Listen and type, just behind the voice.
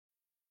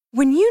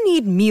When you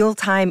need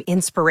mealtime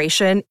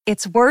inspiration,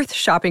 it's worth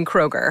shopping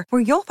Kroger,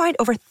 where you'll find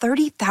over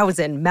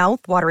 30,000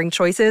 mouth-watering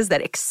choices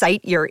that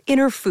excite your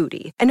inner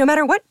foodie. And no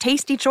matter what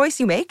tasty choice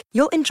you make,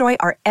 you'll enjoy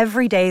our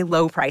everyday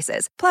low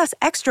prices, plus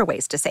extra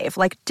ways to save,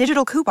 like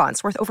digital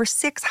coupons worth over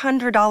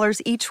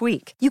 $600 each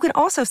week. You can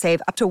also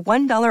save up to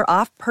 $1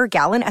 off per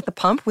gallon at the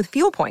pump with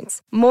fuel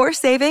points. More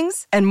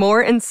savings and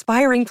more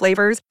inspiring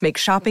flavors make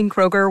shopping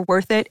Kroger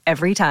worth it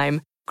every time.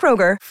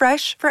 Kroger,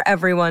 fresh for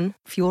everyone.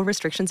 Fuel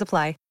restrictions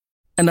apply.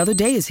 Another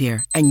day is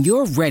here, and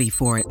you're ready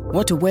for it.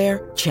 What to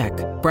wear? Check.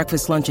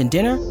 Breakfast, lunch, and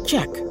dinner?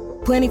 Check.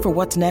 Planning for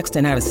what's next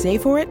and how to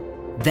save for it?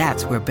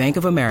 That's where Bank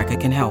of America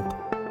can help.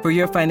 For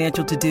your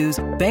financial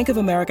to-dos, Bank of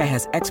America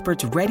has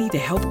experts ready to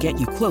help get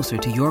you closer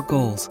to your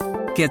goals.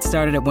 Get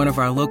started at one of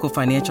our local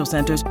financial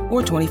centers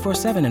or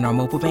 24/7 in our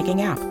mobile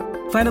banking app.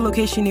 Find a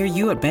location near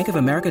you at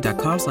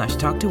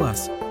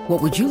bankofamerica.com/talktous. What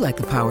would you like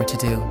the power to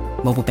do?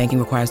 Mobile banking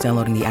requires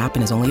downloading the app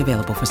and is only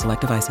available for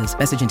select devices.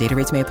 Message and data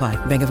rates may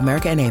apply. Bank of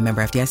America N.A.,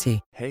 member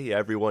FDIC. Hey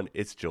everyone,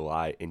 it's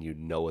July and you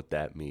know what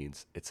that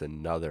means. It's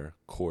another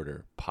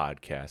quarter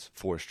podcast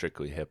for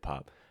Strictly Hip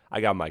Hop. I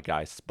got my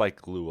guy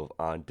Spike Lou of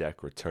On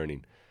Deck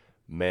returning.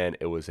 Man,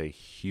 it was a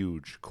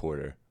huge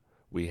quarter.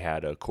 We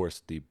had, of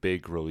course, the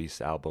big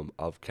release album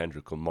of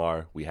Kendrick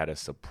Lamar. We had a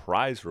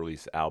surprise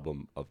release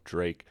album of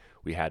Drake.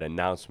 We had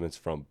announcements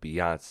from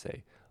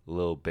Beyonce,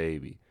 Lil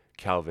Baby,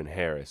 Calvin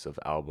Harris of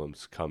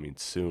albums coming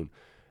soon.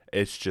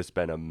 It's just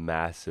been a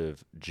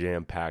massive,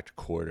 jam-packed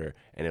quarter,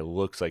 and it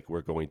looks like we're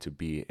going to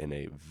be in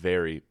a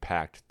very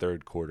packed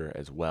third quarter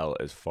as well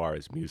as far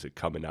as music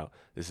coming out.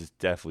 This is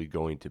definitely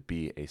going to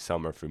be a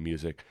summer for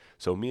music.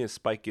 So me and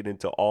Spike get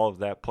into all of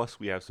that, plus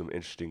we have some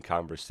interesting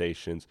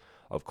conversations,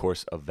 of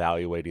course,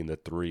 evaluating the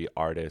three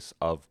artists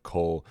of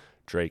Cole,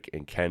 Drake,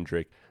 and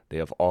Kendrick. They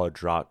have all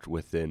dropped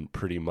within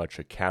pretty much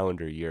a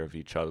calendar year of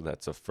each other.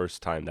 That's the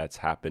first time that's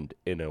happened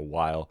in a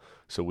while.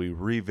 So we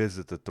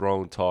revisit the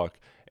throne talk,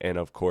 and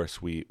of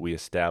course we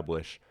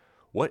establish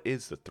what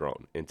is the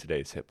throne in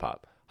today's hip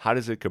hop? How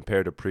does it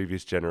compare to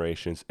previous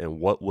generations,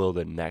 and what will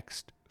the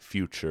next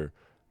future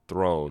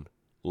throne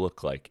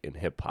look like in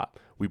hip hop?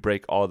 We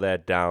break all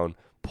that down,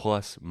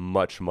 plus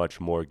much, much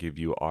more, give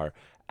you our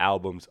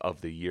albums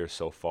of the year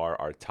so far,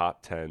 our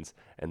top 10s,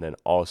 and then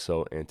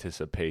also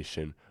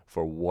anticipation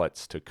for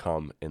what's to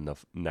come in the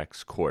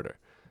next quarter.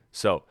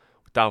 So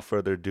without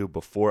further ado,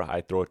 before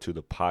I throw it to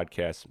the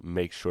podcast,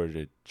 make sure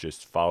to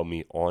just follow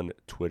me on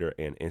Twitter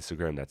and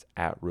Instagram. That's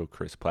at Real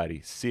Chris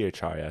Platte,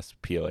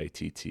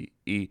 ChrisPlatte.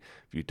 If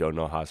you don't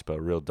know how to spell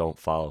real, don't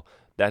follow.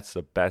 That's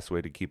the best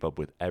way to keep up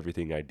with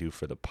everything I do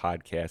for the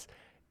podcast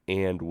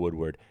and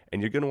Woodward.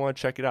 And you're going to want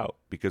to check it out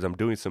because I'm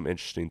doing some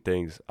interesting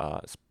things,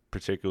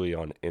 particularly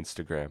on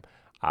Instagram.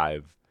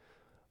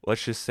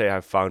 Let's just say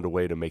I've found a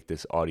way to make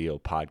this audio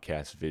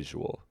podcast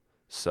visual.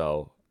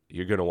 So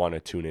you're going to want to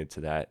tune into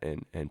that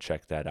and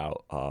check that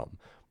out.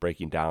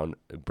 Breaking down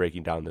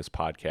this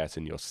podcast,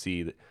 and you'll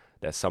see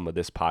that some of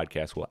this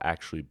podcast will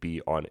actually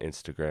be on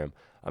Instagram.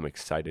 I'm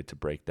excited to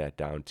break that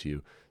down to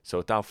you. So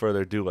without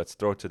further ado, let's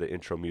throw it to the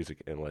intro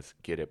music and let's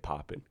get it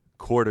popping.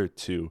 Quarter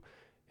 2,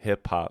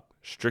 hip hop,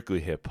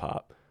 strictly hip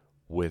hop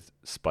with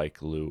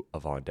Spike Lou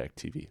of On Deck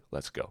TV.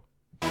 Let's go.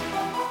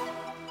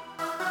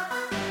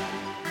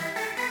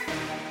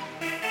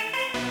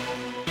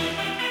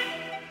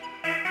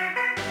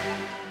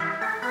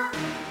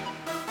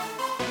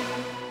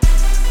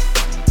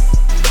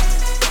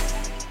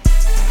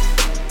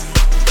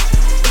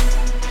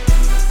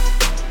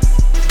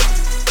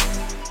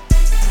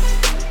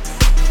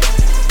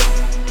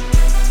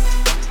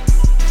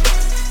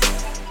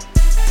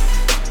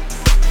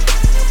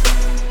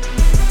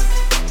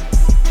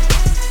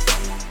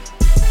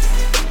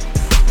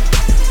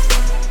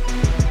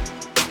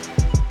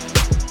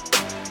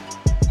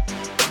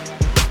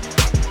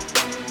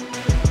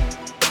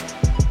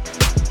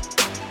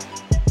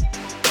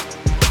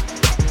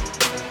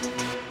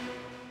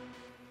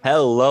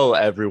 Hello,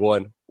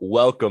 everyone.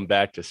 Welcome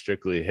back to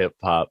Strictly Hip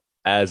Hop.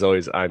 As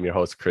always, I'm your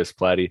host, Chris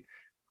Platte.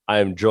 I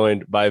am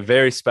joined by a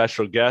very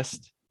special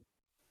guest.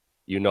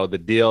 You know the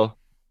deal.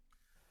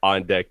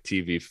 On Deck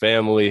TV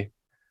family.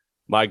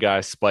 My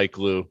guy, Spike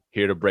Lou,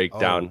 here to break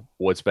down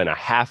what's been a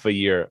half a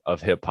year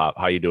of hip hop.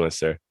 How you doing,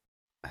 sir?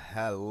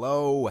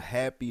 Hello.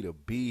 Happy to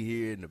be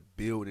here in the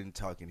building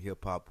talking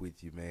hip hop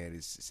with you, man.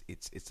 It's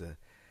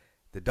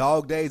the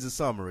dog days of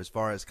summer as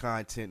far as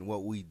content and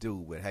what we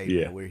do. But, hey,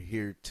 man, we're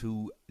here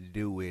to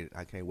do it.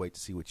 I can't wait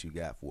to see what you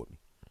got for me.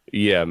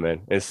 Yeah,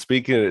 man. And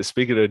speaking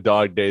of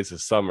dog days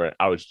of summer,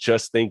 I was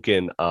just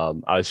thinking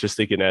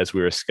as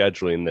we were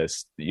scheduling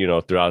this,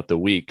 throughout the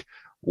week,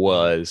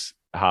 was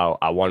how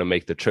I want to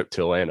make the trip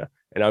to Atlanta.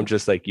 And I'm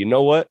just like, you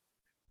know what?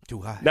 Too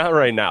hot. Not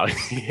right now. Yeah.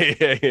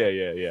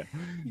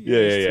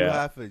 It's too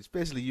hot for,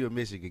 especially you're a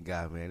Michigan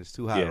guy, man. It's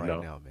too hot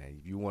now, man.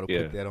 If you want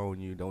to put that on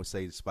you, don't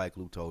say Spike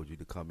Lou told you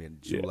to come in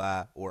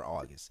July or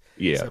August.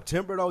 Yeah.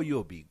 September, though,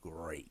 you'll be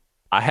great.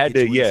 I had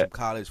Get to, you some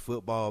college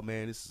football,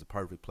 man. This is a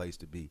perfect place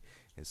to be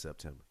in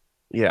September.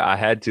 Yeah, I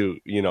had to,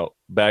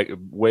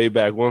 way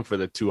back when for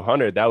the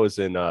 200, that was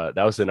in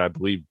I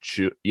believe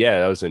June.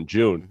 Yeah, that was in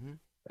June. Mm-hmm.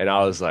 And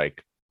I was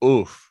like,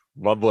 oof,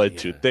 my blood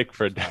too Yeah, thick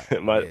for it's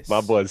hot. my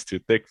Yes, blood's too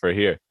thick for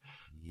here.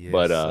 yes,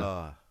 But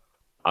sir.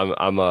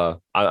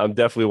 I'm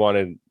definitely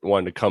wanting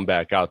to come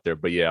back out there.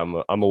 But yeah, I'm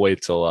gonna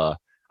wait till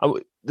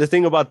the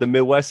thing about the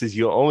Midwest is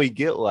you only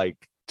get like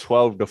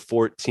 12 to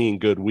 14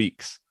 good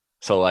weeks.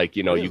 So like,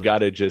 Really? you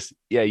gotta just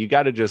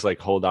like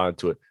hold on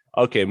to it.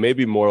 Okay,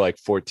 maybe more like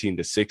 14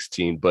 to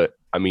 16, but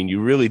I mean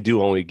you really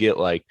do only get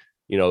like,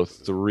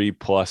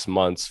 3+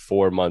 months,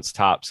 4 months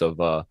tops of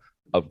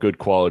good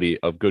quality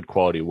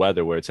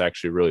weather where it's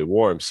actually really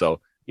warm. So,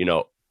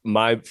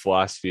 my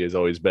philosophy has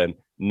always been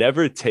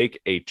never take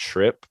a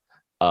trip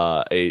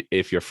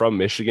if you're from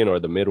Michigan or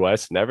the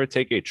Midwest, never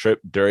take a trip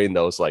during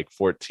those like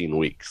 14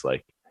 weeks.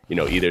 Like,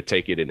 either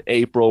take it in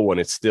April when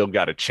it's still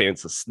got a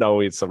chance of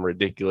snowing, some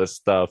ridiculous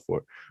stuff,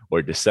 or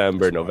That's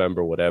December, smart.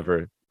 November,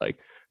 whatever. Like,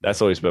 Yeah,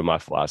 that's always been my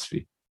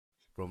philosophy.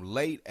 from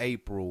late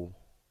April,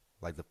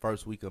 like the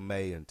first week of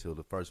May until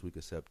the first week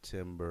of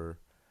September,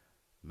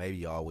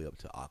 maybe all the way up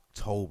to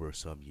October.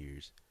 Some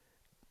years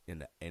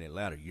in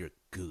Atlanta, you're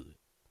good.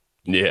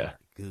 You Yeah. are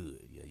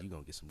good. Yeah, you're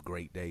gonna get some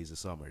great days of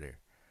summer there.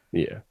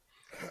 Yeah.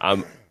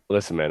 I'm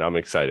Listen, man, I'm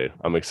excited.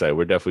 I'm excited.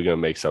 We're definitely gonna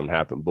make something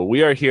happen. But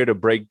we are here to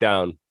break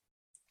down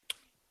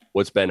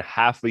what's been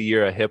half a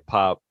year of hip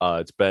hop.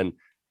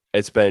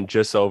 It's been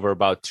just over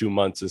about 2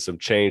 months and some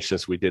change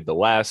since we did the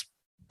last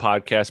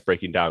podcast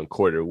breaking down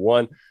quarter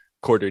one.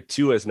 Quarter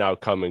two has now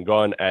come and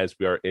gone as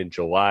we are in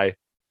July.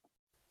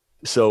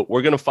 So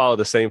we're going to follow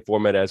the same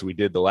format as we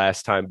did the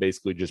last time,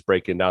 basically just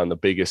breaking down the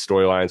biggest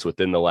storylines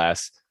within the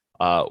last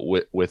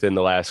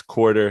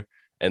quarter,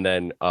 and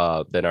then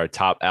our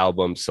top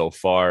albums so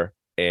far,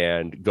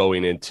 and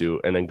going into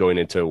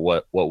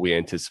what we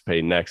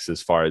anticipate next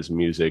as far as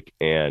music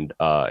and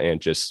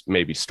just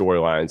maybe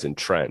storylines and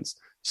trends.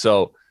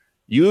 So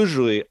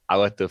usually I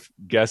let the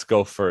guest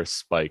go first,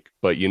 Spike,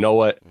 but you know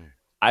what?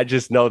 I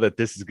just know that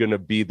this is going to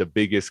be the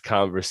biggest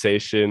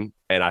conversation,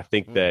 and I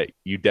think that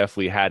you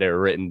definitely had it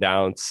written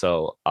down.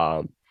 So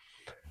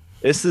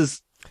this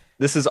is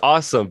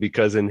awesome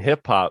because in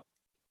hip hop,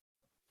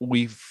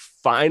 we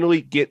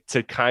finally get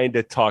to kind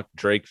of talk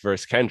Drake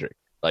versus Kendrick.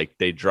 Like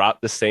they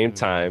dropped the same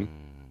time,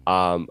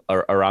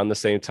 around the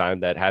same time.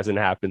 That hasn't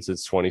happened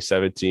since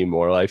 2017.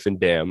 More Life and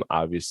Damn,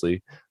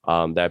 obviously.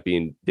 That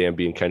being Damn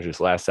being Kendrick's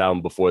last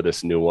album before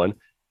this new one.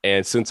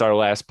 And since our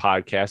last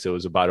podcast, it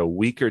was about a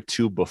week or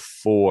two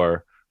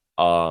before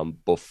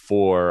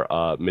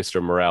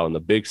Mr. Morale and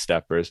the Big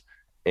Steppers.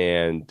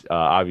 And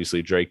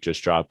obviously Drake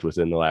just dropped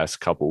within the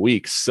last couple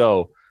weeks.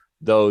 So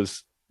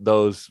those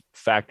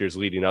factors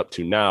leading up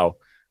to now,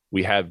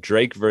 we have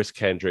Drake versus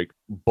Kendrick,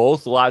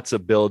 both lots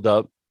of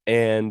buildup.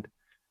 And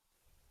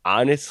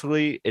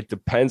honestly, it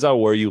depends on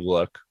where you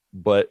look,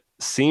 but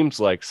seems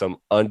like some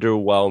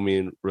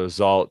underwhelming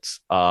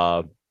results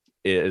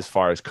as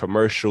far as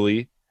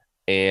commercially.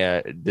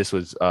 And this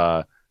was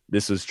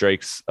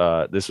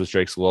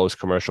Drake's lowest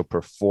commercial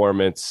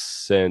performance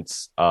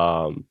since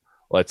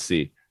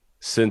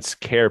since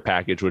Care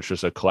Package, which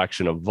was a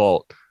collection of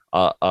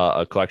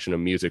a collection of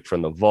music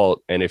from the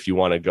Vault. And if you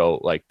want to go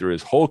like through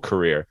his whole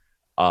career,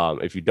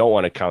 if you don't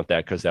want to count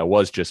that because that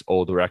was just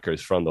old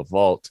records from the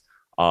Vault,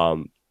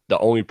 the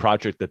only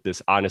project that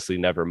this honestly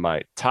never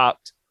might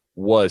topped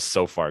was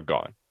So Far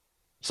Gone.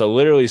 So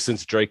literally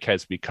since Drake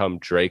has become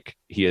Drake,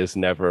 he has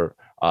never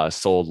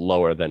sold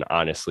lower than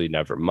Honestly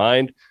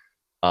Nevermind.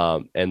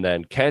 And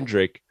then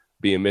Kendrick,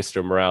 being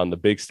Mr. Morale and the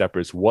Big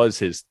Steppers, was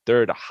his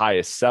third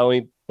highest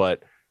selling.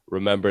 But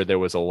remember, there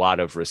was a lot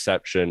of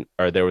reception,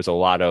 or there was a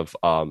lot of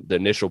the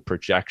initial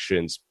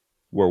projections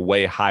were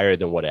way higher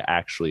than what it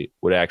actually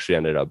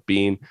ended up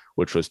being,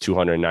 which was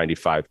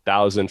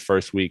 295,000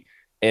 first week.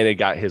 And it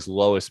got his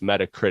lowest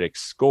Metacritic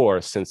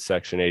score since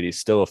Section 80,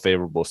 still a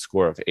favorable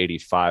score of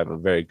 85, a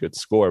very good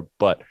score,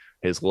 but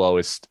his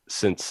lowest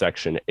since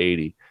Section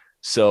 80.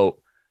 So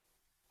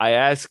I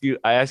ask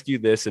you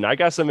this, and I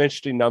got some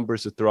interesting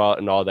numbers to throw out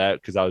and all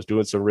that because I was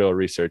doing some real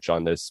research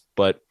on this,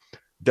 but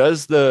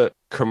does the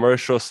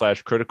commercial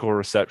 / critical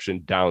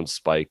reception down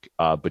spike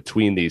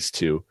between these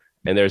two?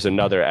 And there's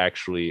another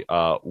actually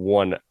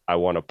one I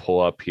want to pull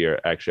up here.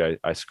 Actually,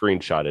 I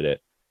screenshotted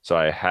it, so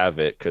I have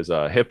it because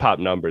Hip Hop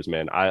Numbers,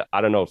 man. I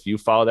don't know if you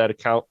follow that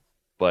account,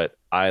 but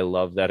I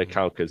love that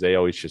account because they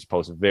always just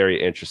post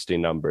very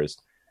interesting numbers.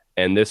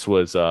 And this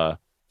was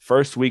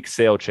first week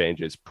sale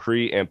changes,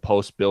 pre and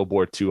post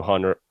Billboard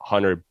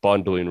 200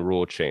 bundling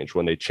rule change,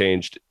 when they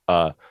changed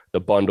the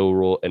bundle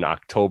rule in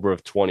October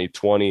of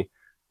 2020,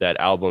 that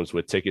albums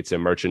with tickets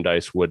and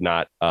merchandise would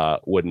not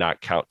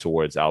count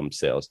towards album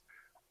sales.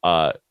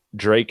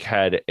 Drake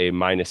had a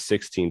minus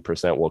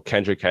 16%, while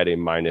Kendrick had a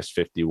minus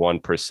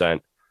 51%.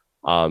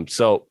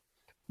 So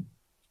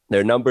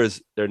their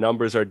numbers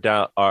are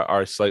down,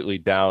 are slightly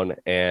down,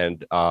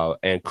 and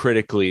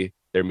critically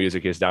their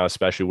music is down,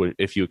 especially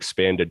if you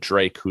expand to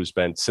Drake, who's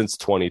been since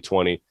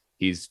 2020.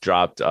 He's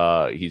dropped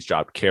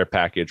Care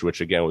Package, which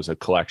again was a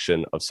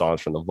collection of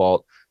songs from the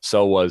Vault.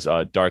 So was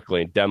Dark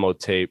Lane demo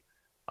tape.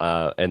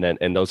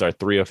 and those are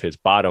 3 of his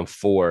bottom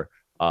 4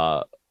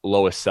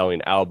 lowest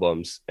selling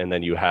albums. And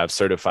then you have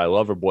Certified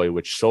Lover Boy,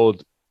 which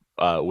sold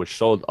a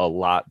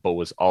lot, but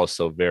was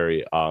also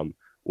very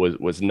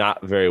was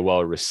not very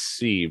well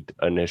received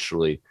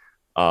initially.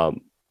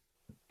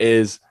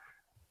 Does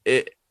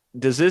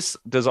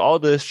all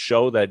this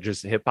show that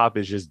just hip hop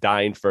is just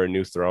dying for a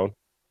new throne?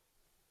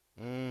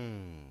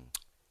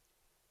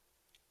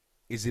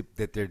 Is it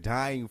that they're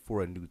dying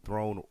for a new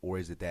throne, or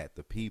is it that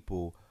the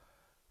people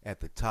at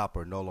the top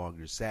are no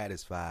longer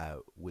satisfied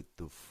with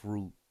the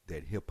fruit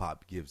that hip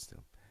hop gives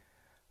them?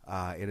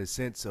 In a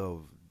sense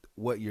of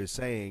what you're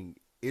saying,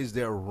 is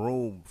there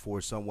room for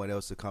someone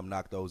else to come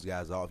knock those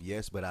guys off?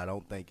 Yes, but I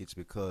don't think it's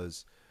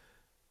because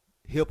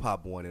hip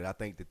hop won it. I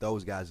think that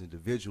those guys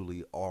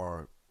individually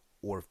are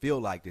or feel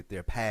like that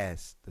they're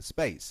past the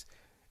space.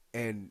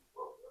 And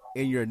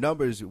in your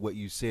numbers, what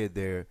you said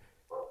there,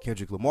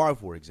 Kendrick Lamar,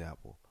 for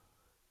example,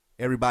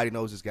 everybody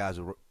knows this guy's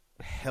a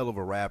hell of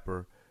a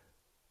rapper.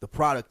 The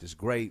product is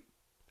great,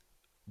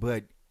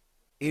 but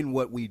in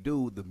what we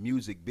do, the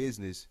music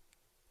business,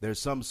 there's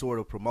some sort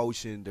of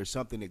promotion. There's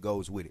something that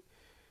goes with it.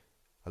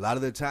 A lot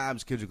of the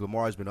times, Kendrick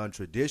Lamar has been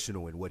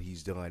untraditional in what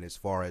he's done as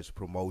far as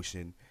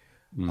promotion,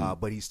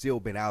 but he's still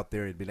been out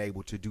there and been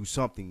able to do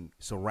something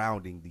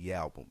surrounding the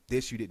album.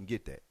 This, you didn't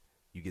get that.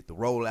 You get the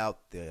rollout,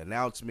 the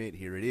announcement,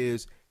 here it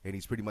is, and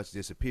he's pretty much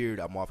disappeared.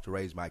 I'm off to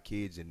raise my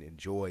kids and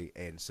enjoy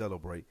and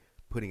celebrate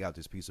putting out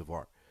this piece of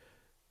art.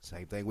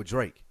 Same thing with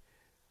Drake.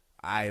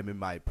 I am in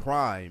my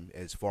prime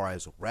as far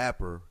as a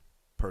rapper,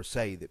 per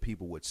se, that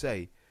people would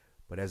say,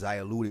 but as I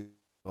alluded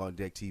on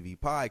Deck TV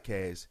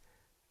podcast,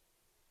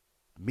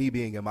 me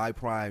being in my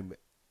prime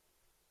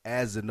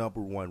as the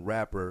number 1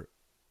 rapper,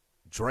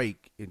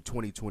 Drake in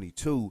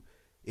 2022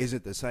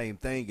 isn't the same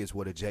thing as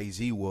what a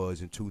Jay-Z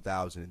was in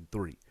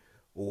 2003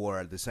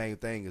 or the same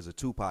thing as a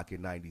Tupac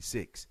in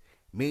 96,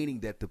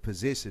 meaning that the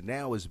position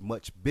now is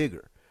much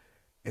bigger.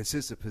 And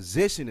since the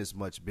position is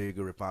much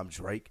bigger, if I'm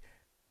Drake,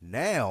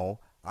 now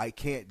I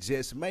can't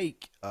just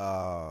make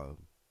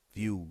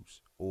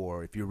views,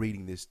 or if you're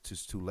reading this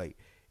just too late,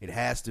 it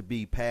has to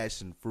be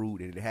passion fruit,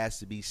 and it has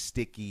to be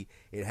sticky.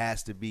 It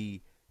has to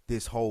be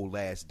this whole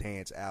Last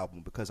Dance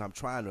album, because I'm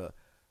trying to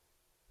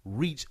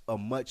reach a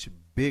much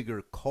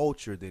bigger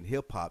culture than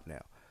hip-hop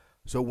now.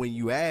 So when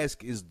you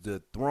ask, is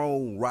the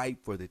throne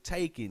ripe for the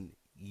taking?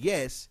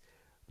 Yes,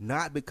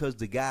 not because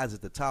the guys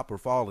at the top are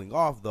falling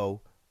off,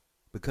 though,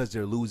 because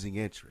they're losing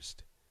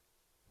interest.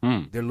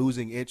 They're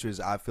losing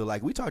interest. I feel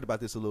like we talked about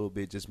this a little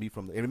bit, just me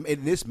from and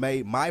this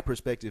my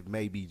perspective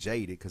may be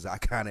jaded because I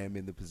kind of am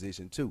in the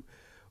position too.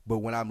 But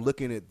when I'm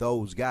looking at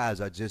those guys,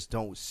 I just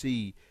don't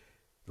see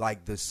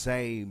like the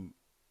same.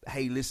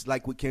 Hey, listen,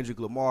 like with Kendrick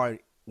Lamar,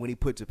 when he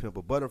put To Pimp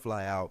a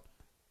Butterfly out,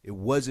 it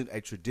wasn't a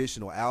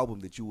traditional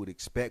album that you would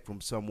expect from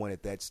someone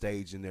at that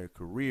stage in their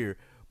career,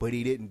 but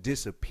he didn't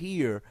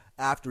disappear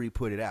after he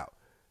put it out.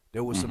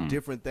 There was some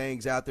different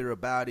things out there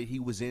about it. He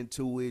was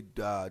into it.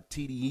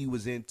 TDE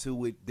was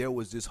into it. There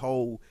was this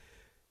whole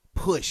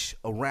push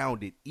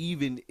around it,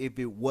 even if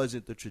it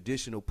wasn't the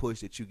traditional push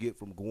that you get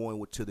from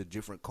going to the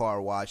different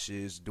car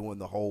washes, doing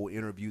the whole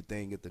interview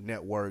thing at the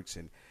networks.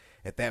 And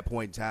at that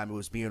point in time, it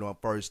was being on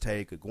First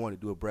Take or going to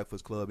do a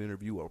Breakfast Club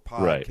interview or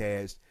podcast.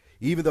 Right.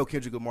 Even though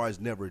Kendrick Lamar has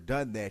never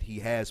done that, he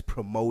has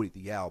promoted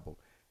the album.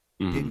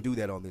 Didn't do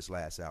that on this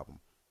last album.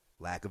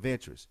 Lack of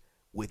interest.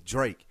 With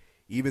Drake,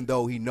 even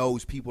though he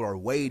knows people are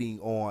waiting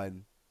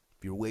on,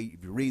 if you're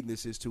reading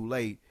this, it's too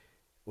late.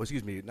 Well,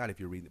 excuse me, not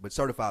if you're reading it, but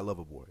Certified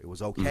Lover Boy. It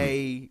was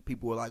okay.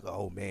 People were like,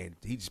 oh, man,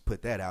 he just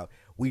put that out.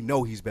 We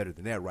know he's better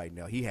than that right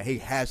now. He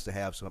has to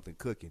have something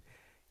cooking.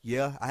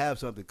 Yeah, I have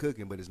something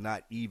cooking, but it's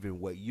not even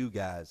what you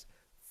guys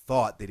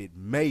thought that it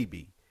may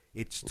be.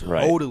 It's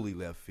totally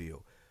left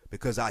field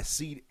because I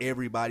see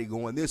everybody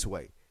going this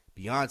way.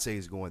 Beyonce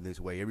is going this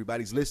way.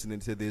 Everybody's listening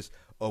to this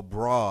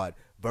abroad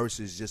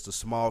versus just a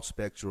small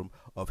spectrum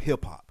of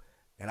hip-hop.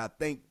 And I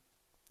think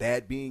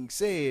that being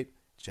said,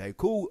 J.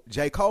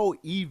 Cole,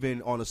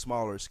 even on a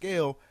smaller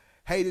scale,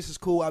 hey, this is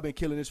cool. I've been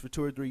killing this for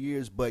 2 or 3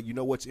 years, but you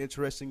know what's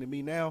interesting to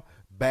me now?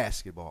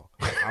 Basketball.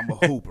 I'm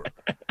a hooper.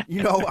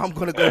 I'm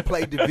going to go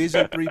play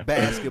Division III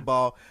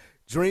basketball.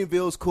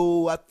 Dreamville's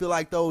cool. I feel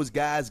like those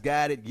guys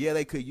got it. Yeah,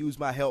 they could use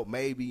my help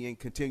maybe in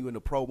continuing the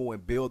promo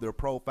and build their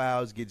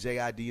profiles, get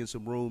JID in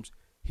some rooms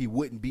he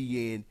wouldn't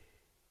be in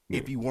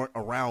if he weren't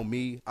around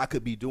me. I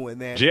could be doing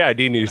that.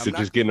 JID needs to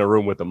just get in a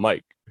room with a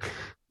mic.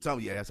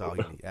 Yeah, that's all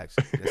he needs,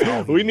 actually. That's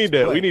all he we need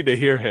to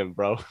hear him,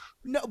 bro.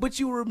 No, but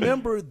you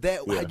remember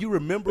that. Yeah. You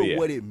remember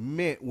what it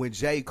meant when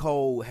J.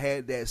 Cole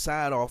had that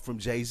sign-off from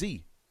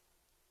Jay-Z,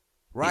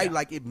 right? Yeah.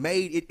 Like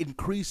it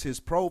increased his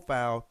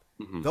profile.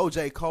 Though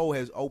J. Cole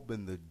has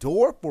opened the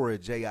door for a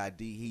JID,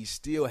 he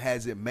still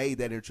hasn't made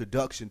that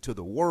introduction to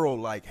the world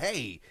like,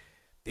 hey,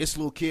 this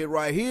little kid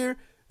right here,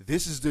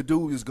 this is the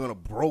dude who's going to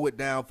bro it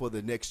down for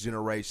the next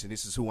generation.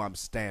 This is who I'm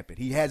stamping.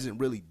 He hasn't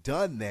really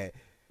done that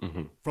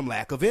from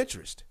lack of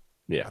interest.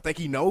 Yeah. I think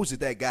he knows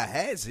that guy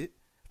has it.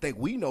 I think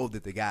we know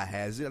that the guy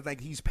has it. I think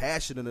he's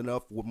passionate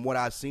enough from what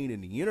I've seen in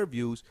the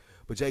interviews.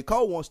 But J.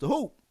 Cole wants to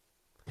hoop.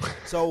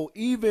 So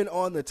even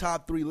on the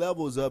top 3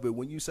 levels of it,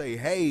 when you say,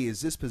 hey,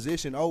 is this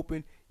position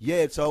open? Yeah,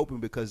 it's open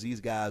because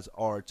these guys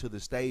are to the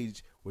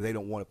stage where they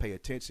don't want to pay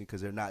attention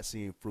because they're not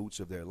seeing fruits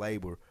of their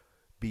labor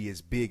be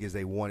as big as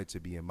they want it to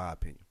be, in my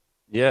opinion.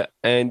 Yeah,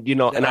 and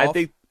and I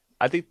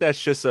think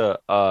that's just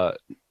I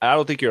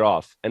don't think you're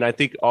off. And I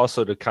think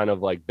also to kind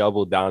of like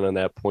double down on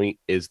that point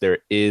is there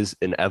is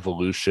an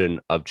evolution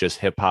of just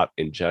hip hop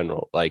in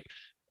general. Like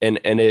and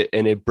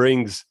it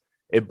brings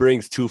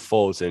two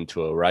folds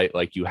into it, right?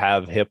 Like you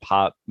have hip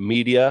hop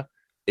media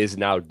is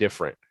now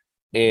different.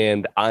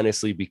 And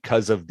honestly,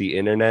 because of the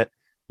internet,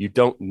 you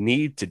don't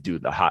need to do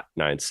the Hot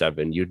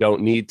 97. You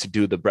don't need to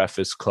do the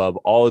Breakfast Club.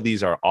 All of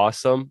these are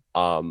awesome.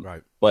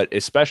 Right. But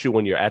especially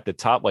when you're at the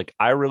top, like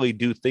I really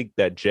do think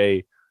that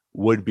Jay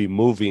would be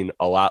moving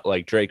a lot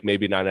like Drake,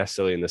 maybe not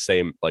necessarily in the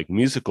same like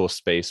musical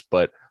space,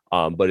 but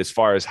as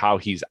far as how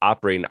he's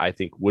operating, I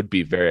think would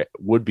be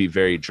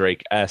very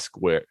Drake-esque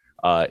where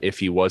if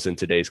he was in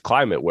today's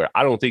climate, where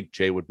I don't think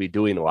Jay would be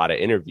doing a lot of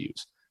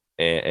interviews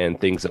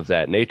and things of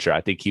that nature.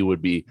 I think he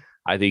would be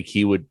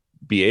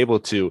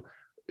able to.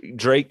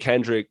 Drake,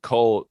 Kendrick,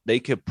 Cole, they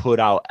could put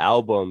out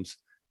albums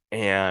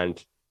and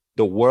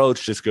the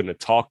world's just going to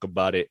talk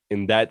about it.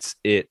 And that's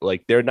it.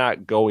 Like they're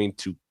not going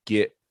to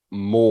get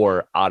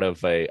more out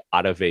of a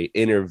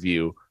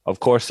interview.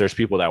 Of course, there's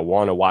people that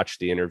want to watch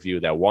the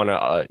interview, that want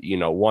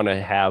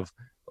to have,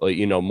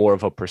 more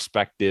of a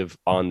perspective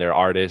on their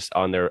artist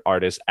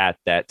at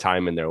that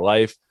time in their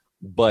life.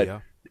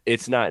 But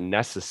it's not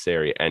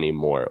necessary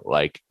anymore.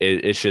 Like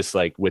it's just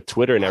like with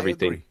Twitter and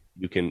everything,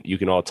 you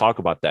can all talk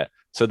about that.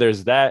 So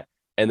there's that.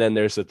 And then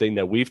there's the thing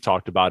that we've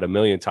talked about a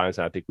million times.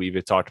 And I think we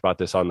even talked about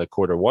this on the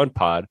Q1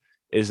 pod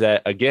is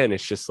that, again,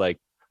 it's just like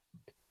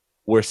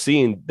we're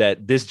seeing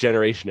that this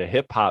generation of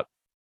hip hop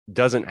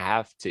doesn't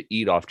have to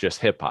eat off just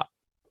hip hop.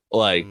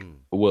 Like,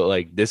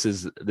 this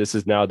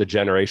is now the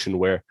generation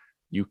where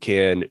you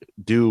can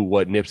do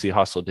what Nipsey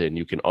Hussle did. And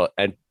you can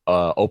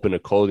open a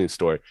clothing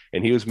store.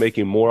 And he was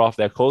making more off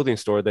that clothing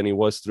store than he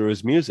was through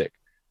his music.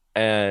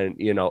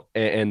 And,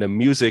 and the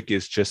music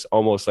is just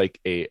almost like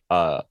you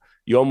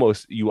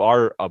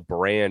are a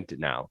brand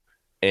now,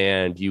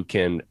 and you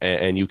can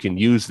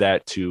use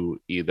that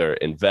to either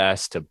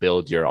invest, to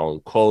build your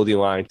own clothing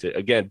line, to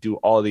again do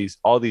all these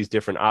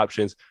different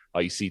options.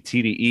 You see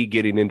TDE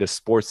getting into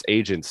sports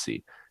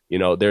agency.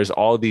 There's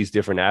all these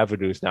different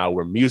avenues now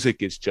where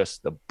music is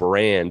just the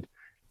brand,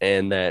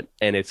 and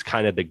it's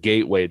kind of the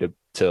gateway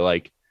to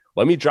like,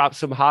 let me drop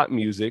some hot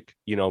music,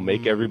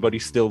 make everybody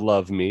still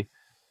love me.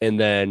 And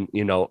then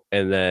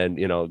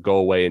go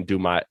away and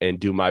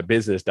do my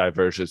business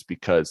diversions,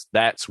 because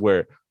that's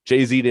where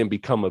Jay-Z didn't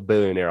become a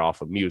billionaire off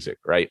of music,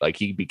 right? Like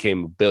he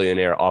became a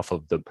billionaire off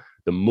of the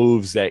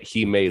moves that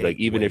he made. Like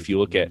even if you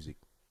look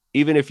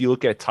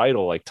at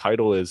Tidal, like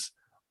Tidal is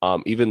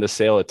even the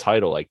sale of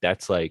Tidal, like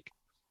that's like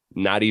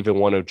not even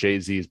one of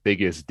Jay-Z's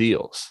biggest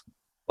deals.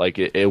 Like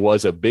it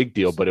was a big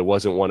deal, but it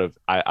wasn't one of,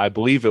 I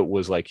believe it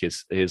was like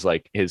his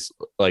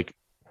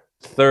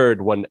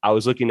third. When I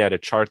was looking at a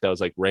chart that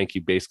was like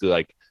ranking basically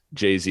like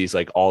Jay-Z's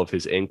like all of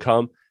his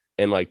income,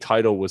 and like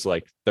Tidal was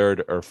like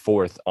third or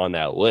fourth on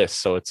that list.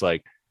 So it's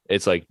like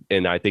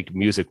and I think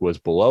music was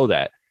below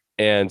that.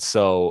 And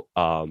so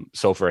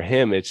for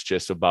him, it's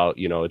just about,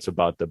 it's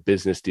about the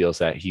business deals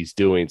that he's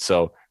doing.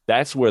 So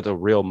that's where the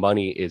real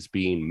money is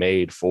being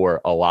made for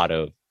a lot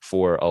of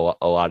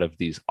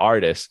these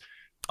artists.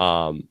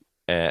 And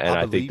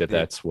I think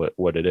that's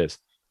what it is.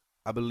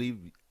 I believe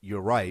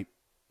you're right.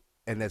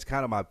 And that's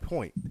kind of my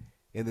point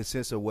in the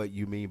sense of what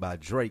you mean by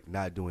Drake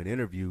not doing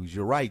interviews.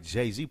 You're right.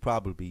 Jay-Z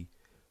probably,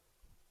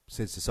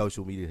 since the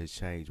social media has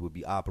changed, would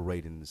be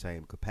operating in the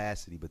same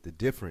capacity. But the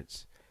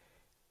difference,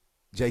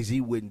 Jay-Z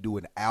wouldn't do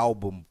an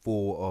album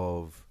full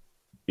of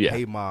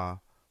Hey Ma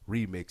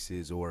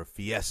remixes or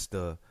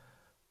Fiesta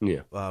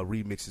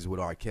remixes with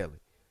R. Kelly.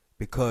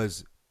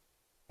 Because,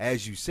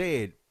 as you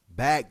said,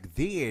 back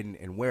then,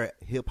 and where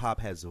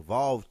hip-hop has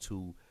evolved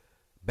to,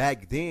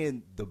 back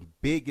then, the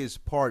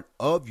biggest part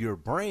of your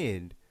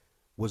brand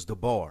was the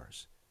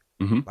bars.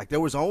 Mm-hmm. Like there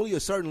was only a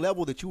certain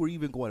level that you were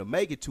even going to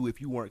make it to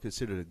if you weren't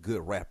considered a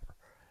good rapper.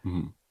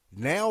 Mm-hmm.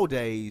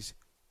 Nowadays,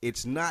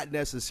 it's not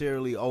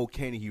necessarily,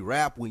 can he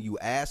rap when you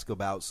ask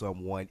about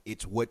someone.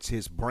 It's what's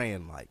his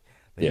brand like.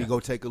 Let me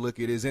go take a look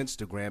at his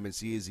Instagram and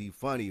see, is he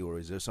funny, or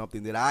is there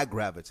something that I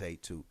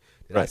gravitate to?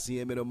 Did I see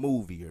him in a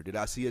movie, or did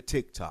I see a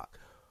TikTok?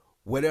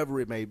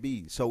 Whatever it may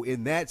be. So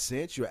in that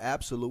sense, you're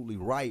absolutely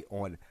right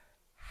on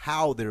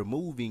how they're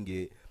moving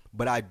it,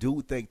 but I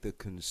do think the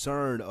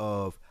concern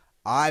of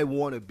I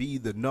want to be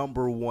the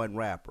number one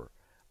rapper,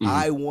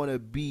 I want to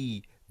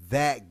be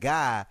that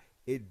guy,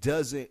 it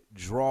doesn't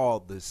draw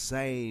the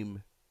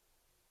same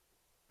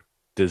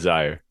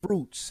desire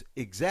fruits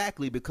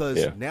exactly,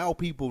 because now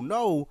people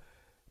know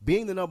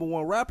being the number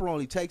one rapper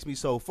only takes me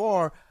so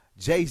far.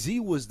 Jay-Z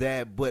was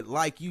that, but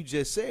like you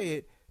just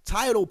said,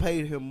 Tidal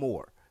paid him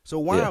more. So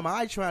why am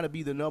I trying to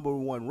be the number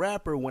one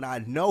rapper when I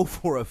know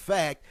for a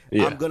fact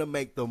I'm going to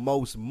make the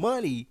most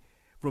money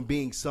from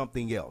being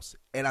something else?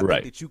 And I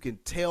think that you can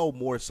tell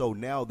more so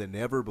now than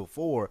ever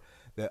before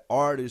that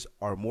artists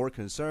are more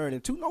concerned,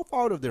 and to no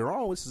fault of their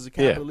own, this is a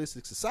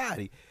capitalistic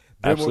society,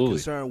 they're more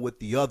concerned with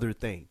the other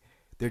thing.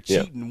 They're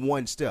cheating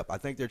one step. I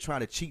think they're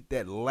trying to cheat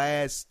that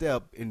last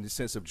step in the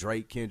sense of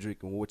Drake,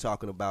 Kendrick, and when we're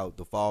talking about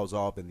the falls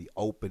off and the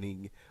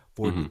opening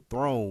for the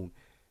throne.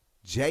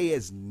 Jay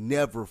has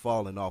never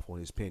fallen off on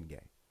his pen game.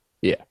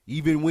 Yeah.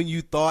 Even when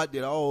you thought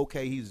that, oh,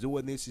 okay, he's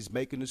doing this, he's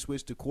making the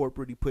switch to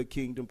corporate, he put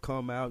Kingdom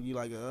Come out, and you're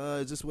like,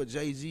 is this what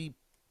Jay-Z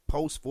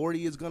post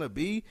 40 is going to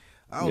be?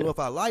 I don't know if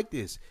I like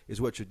this,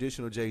 is what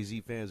traditional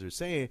Jay-Z fans are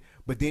saying.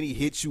 But then he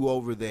hits you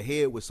over the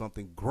head with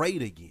something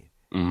great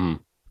again.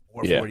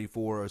 Or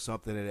 44 or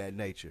something of that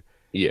nature.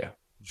 Yeah.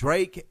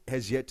 Drake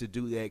has yet to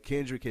do that.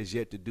 Kendrick has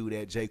yet to do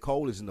that. J.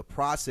 Cole is in the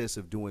process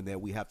of doing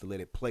that. We have to let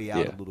it play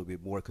out a little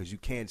bit more because you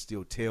can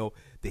still tell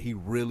that he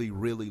really,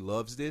 really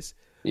loves this.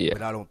 Yeah.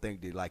 But I don't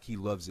think that like he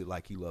loves it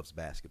like he loves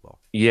basketball.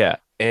 Yeah.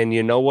 And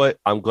you know what?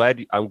 I'm glad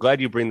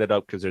you bring that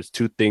up because there's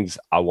two things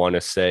I want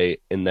to say,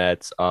 and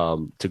that's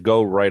to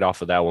go right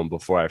off of that one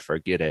before I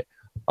forget it,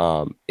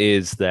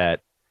 is that,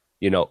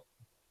 you know,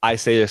 I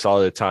say this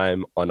all the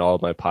time on all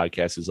of my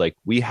podcasts, is like,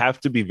 we have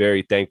to be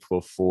very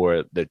thankful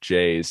for the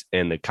Jays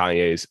and the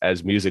Kanyes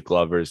as music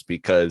lovers,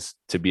 because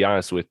to be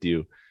honest with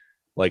you,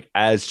 like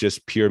as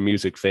just pure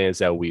music fans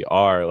that we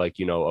are, like,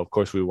 you know, of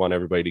course we want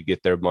everybody to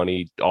get their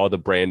money, all the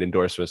brand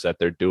endorsements that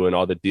they're doing,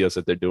 all the deals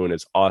that they're doing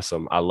is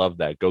awesome. I love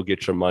that. Go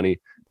get your money,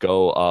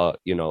 go,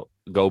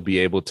 go be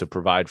able to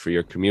provide for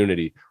your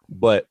community.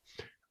 But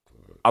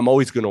I'm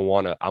always going to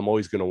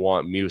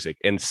want music.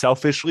 And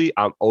selfishly,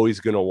 I'm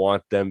always going to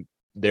want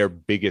their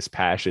biggest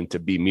passion to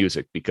be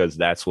music, because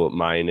that's what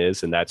mine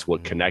is. And that's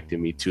what connected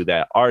me to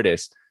that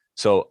artist.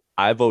 So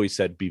I've always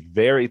said, be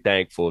very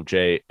thankful of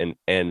Jay.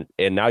 And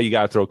now you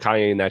got to throw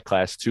Kanye in that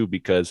class too,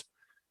 because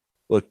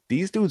look,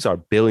 these dudes are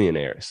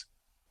billionaires.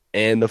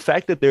 And the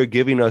fact that they're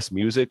giving us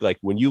music, like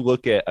when you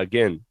look at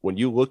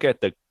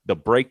the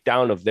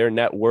breakdown of their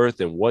net worth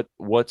and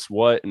what's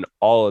what and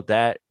all of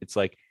that, it's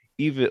like,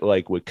 even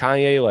like with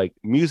Kanye, like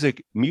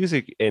music,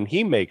 and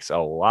he makes a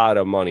lot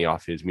of money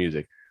off his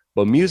music.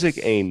 But music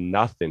ain't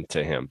nothing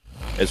to him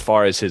as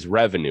far as his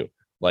revenue.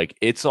 Like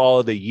it's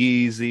all the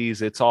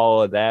Yeezys, it's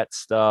all of that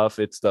stuff.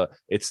 It's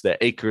the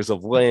acres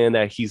of land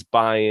that he's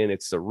buying.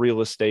 It's the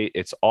real estate.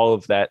 It's all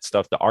of that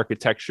stuff. The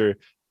architecture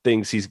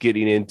things he's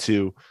getting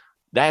into.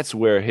 That's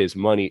where his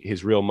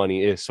real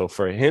money is. So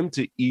for him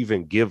to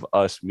even give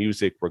us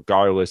music,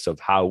 regardless of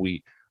how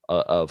we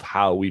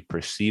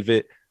perceive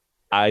it,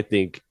 I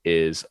think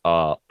is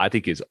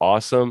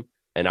awesome.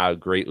 And I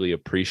greatly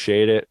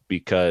appreciate it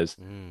because,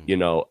 you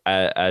know,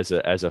 as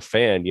a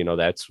fan, you know,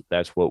 that's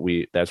what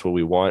we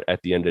want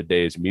at the end of the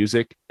day is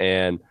music.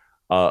 And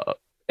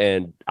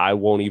I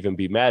won't even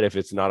be mad if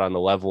it's not on the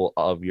level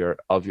of your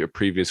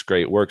previous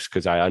great works,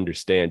 because I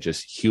understand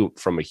just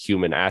from a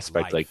human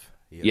aspect, life.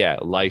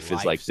 Like, life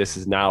is like, this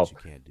is now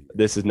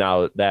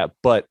that.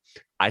 But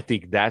I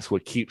think that's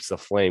what keeps the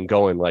flame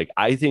going. Like,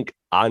 I think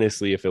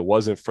honestly, if it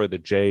wasn't for the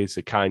Jays,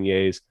 the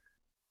Kanyes,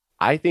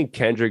 I think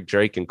Kendrick,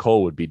 Drake, and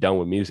Cole would be done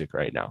with music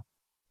right now.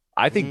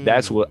 I think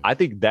that's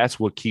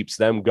what keeps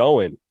them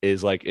going,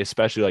 is like,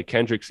 especially like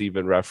Kendrick's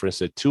even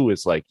referenced it too.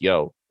 It's like,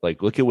 yo,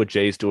 like, look at what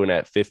Jay's doing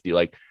at 50.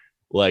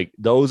 Like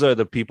those are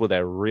the people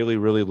that really,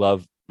 really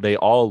love. They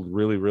all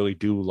really, really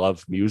do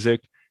love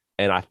music.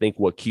 And I think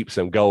what keeps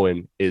them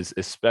going is,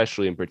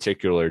 especially in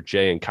particular,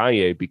 Jay and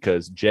Kanye,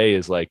 because Jay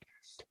is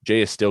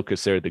still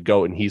considered the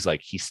GOAT, and he's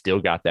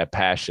still got that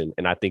passion.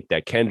 And I think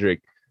that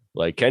Kendrick's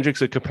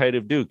a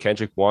competitive dude.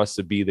 Kendrick wants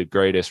to be the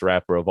greatest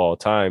rapper of all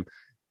time.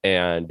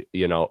 And,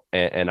 you know,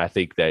 and I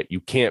think that you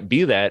can't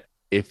be that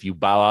if you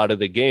bow out of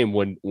the game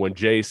when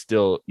Jay's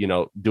still, you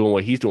know, doing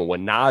what he's doing,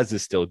 when Nas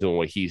is still doing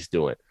what he's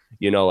doing.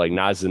 You know, like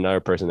Nas is another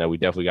person that we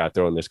definitely got to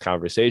throw in this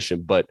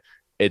conversation. But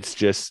it's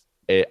just,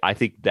 I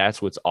think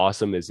that's what's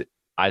awesome, is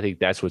I think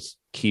that's what's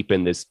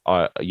keeping this,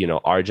 you know,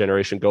 our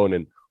generation going.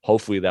 And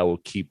hopefully that will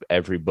keep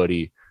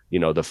everybody, you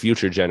know, the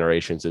future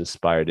generations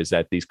inspired, is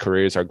that these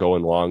careers are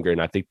going longer.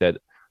 And I think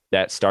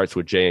that starts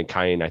with Jay and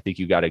Kanye. And I think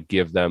you got to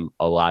give them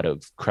a lot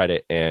of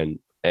credit and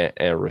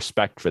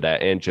respect for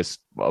that, and just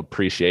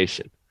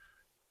appreciation.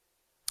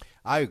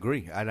 I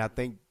agree. And I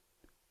think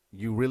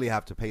you really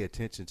have to pay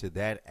attention to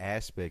that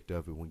aspect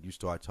of it when you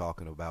start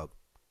talking about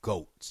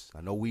GOATs.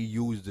 I know we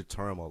use the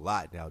term a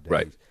lot nowadays.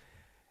 Right.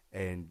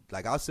 And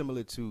like, I was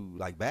similar to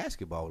like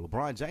basketball.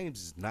 LeBron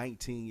James is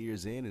 19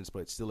 years in and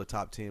but still a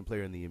top 10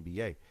 player in the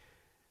NBA.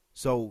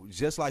 So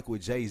just like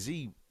with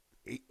Jay-Z,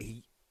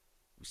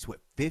 he's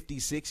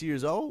 56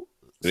 years old,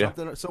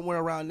 somewhere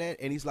around that,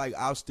 and he's like,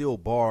 I'll still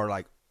bar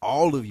like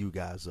all of you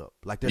guys up.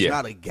 Like, there's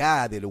not a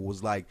guy that it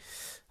was like,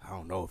 I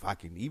don't know if I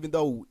can, even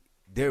though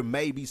there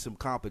may be some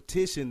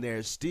competition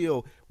there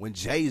still, when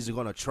Jay's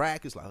going to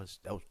track, it's like,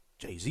 that was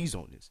Jay-Z's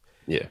on this.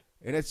 Yeah.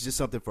 And that's just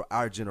something for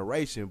our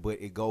generation,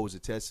 but it goes a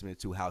testament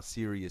to how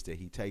serious that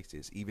he takes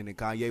this. Even in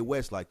Kanye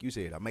West, like you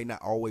said, I may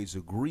not always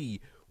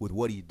agree with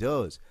what he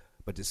does,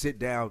 but to sit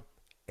down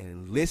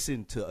and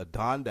listen to a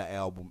Donda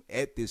album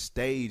at this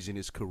stage in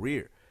his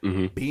career,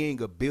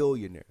 being a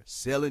billionaire,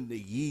 selling the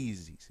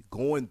Yeezys,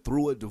 going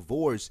through a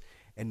divorce,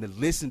 and to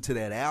listen to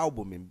that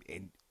album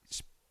and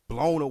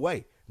blown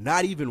away,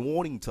 not even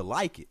wanting to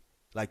like it.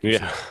 Like you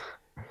said.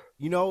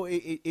 You know,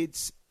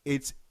 it's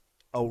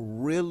a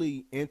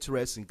really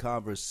interesting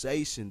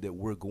conversation that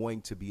we're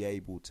going to be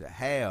able to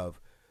have,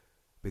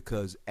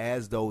 because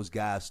as those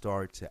guys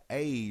start to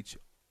age,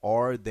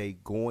 are they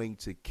going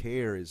to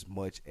care as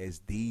much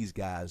as these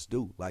guys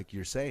do? Like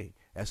you're saying,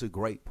 that's a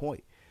great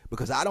point,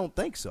 because I don't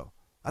think so.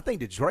 I think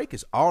that Drake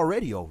is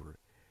already over it.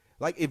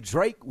 Like if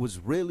Drake was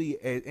really,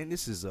 and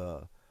this is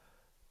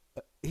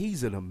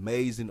he's an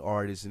amazing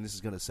artist, and this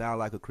is going to sound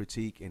like a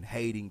critique and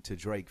hating to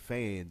Drake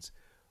fans,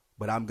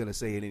 but I'm going to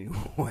say it anyway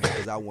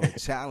because I want to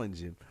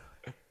challenge him.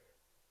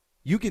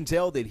 You can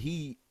tell that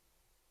he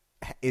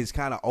is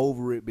kind of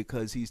over it,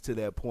 because he's to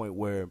that point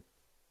where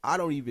I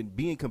don't even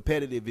being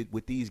competitive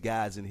with these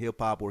guys in hip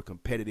hop or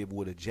competitive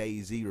with a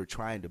Jay-Z or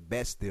trying to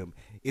best them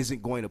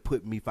isn't going to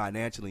put me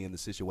financially in the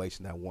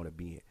situation I want to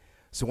be in.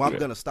 So I'm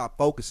going to stop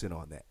focusing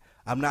on that.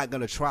 I'm not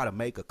going to try to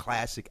make a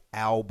classic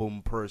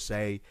album per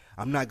se.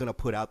 I'm not going to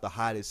put out the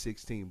hottest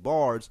 16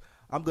 bars.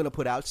 I'm going to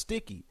put out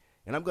Sticky.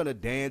 And I'm going to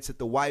dance at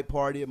the white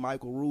party at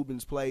Michael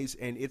Rubin's place,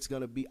 and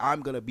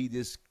I'm going to be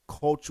this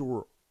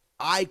cultural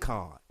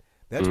icon.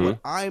 That's what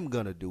I'm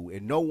going to do,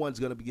 and no one's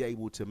going to be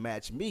able to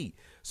match me.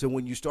 So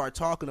when you start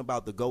talking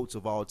about the GOATs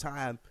of all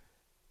time,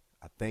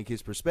 I think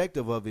his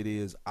perspective of it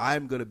is,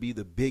 I'm going to be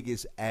the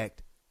biggest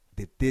act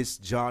that this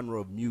genre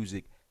of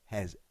music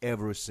has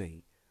ever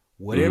seen.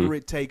 Whatever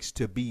it takes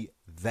to be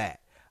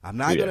that. I'm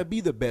not going to be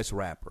the best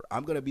rapper.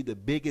 I'm going to be the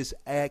biggest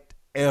act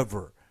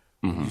ever.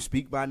 You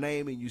speak my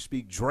name and you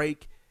speak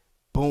Drake,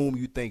 boom,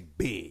 you think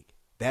big.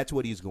 That's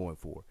what he's going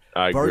for.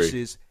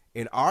 Versus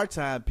in our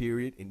time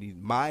period,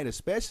 and mine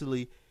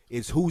especially,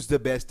 is who's the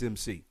best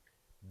MC.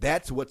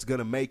 That's what's going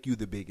to make you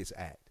the biggest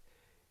act.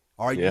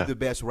 Are you the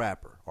best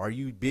rapper? Are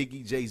you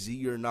Biggie,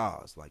 Jay-Z, or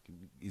Nas? Like,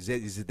 is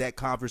it that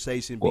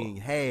conversation being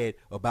had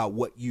about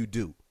what you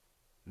do?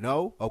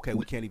 No? Okay,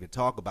 we can't even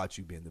talk about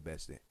you being the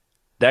best then.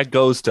 That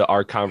goes to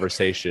our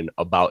conversation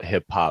about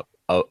hip-hop.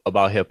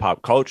 About hip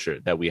hop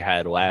culture that we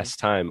had last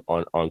time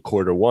on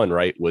quarter one,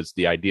 right? Was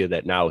the idea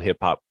that now hip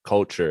hop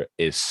culture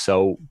is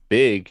so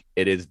big,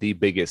 it is the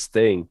biggest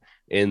thing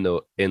in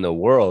the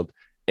world.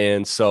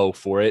 And so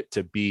for it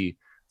to be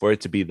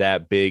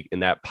that big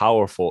and that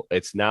powerful,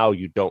 it's now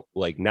you don't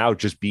like now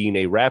just being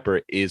a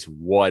rapper is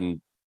one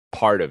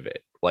part of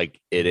it.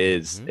 Like it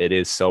is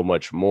so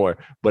much more.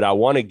 But I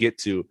want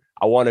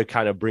to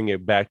kind of bring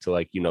it back to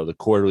like, you know, the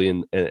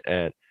quarterly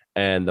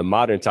and the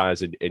modern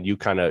times, and you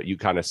kind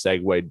of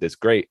segued this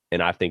great.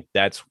 And I think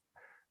that's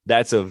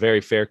a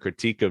very fair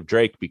critique of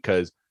Drake,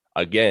 because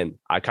again,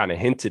 I kind of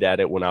hinted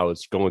at it when I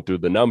was going through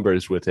the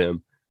numbers with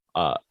him.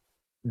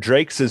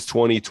 Drake since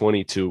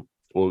 2022,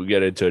 we'll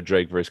get into a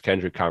Drake versus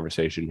Kendrick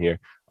conversation here.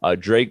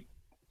 Drake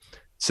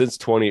since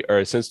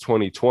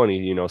 2020,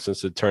 you know,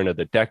 since the turn of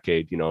the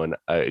decade, you know,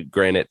 and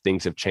granted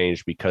things have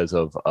changed because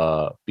of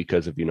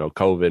you know,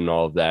 COVID and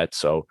all of that.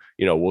 So,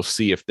 you know, we'll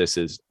see if this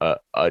is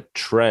a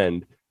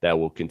trend that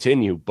will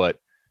continue. But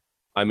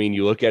I mean,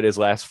 you look at his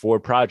last 4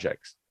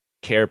 projects: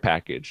 Care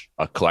Package,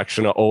 a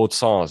collection of old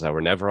songs that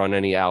were never on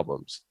any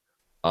albums.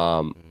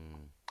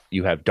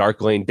 You have Dark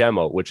Lane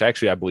Demo, which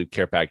actually I believe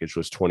Care Package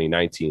was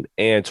 2019,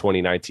 and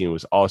 2019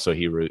 was also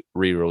he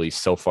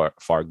re-released So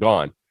Far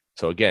Gone.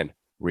 So again,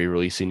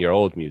 re-releasing your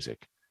old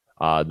music,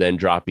 then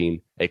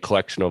dropping a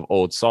collection of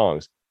old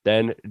songs,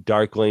 then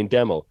Dark Lane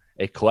Demo,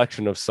 a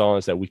collection of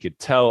songs that we could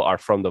tell are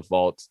from the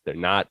vaults. They're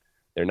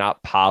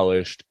not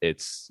polished.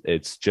 It's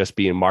just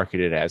being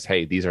marketed as,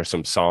 hey, these are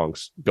some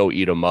songs. Go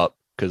eat them up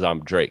because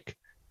I'm Drake.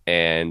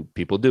 And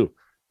people do.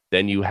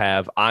 Then you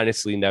have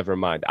Honestly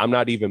Nevermind. I'm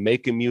not even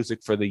making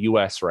music for the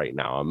US right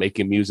now. I'm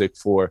making music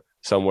for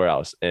somewhere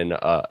else. And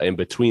in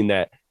between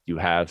that, you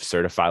have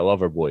Certified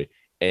Lover Boy.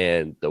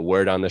 And the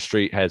word on the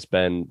street has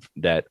been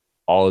that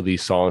all of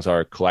these songs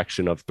are a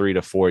collection of 3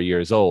 to 4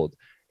 years old.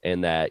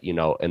 And that, you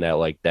know, and that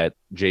like that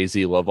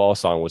Jay-Z Love All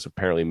song was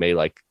apparently made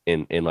like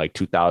in like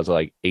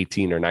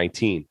 2018 or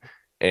 19.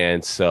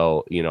 And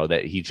so, you know,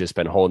 that he's just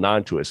been holding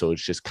on to it. So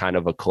it's just kind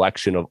of a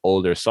collection of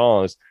older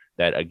songs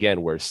that,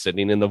 again, were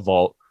sitting in the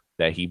vault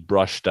that he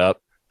brushed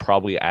up,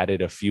 probably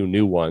added a few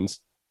new ones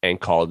and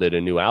called it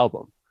a new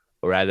album,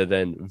 rather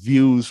than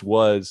Views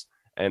was.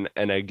 And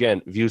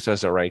again, Views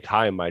doesn't rank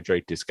high in my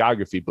Drake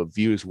discography, but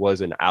Views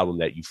was an album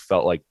that you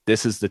felt like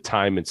this is the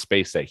time and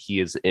space that he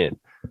is in.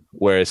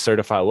 Whereas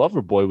Certified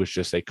Lover Boy was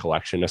just a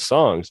collection of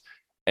songs.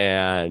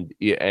 And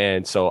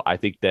so I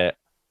think that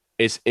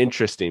it's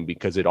interesting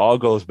because it all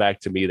goes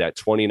back to me that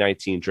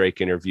 2019 Drake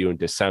interview in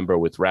December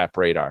with Rap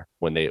Radar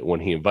when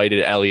he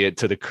invited Elliot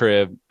to the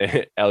crib,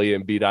 Elliot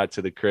and B-Dot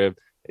to the crib,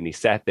 and he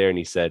sat there and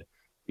he said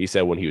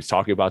when he was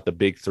talking about the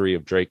big 3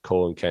 of Drake,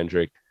 Cole, and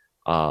Kendrick,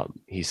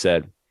 he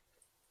said,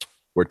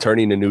 we're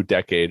turning a new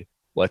decade.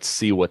 Let's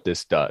see what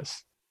this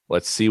does.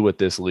 Let's see what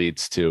this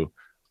leads to.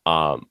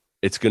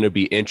 It's going to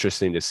be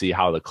interesting to see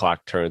how the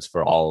clock turns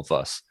for all of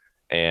us.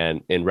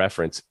 And in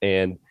reference,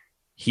 and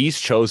he's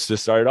chose to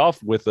start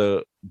off with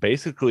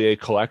basically a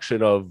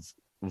collection of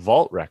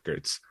vault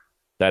records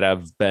that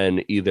have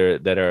been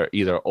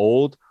either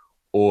old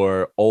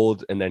or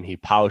old, and then he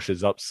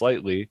polishes up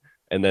slightly.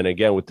 And then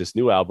again with this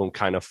new album,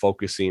 kind of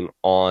focusing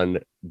on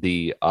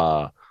the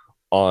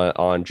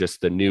on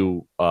just the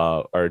new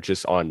or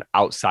just on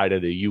outside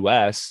of the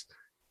US.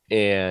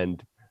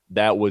 And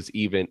that was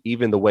even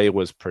the way it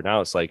was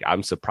pronounced. Like,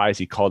 I'm surprised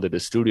he called it a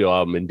studio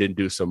album and didn't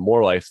do some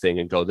More Life thing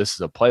and go, this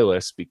is a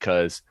playlist,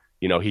 because,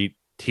 you know, he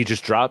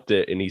just dropped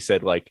it and he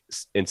said, like,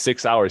 in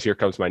 6 hours, here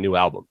comes my new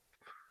album.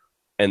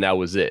 And that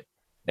was it.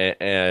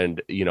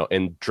 And you know,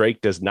 and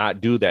Drake does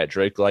not do that.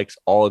 Drake likes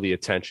all of the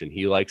attention.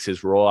 He likes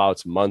his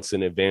rollouts months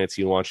in advance.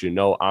 He wants you to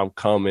know I'm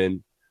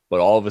coming.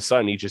 But all of a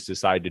sudden, he just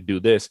decided to do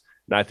this.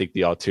 And I think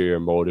the ulterior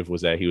motive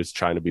was that he was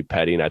trying to be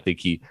petty. And I think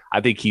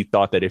he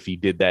thought that if he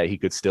did that, he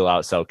could still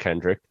outsell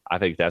Kendrick. I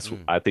think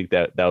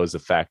that was a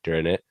factor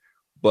in it.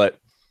 But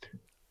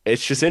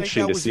it's just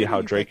interesting to see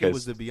how Drake has. It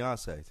was the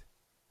Beyonce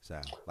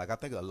sound. Like, I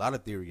think a lot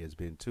of theory has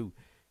been too.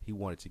 He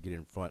wanted to get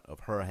in front of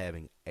her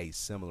having a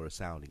similar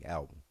sounding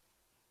album.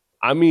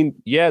 I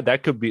mean, yeah,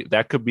 that could be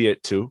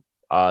it too.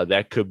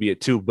 That could be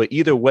it too. But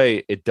either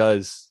way, it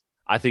does.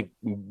 I think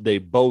they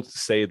both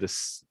say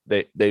this.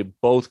 They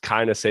both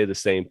kind of say the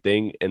same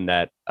thing, in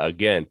that,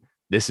 again,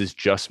 this is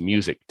just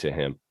music to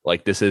him.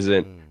 Like, this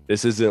isn't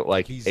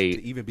like he's to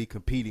even be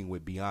competing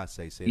with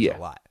Beyonce says a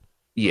lot.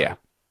 Yeah,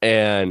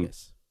 and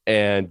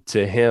and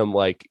to him,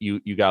 like, you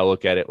gotta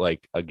look at it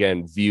like,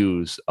 again,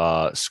 Views,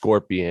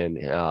 Scorpion,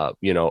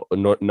 you know,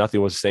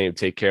 Nothing Was the Same,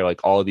 Take Care.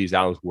 Like, all of these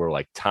albums were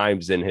like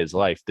times in his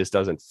life. This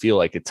doesn't feel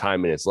like a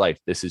time in his life.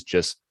 This is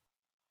just,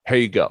 here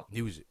you go.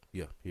 Music.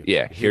 Yeah.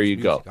 Here you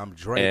music. go. I'm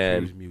Drake.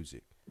 Here's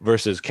music.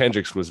 Versus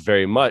Kendrick's was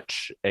very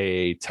much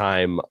a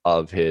time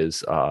of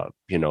his,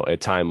 you know, a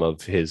time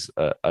of his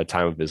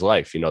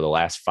life. You know, the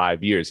last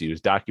 5 years he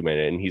was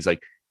documented, and he's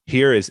like,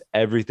 here is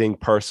everything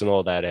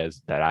personal that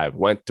I've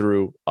went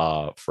through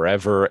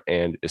forever,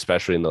 and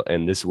especially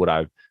and this is what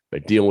I've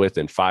been dealing with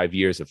in 5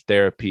 years of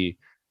therapy,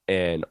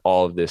 and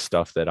all of this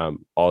stuff that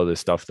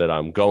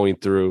I'm going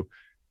through.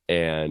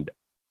 And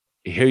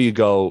here you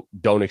go.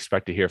 Don't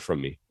expect to hear from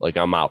me. Like,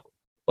 I'm out.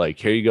 Like,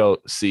 here you go.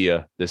 See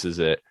ya. This is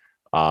it.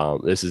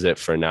 This is it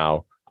for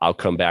now. I'll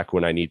come back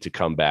when I need to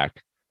come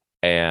back.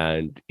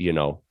 And, you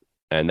know,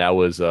 and that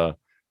was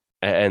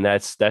and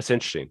that's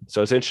interesting.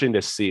 So it's interesting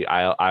to see.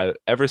 I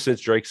ever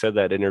since Drake said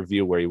that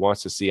interview where he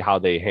wants to see how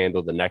they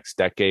handle the next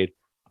decade,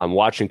 I'm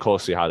watching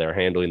closely how they're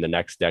handling the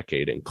next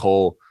decade. And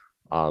Cole,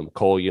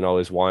 you know,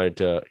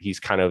 he's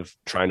kind of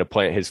trying to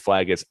plant his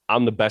flag as,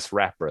 I'm the best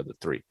rapper of the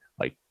three.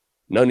 Like,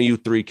 none of you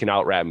three can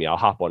out rap me. I'll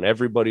hop on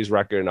everybody's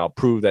record and I'll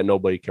prove that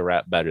nobody can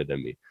rap better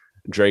than me.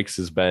 Drake's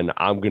has been,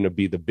 I'm going to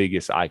be the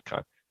biggest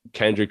icon.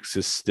 Kendrick's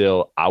is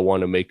still, I want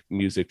to make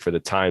music for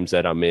the times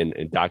that I'm in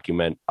and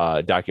document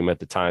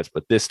the times.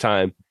 But this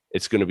time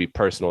it's going to be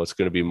personal. It's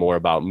going to be more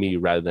about me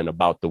rather than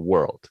about the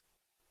world.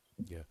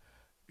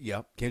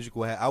 Yeah. Kendrick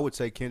I would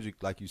say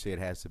Kendrick, like you said,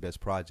 has the best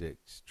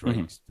projects.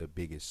 Drake's the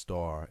biggest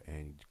star,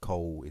 and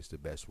Cole is the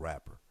best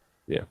rapper.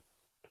 Yeah.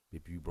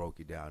 If you broke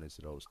it down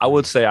into those, I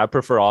would say I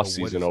prefer Off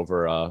Season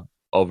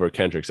over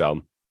Kendrick's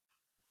album.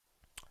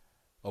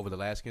 Over the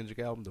last Kendrick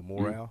album, the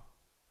Morale?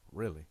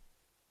 Really?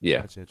 Yeah.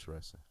 That's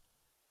interesting.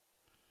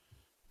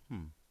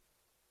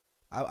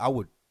 I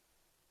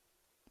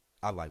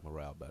like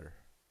Morale better.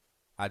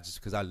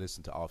 Because I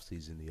listened to Off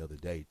Season the other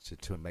day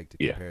to make the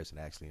comparison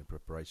actually in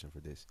preparation for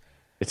this.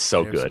 It's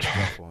so good.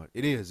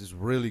 It is. It's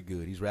really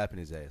good. He's rapping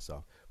his ass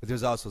off. But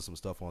there's also some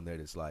stuff on there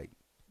that's like,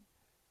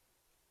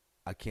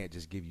 I can't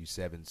just give you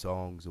 7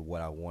 songs of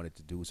what I wanted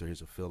to do, so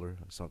here's a filler,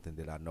 something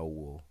that I know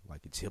will,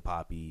 like, it's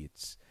hip-hop-y,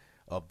 it's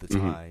of the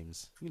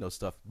times, you know,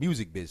 stuff,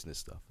 music business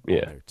stuff on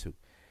there too.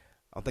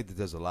 I think that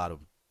there's a lot of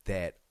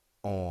that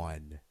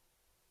on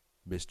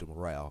Mr.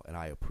 Morale, and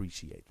I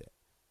appreciate that.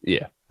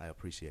 Yeah. I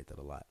appreciate that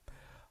a lot.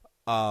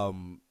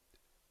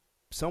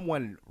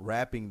 Someone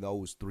wrapping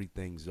those 3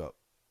 things up,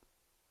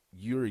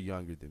 you're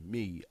younger than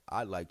me.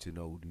 I'd like to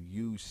know, do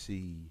you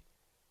see,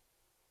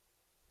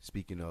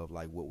 speaking of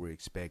like what we're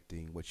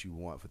expecting, what you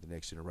want for the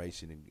next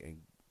generation, and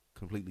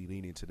completely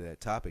lean into that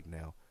topic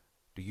now,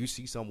 do you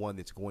see someone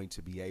that's going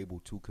to be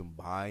able to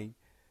combine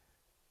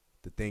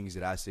the things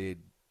that I said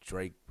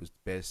Drake was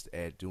best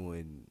at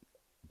doing,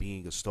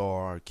 being a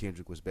star,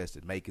 Kendrick was best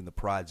at making the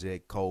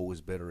project, Cole was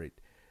better at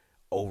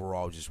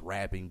overall just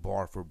rapping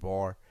bar for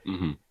bar?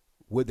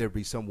 Would there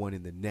be someone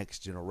in the next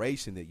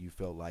generation that you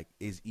felt like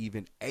is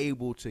even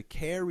able to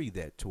carry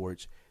that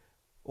torch,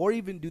 or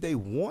even do they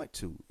want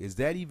to? Is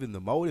that even the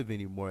motive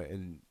anymore?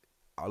 And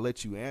I'll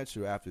let you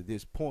answer after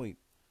this point.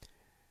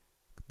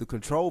 The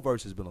Control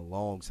verse has been a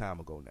long time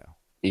ago now.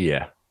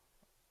 Yeah.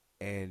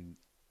 And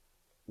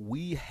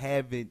we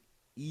haven't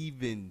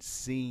even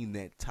seen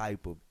that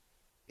type of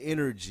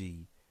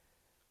energy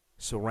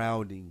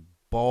surrounding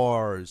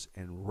bars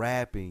and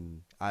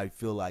rapping, I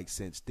feel like,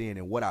 since then.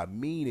 And what I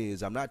mean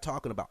is, I'm not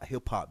talking about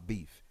hip-hop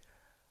beef.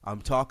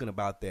 I'm talking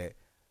about that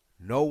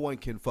no one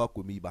can fuck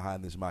with me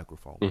behind this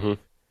microphone.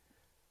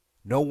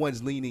 No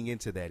one's leaning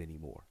into that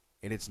anymore.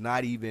 And it's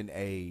not even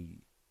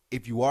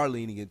if you are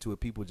leaning into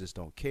it, people just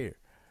don't care.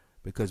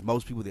 because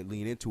most people that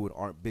lean into it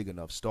aren't big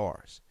enough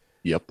stars.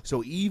 Yep.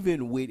 So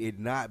even with it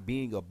not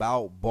being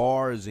about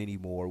bars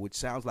anymore, which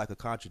sounds like a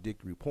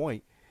contradictory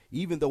point,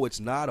 even though it's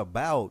not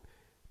about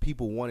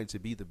people wanting to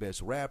be the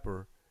best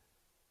rapper,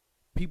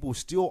 people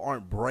still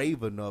aren't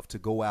brave enough to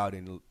go out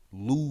and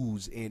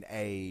lose in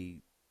a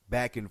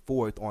back and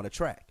forth on a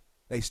track.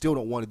 They still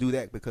don't want to do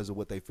that because of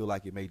what they feel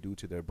like it may do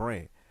to their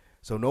brand.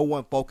 So no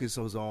one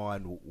focuses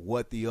on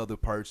what the other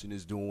person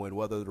is doing,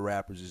 what other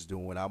rappers is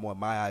doing. I'm on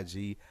my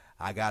IG.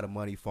 I got a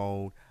money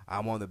phone.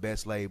 I'm on the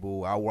best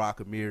label. I rock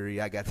a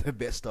Miri. I got the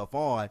best stuff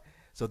on.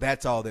 So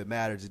that's all that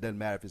matters. It doesn't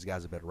matter if this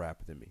guy's a better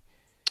rapper than me.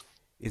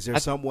 Is there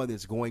someone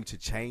that's going to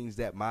change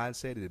that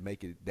mindset and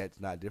make it that's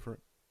not different?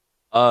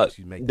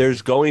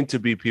 There's going to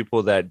be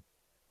people that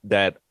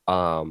have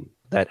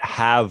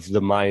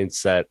the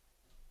mindset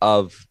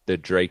of the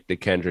Drake, the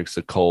Kendricks,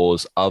 the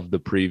Coles of the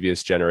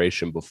previous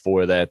generation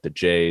before that, the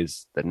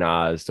Jays, the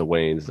Nas, the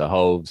Waynes, the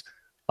Hoves,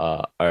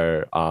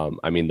 the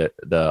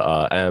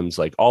M's,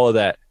 like all of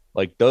that.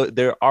 Like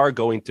there are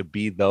going to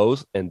be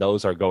those, and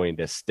those are going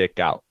to stick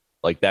out.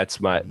 Like that's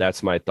my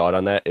thought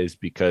on that, is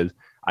because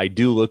I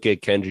do look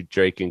at Kendrick,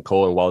 Drake, and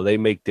Cole, and while they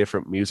make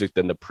different music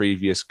than the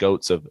previous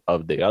GOATs of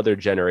the other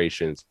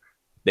generations,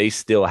 they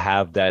still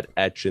have that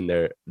etch in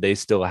there. They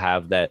still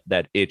have that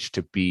itch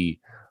to be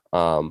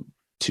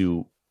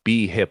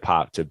hip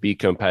hop, to be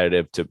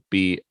competitive, to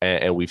be,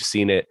 and we've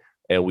seen it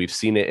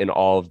in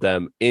all of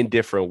them in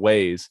different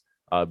ways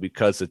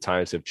because the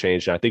times have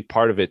changed. And I think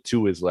part of it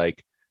too is I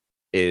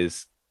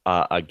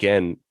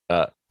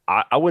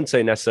wouldn't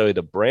say necessarily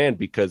the brand,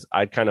 because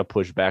I'd kind of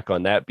push back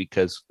on that,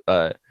 because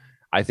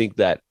I think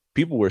that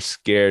people were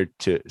scared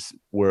to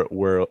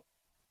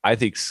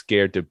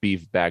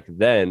beef back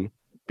then,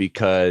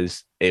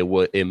 because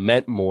it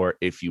meant more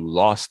if you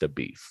lost a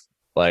beef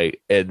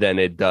than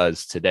it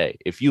does today.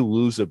 If you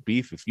lose a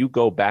beef, if you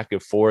go back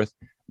and forth,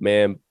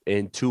 man,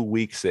 in 2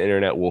 weeks the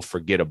internet will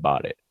forget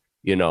about it.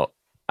 You know,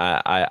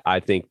 I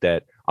think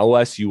that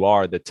unless you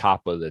are the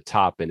top of the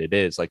top, and it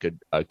is like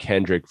a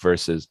Kendrick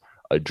versus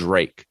a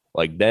Drake,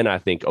 like then I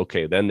think,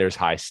 okay, then there's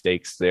high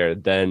stakes there.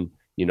 Then,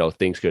 you know,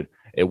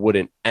 it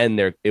wouldn't end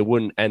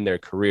their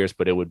careers,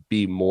 but it would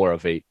be more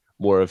of a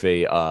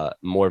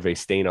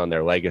stain on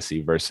their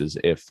legacy, versus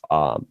if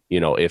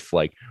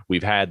like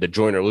we've had the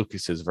Joyner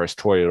Lucases versus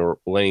Tory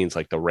Lanez,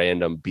 like the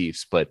random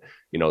beefs, but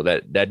you know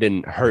that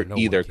didn't hurt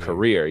either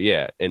career.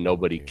 Yeah. And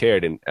nobody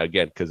cared. And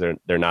again, because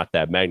they're not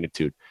that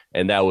magnitude.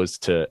 And that was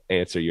to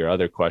answer your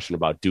other question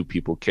about, do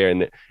people care?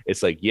 And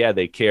it's like, yeah,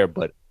 they care,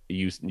 but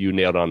you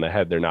nailed on the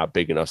head. They're not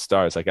big enough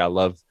stars. Like I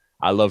love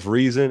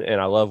Reason and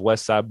I love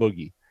West Side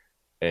Boogie.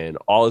 And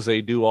all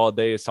they do all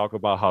day is talk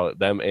about how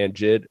them and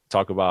Jid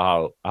talk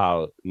about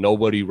how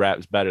nobody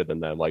raps better than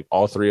them. Like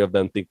all three of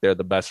them think they're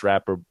the best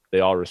rapper.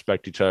 They all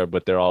respect each other,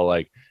 but they're all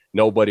like,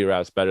 nobody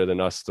raps better than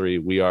us three.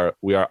 We are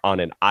on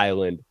an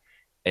island.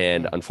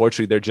 And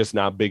unfortunately, they're just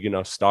not big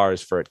enough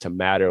stars for it to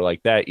matter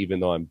like that, even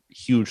though I'm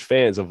huge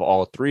fans of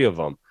all three of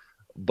them.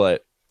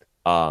 But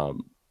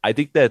I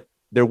think that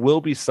there will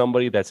be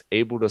somebody that's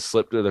able to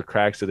slip through the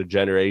cracks of the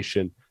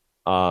generation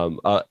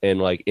and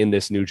like in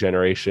this new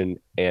generation,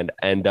 and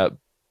end up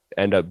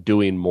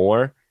doing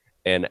more,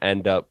 and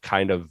end up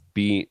kind of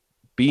being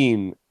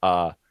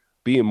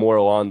more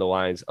along the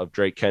lines of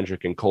Drake,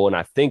 Kendrick, and Cole. And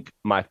I think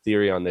my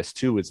theory on this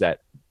too is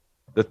that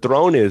the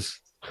throne is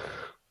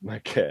my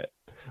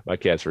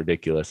cat's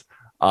ridiculous.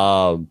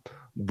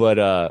 But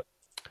I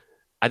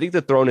think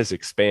the throne is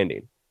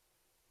expanding.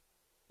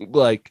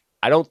 Like,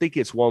 I don't think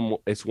it's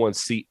one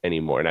seat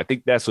anymore. And I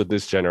think that's what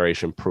this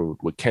generation proved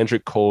with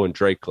Kendrick, Cole, and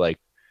Drake. Like,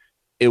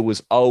 it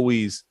was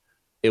always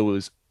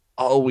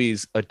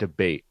a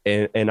debate.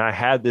 And I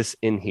had this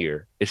in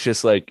here. It's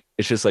just like,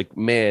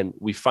 man,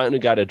 we finally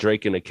got a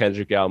Drake and a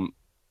Kendrick album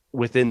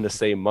within the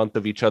same month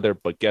of each other.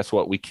 But guess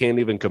what? We can't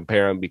even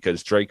compare them,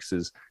 because Drake's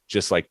is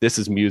just like, this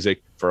is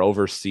music for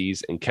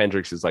overseas, and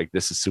Kendrick's is like,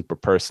 this is super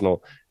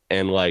personal.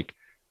 And like,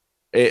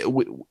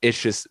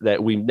 it's just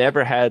that we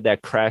never had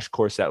that crash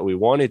course that we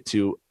wanted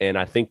to. And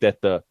I think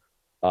that the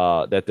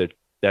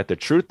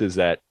truth is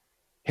that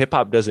hip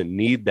hop doesn't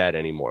need that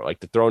anymore. Like,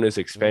 the throne is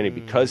expanding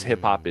because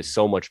hip hop is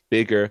so much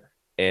bigger.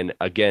 And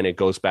again, it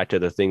goes back to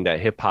the thing that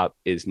hip hop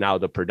is now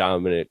the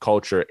predominant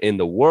culture in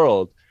the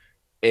world.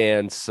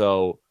 And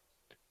so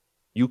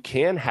you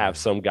can have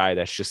some guy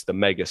that's just the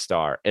mega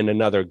star, and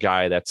another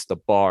guy that's the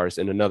bars,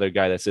 and another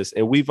guy that's this.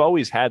 And we've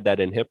always had that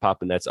in hip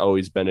hop, and that's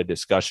always been a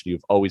discussion.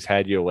 You've always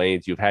had your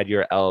lanes, you've had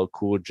your LL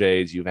Cool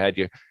J's, you've had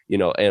your,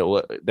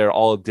 and they're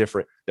all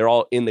different. They're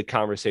all in the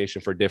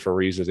conversation for different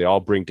reasons. They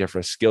all bring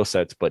different skill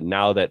sets. But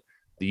now that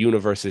the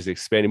universe is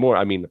expanding more,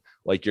 I mean,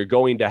 like, you're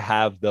going to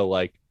have the,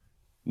 like,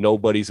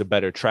 nobody's a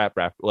better trap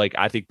rapper. Like,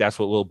 I think that's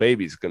what Lil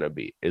Baby's going to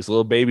be. Is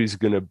Lil Baby's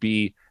going to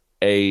be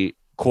a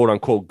quote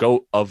unquote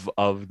GOAT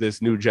of this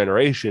new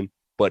generation,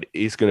 but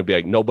he's going to be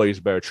like, nobody's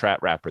a better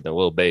trap rapper than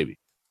Lil Baby.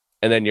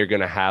 And then you're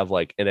going to have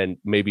like, and then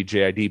maybe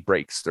JID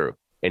breaks through,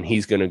 and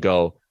he's going to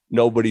go,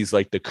 nobody's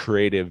like the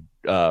creative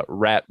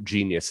rap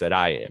genius that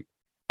I am.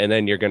 And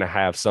then you're going to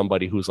have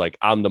somebody who's like,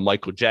 I'm the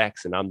Michael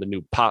Jackson, I'm the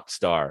new pop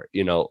star,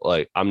 you know,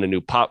 like I'm the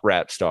new pop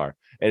rap star.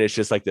 And it's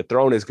just like the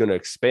throne is going to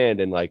expand.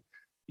 And like,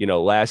 you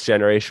know, last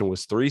generation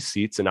was 3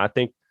 seats. And I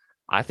think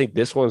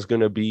this one's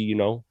going to be, you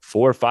know,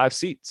 4 or 5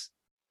 seats.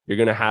 You're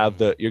going to have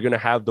the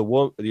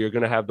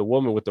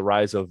woman with the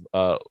rise of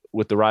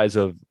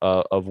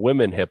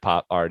women hip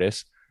hop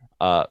artists.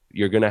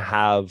 You're going to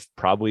have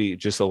probably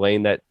just a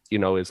lane that, you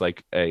know, is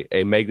like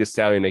a Meg Thee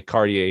Stallion, a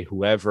Cartier,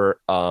 whoever,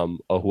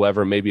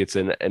 maybe it's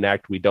an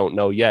act we don't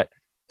know yet,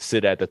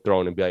 sit at the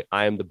throne and be like,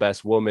 I am the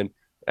best woman.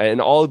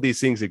 And all of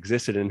these things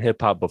existed in hip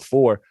hop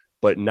before,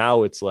 but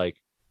now it's like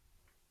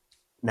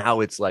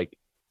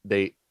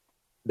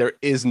there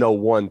is no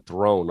one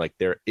throne. Like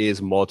there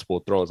is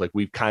multiple thrones. Like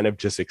we've kind of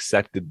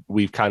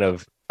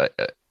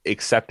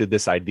accepted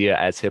this idea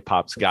as hip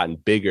hop's gotten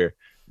bigger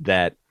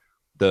that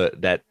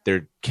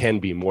there can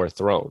be more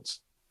thrones.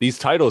 These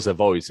titles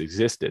have always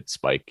existed,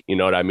 Spike. You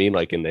know what I mean?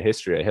 Like in the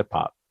history of hip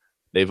hop,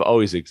 they've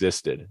always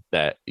existed.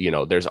 That, you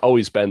know, there's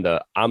always been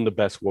I'm the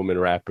best woman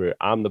rapper.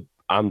 I'm the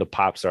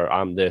pop star.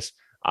 I'm this,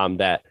 I'm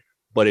that.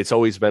 But it's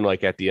always been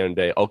like at the end of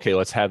the day, okay,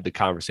 let's have the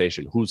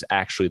conversation. Who's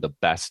actually the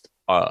best?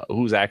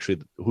 Who's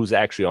actually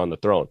on the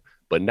throne?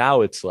 But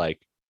now it's like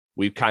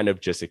we've kind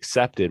of just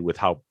accepted with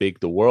how big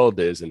the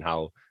world is and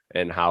how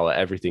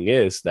everything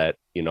is that,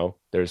 you know,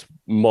 there's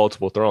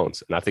multiple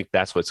thrones. And I think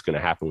that's what's going to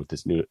happen with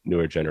this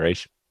newer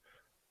generation.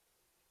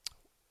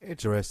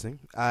 Interesting.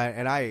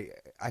 I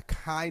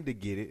kind of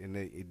get it, and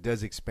it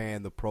does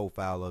expand the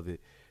profile of it.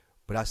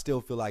 But I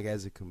still feel like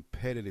as a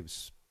competitive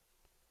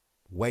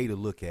way to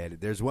look at it,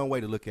 there's one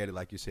way to look at it,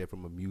 like you said,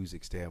 from a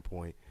music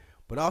standpoint,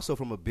 but also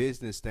from a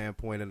business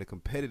standpoint and a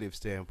competitive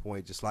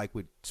standpoint, just like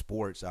with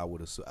sports, I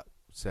would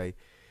say,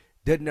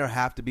 doesn't there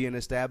have to be an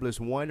established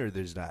one, or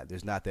there's not?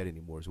 There's not that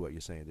anymore is what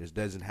you're saying. There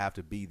doesn't have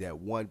to be that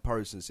one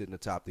person sitting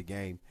atop the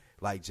game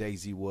like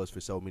Jay-Z was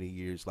for so many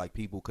years. Like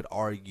people could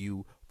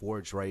argue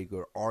for Drake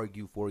or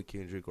argue for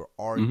Kendrick or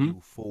argue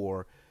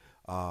for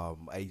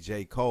a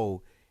J.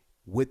 Cole.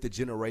 With the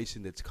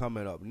generation that's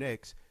coming up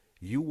next,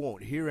 you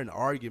won't hear an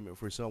argument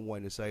for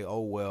someone to say,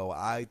 oh, well,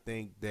 I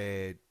think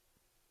that,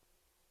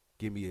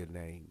 give me a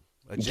name,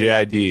 a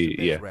JID,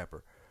 yeah,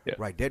 rapper. Yeah.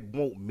 Right, that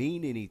won't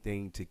mean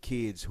anything to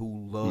kids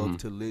who love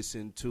to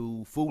listen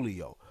to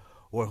Foolio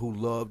or who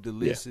love to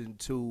listen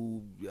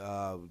to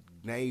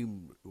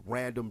name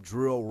random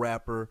drill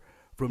rapper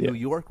from New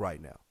York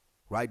right now.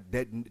 Right,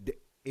 that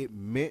it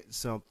meant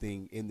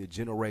something in the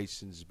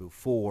generations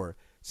before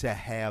to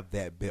have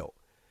that belt.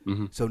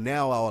 So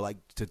now I would like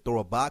to throw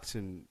a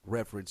boxing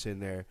reference in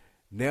there.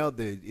 Now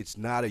that it's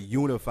not a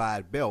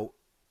unified belt,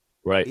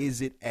 right?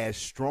 Is it as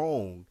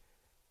strong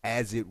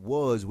as it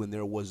was when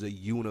there was a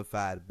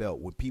unified belt,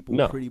 when people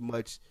pretty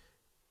much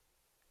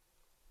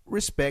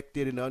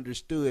respected and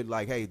understood,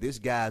 like, hey, this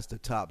guy's the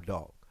top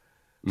dog.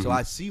 So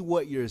I see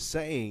what you're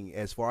saying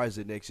as far as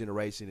the next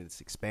generation. It's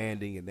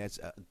expanding, and that's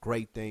a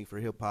great thing for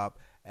hip-hop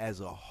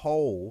as a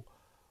whole.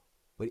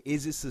 But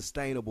is it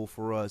sustainable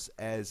for us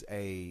as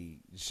a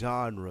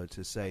genre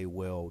to say,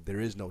 well, there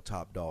is no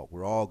top dog,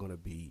 we're all going to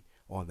be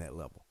on that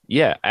level?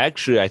 Yeah,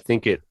 actually, I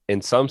think it,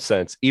 in some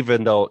sense,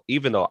 even though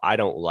I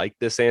don't like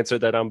this answer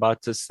that I'm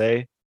about to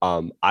say,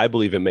 I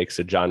believe it makes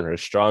the genre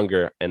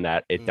stronger and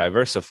that it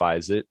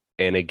diversifies it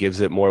and it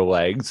gives it more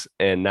legs.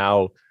 And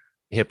now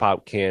hip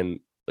hop can,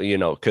 you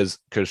know, because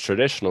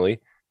traditionally,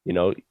 you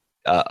know,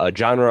 a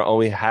genre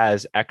only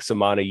has X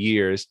amount of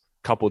years,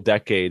 couple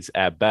decades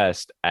at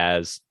best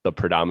as the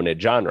predominant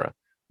genre.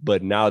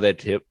 But now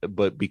that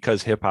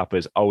because hip hop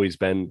has always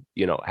been,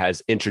 you know,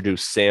 has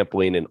introduced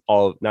sampling and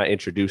not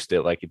introduced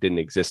it like it didn't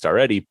exist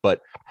already,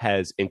 but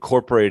has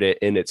incorporated it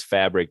in its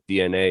fabric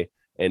DNA.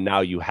 And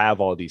now you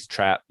have all these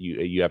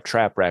you have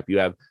trap rap, you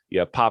have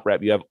pop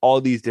rap, you have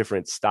all these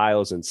different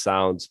styles and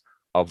sounds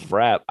of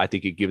rap. I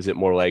think it gives it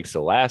more legs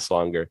to last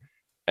longer.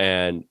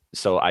 And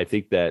so I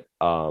think that,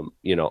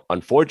 you know,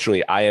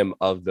 unfortunately, I am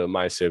of the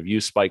mindset of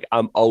you, Spike.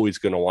 I'm always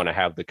going to want to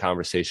have the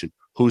conversation.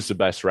 Who's the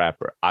best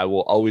rapper? I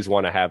will always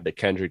want to have the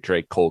Kendrick,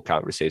 Drake, Cole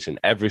conversation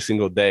every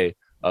single day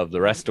of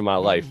the rest of my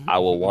life. I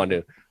will want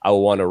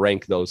to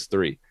rank those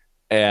three,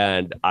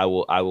 and I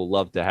will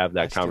love to have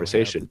that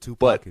conversation. Have the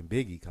Tupac and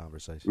Biggie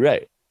conversation,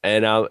 right?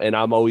 And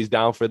I'm always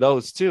down for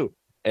those too.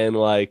 And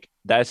like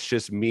that's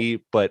just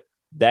me, but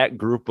that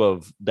group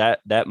of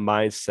that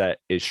mindset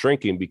is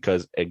shrinking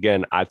because,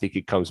 again, I think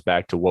it comes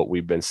back to what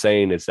we've been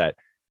saying is that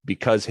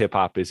because hip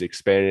hop is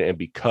expanding and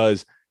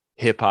because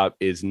hip hop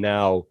is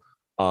now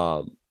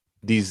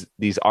these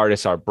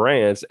artists are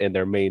brands and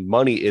their main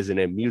money isn't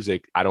in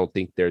music. I don't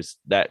think there's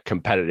that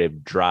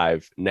competitive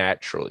drive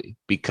naturally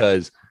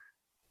because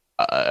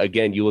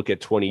again, you look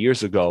at 20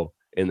 years ago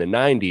in the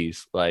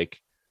 90s, like,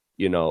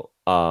 you know,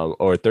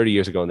 or 30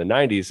 years ago in the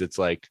 90s, it's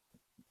like,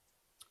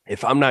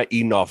 if I'm not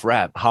eating off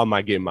rap, how am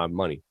I getting my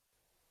money?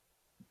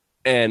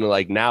 And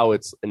like now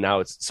it's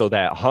so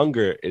that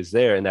hunger is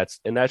there. And that's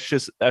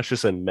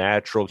just a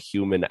natural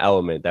human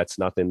element. That's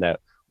nothing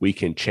that we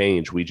can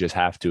change. We just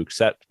have to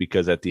accept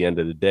because at the end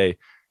of the day,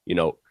 you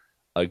know,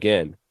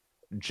 again,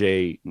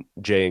 Jay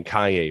and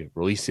Kanye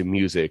releasing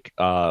music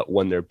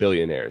when they're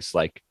billionaires.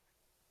 Like,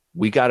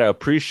 we got to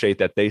appreciate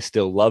that they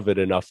still love it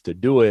enough to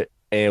do it.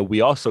 And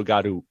we also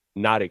got to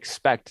not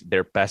expect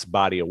their best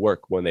body of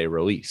work when they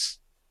release.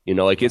 You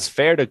know, like, right. It's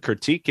fair to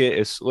critique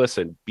it.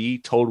 Listen, be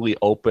totally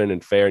open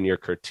and fair in your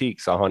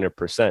critiques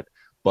 100%,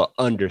 but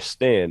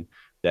understand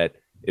that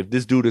if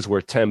this dude is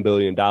worth $10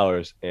 billion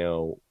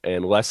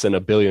and less than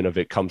 $1 billion of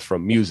it comes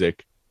from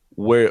music,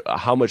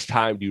 how much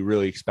time do you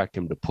really expect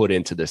him to put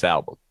into this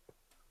album?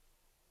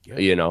 Yeah,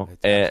 you know,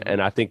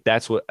 and I think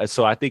that's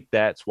I think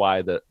that's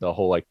why the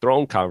whole like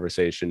throne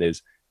conversation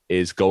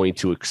is going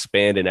to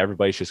expand, and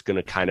everybody's just going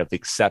to kind of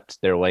accept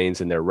their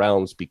lanes and their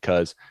realms,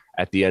 because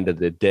at the end of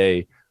the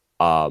day,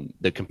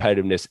 the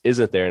competitiveness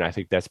isn't there. And I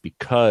think that's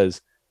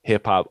because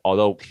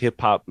although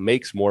hip hop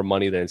makes more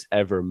money than it's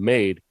ever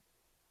made,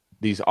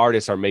 these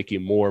artists are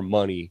making more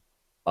money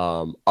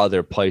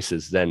other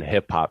places than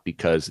hip hop,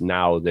 because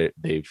now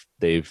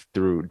they've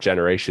through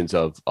generations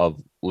of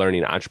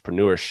learning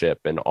entrepreneurship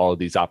and all of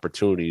these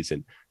opportunities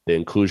and the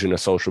inclusion of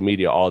social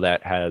media, all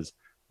that has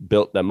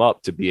built them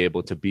up to be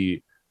able to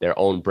be their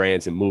own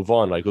brands and move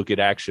on. Like, look at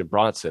Action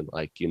Bronson.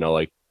 Like, you know,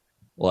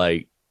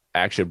 like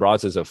Action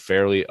Bronson is a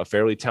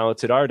fairly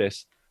talented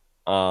artist.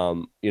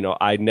 You know,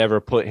 I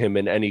never put him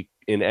in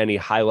any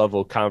high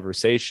level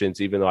conversations,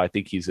 even though I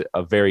think he's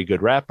a very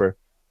good rapper.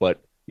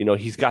 But you know,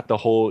 he's got the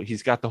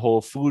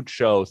whole food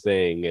show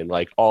thing and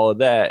like all of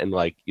that, and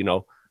like, you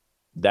know,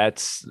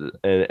 that's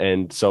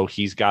and so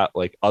he's got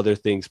like other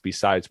things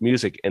besides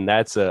music, and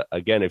that's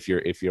again, if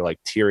you're like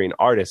tiering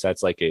artists,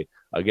 that's like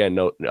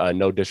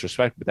no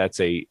disrespect, but that's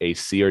a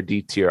C or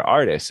D tier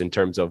artist in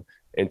terms of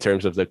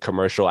the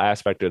commercial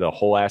aspect or the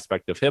whole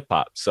aspect of hip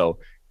hop. So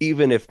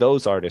even if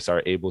those artists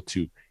are able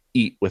to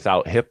eat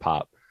without hip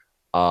hop,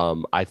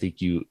 I think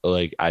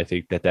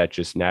that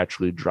just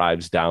naturally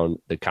drives down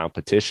the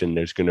competition.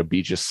 There's going to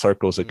be just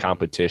circles of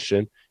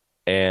competition,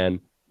 and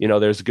you know,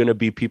 there's going to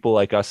be people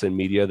like us in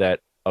media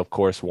that, of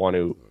course, want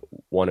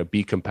to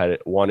be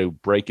competitive, want to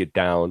break it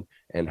down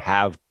and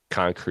have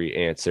concrete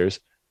answers.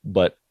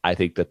 But I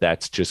think that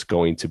that's just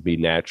going to be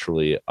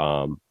naturally.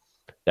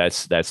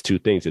 That's two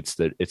things. It's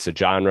the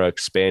genre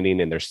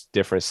expanding, and there's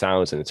different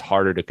sounds, and it's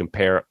harder to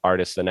compare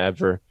artists than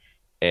ever.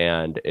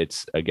 And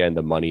it's, again,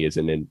 the money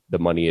isn't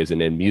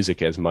in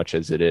music as much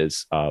as it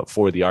is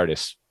for the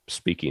artist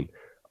speaking.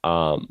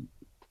 So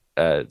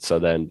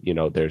then, you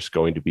know, there's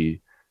going to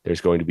be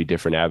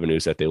different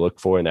avenues that they look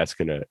for, and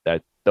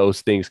that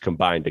those things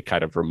combine to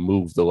kind of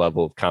remove the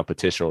level of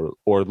competition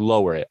or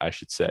lower it, I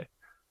should say.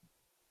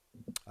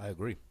 I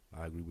agree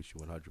with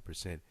you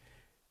 100%.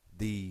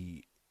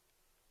 The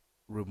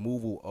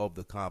removal of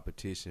the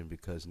competition,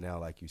 because now,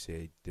 like you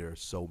said, there are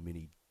so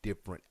many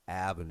different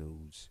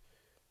avenues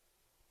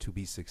to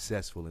be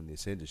successful in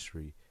this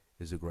industry,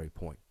 is a great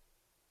point.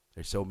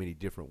 There's so many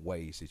different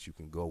ways that you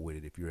can go with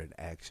it. If you're an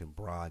Action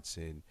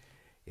Bronson,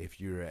 if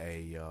you're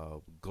a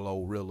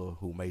Glorilla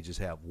who may just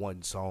have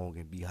one song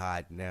and be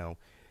hot now,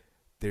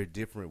 there are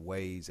different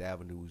ways,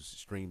 avenues,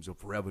 streams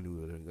of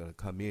revenue that are going to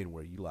come in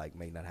where you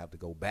may not have to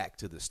go back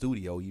to the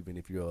studio, even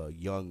if you're a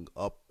young,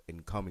 up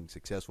and coming,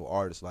 successful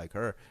artist like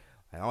her.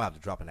 I don't have to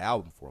drop an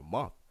album for a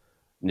month,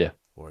 yeah,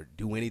 or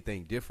do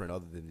anything different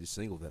other than this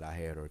single that I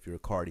had. Or if you're a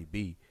Cardi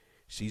B,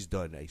 she's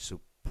done a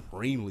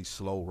supremely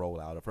slow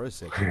rollout of her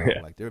second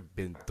album. Like, there have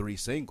been 3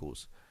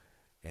 singles,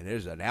 and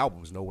there's an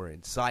album's nowhere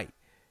in sight.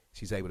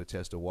 She's able to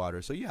test the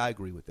water. So, yeah, I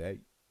agree with that.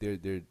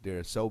 There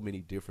are so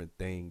many different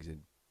things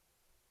and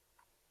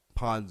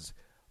ponds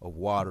of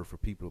water for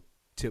people to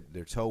tip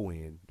their toe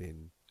in.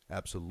 Then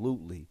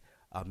absolutely,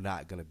 I'm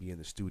not going to be in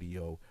the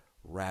studio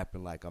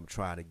rapping like I'm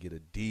trying to get a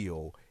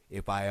deal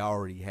if I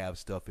already have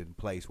stuff in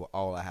place where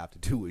all I have to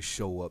do is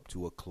show up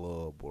to a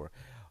club or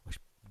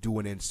do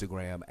an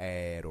Instagram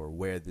ad or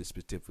wear this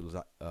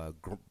particular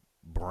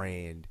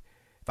brand.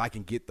 If I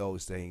can get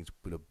those things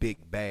with a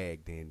big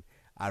bag, then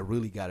I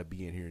really got to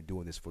be in here and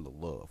doing this for the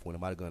love. When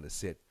am I going to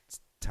set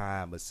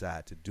time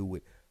aside to do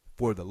it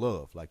for the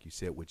love, like you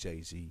said with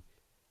Jay-Z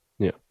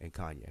and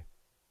Kanye?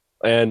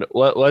 And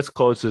let's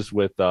close this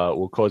with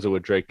we'll close it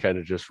with Drake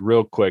Kendrick just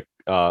real quick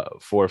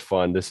for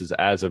fun. This is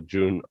as of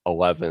June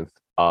 11th.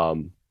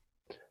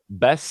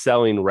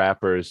 Best-selling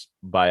rappers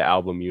by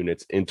album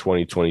units in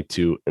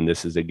 2022, and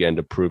this is again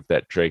to prove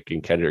that Drake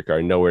and Kendrick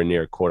are nowhere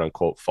near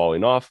quote-unquote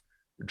falling off.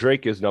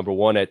 Drake is number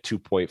 1 at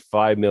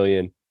 2.5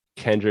 million.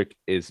 Kendrick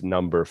is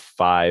number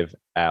 5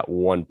 at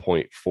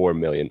 1.4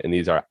 million, and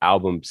these are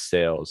album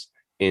sales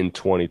in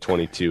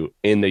 2022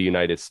 in the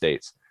United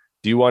States.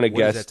 Do you want to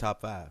guess that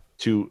top 5?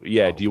 Do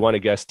you want to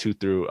guess 2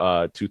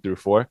 through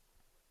 4?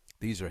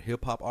 These are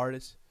hip-hop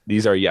artists?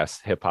 These are, yes,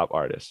 hip-hop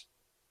artists.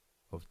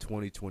 Of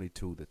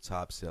 2022, the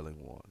top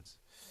selling ones.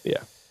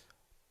 Yeah.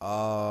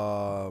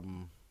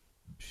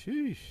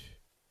 Sheesh.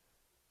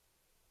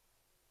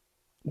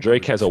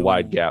 Drake has a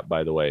wide gap,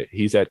 by the way.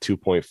 He's at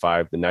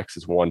 2.5. The next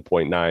is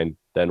 1.9,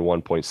 then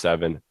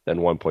 1.7, then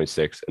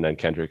 1.6, and then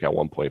Kendrick at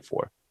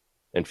 1.4,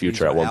 and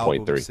Future at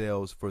 1.3.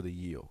 Sales for the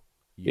year.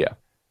 Yeah.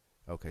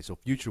 Okay, so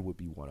Future would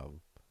be one of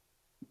them.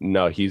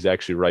 No, he's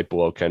actually right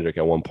below Kendrick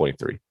at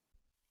 1.3.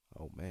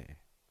 Oh, man.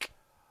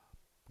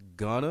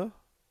 Gunna?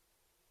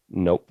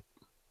 Nope.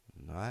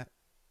 Not.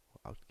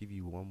 I'll give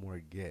you one more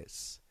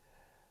guess.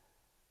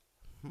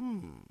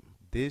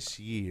 This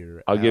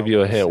year. I'll give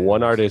you a hint.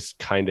 One artist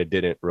kind of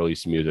didn't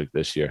release music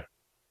this year.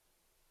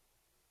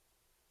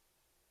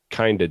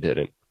 Kind of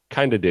didn't.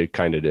 Kind of did.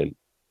 Kind of didn't.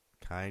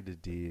 Kind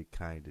of did.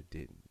 Kind of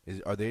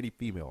didn't. Are there any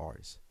female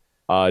artists?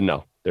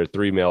 No. There are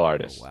 3 male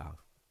artists. Oh, wow.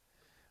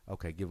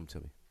 Okay, give them to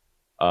me.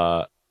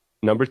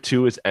 Number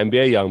 2 is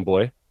NBA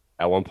YoungBoy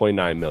at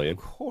 1.9 million.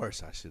 Of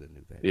course, I should have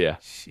knew that. Yeah.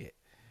 Shit.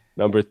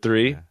 Number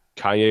 3,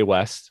 Kanye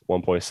West,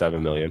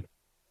 1.7 million.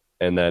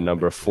 And then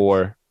number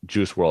 4,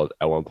 Juice WRLD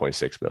at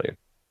 1.6 million.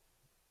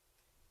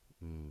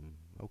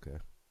 Okay.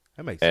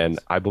 That makes sense. And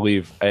I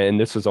believe, and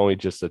this was only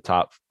just the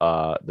top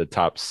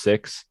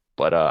 6,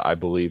 but I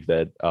believe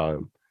that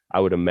I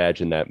would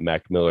imagine that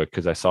Mac Miller,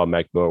 because I saw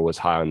Mac Miller was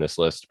high on this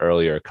list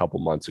earlier a couple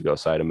months ago,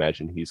 so I'd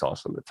imagine he's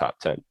also in the top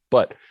 10.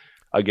 But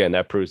again,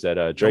 that proves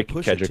that Drake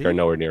and Kendrick are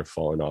nowhere near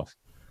falling off.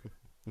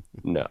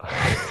 No,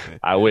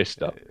 I wish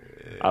though.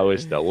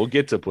 We'll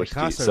get to Push T.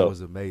 The concert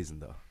was amazing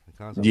though.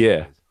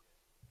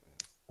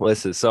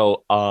 Listen,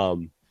 so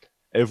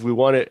if we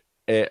want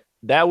it,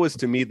 that was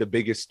to me the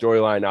biggest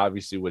storyline.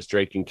 Obviously, was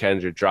Drake and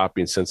Kendrick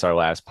dropping since our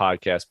last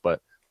podcast, but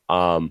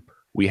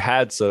we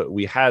had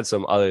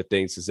some other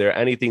things. Is there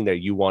anything that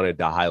you wanted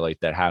to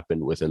highlight that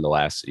happened within the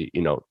last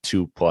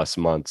 2+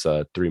 months,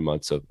 3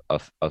 months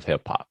of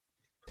hip hop?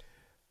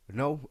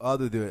 No,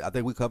 other than I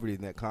think we covered it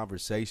in that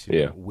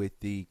conversation with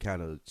the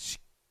kind of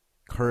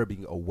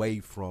curbing away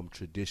from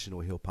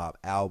traditional hip hop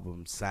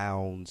album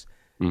sounds,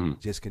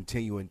 just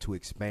continuing to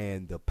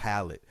expand the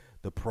palette,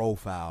 the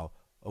profile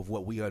of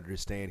what we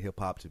understand hip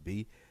hop to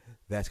be.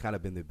 That's kind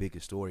of been the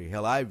biggest story.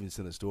 Hell, I even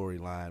seen a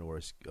storyline or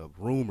a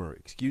rumor,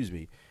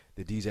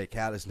 that DJ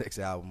Khaled's next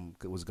album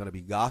was going to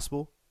be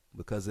gospel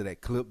because of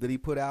that clip that he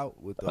put out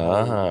with the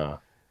whole.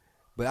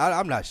 But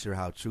I'm not sure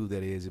how true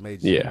that is. It may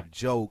just be a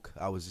joke.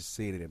 I was just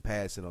seeing it in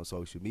passing on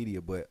social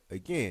media. But,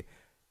 again,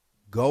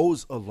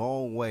 goes a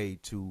long way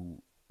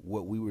to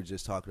what we were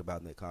just talking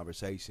about in that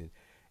conversation.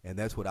 And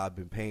that's what I've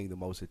been paying the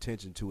most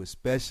attention to,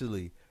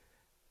 especially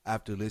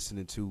after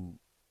listening to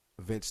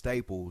Vince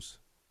Staples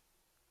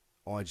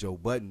on Joe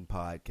Budden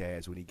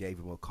podcast when he gave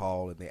him a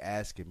call and they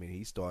asked him, and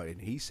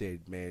he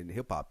said, man,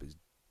 hip-hop is,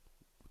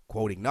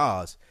 quoting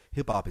Nas,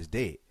 hip-hop is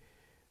dead.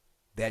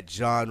 That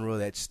genre,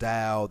 that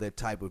style, that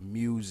type of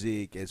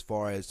music, as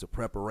far as the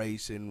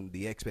preparation,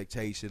 the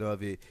expectation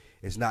of it,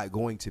 is not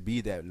going to be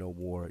that no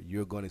more.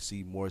 You're going to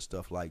see more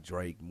stuff like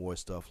Drake, more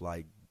stuff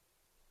like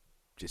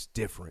just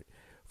different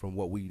from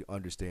what we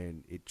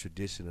understand it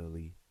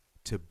traditionally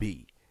to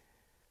be.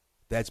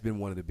 That's been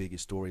one of the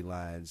biggest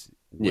storylines,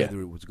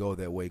 whether it was go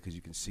that way, because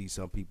you can see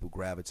some people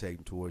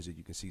gravitating towards it.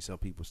 You can see some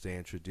people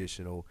staying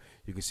traditional.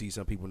 You can see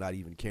some people not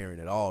even caring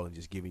at all and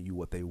just giving you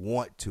what they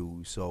want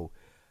to. So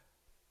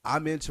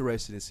I'm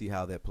interested to see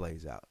how that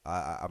plays out.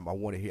 I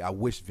want to hear. I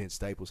wish Vince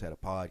Staples had a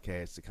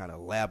podcast to kind of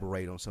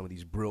elaborate on some of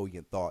these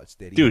brilliant thoughts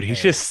that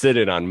he's just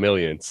sitting on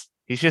millions.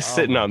 He's just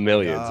sitting on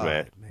millions,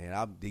 man.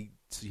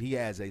 He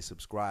has a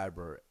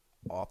subscriber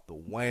off the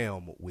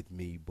wham with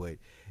me, but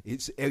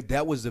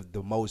that was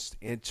the most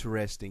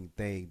interesting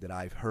thing that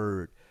I've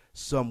heard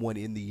someone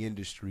in the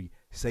industry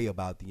say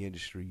about the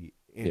industry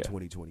in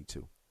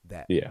 2022.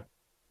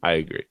 I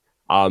agree.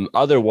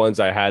 Other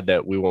ones I had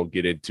that we won't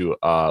get into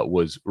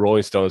was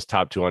Rolling Stone's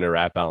top 200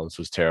 rap albums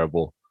was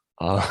terrible.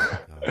 And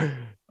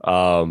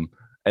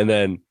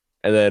then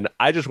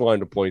I just wanted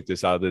to point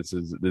this out. This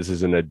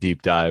isn't a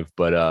deep dive,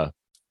 but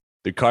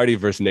the Cardi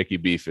versus Nicki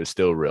beef is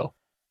still real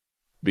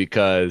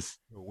because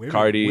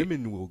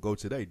women will go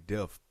to their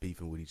death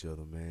beefing with each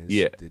other, man.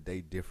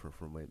 They different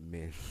from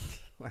men.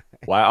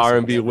 Why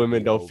R&B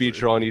women don't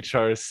feature on each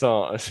other's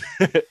songs?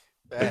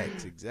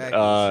 Facts, exactly.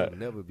 It'll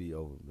never be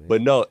over, man.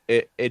 But no,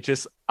 it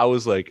just I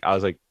was like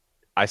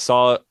I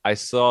saw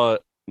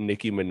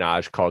Nicki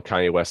Minaj call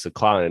Kanye West a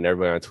clown, and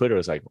everybody on Twitter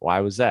was like,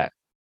 why was that?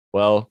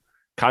 Well,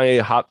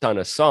 Kanye hopped on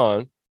a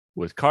song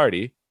with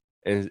Cardi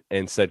and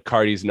said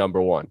Cardi's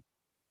number one.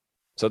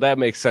 So that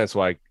makes sense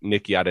why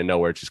Nicki out of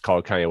nowhere just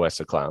called Kanye West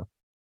a clown.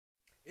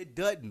 It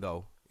doesn't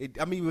though. It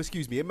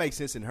makes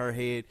sense in her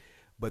head,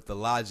 but the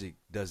logic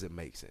doesn't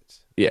make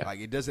sense. Yeah. Like,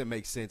 it doesn't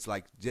make sense,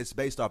 like, just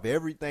based off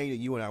everything that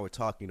you and I were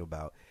talking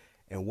about.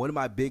 And one of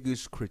my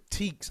biggest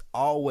critiques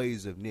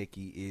always of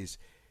Nicki is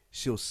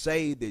she'll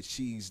say that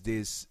she's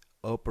this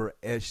upper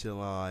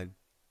echelon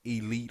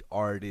elite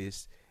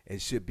artist and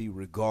should be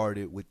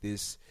regarded with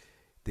this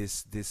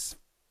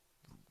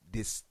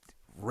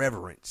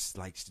reverence.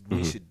 Like,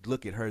 we should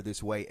look at her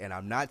this way. And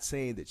I'm not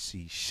saying that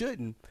she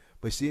shouldn't,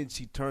 but then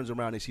she turns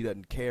around and she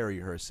doesn't carry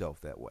herself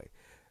that way.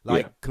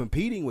 Like,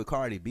 competing with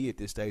Cardi B at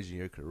this stage in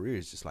your career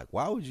is just like,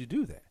 why would you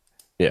do that?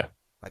 Yeah.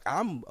 Like,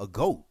 I'm a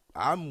GOAT.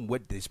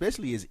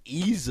 especially as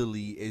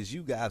easily as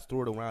you guys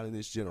throw it around in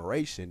this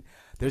generation,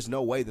 there's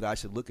no way that I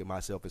should look at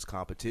myself as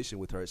competition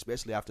with her,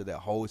 especially after that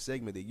whole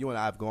segment that you and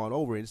I have gone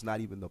over, and it's not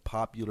even the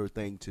popular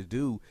thing to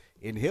do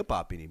in hip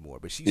hop anymore.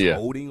 But she's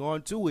holding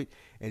on to it,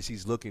 and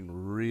she's looking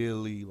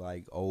really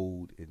like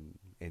old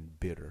and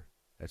bitter.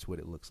 That's what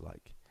it looks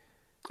like.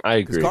 I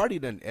agree. Because Cardi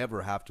doesn't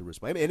ever have to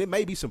respond, and it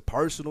may be some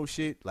personal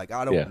shit. Like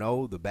I don't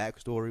know the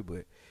backstory,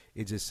 but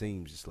it just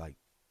seems just like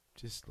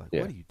what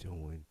are you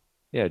doing?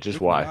 Yeah, just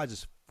Nicki why? Minaj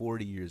is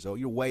 40 years old.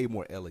 You're way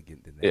more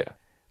elegant than that. Yeah,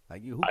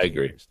 like who I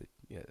agree.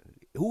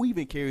 Who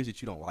even cares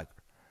that you don't like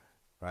her,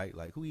 right?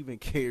 Like who even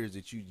cares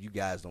that you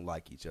guys don't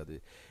like each other?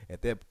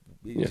 At that,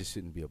 it just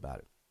shouldn't be about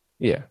it.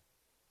 Yeah,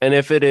 and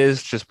if it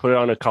is, just put it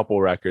on a couple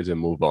records and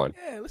move on.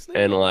 Yeah, let's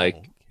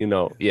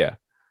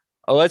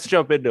and let's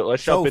jump into our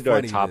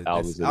top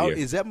albums of the year.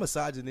 Is that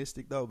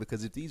misogynistic though?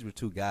 Because if these were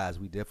two guys,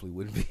 we definitely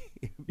wouldn't be.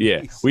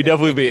 We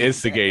definitely be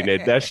instigating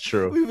it. That's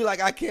true. We'd be like,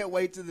 I can't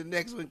wait till the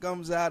next one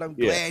comes out. I'm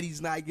glad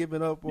he's not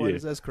giving up on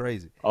us. That's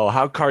crazy. Oh,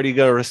 how Cardi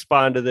gonna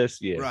respond to this?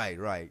 Yeah,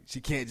 right.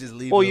 She can't just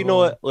leave. Well, you know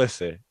what?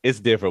 Listen, it's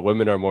different.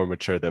 Women are more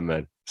mature than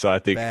men, so I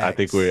think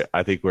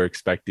we're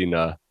expecting.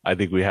 I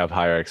think we have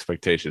higher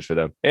expectations for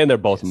them, and they're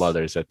both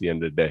mothers at the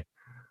end of the day.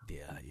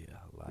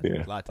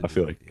 A lot to I do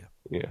feel with,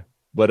 like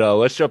But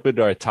let's jump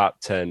into our top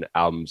 10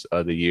 albums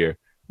of the year.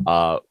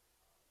 Do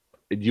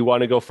you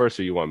want to go first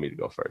or you want me to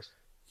go first?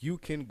 You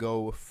can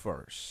go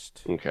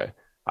first. Okay.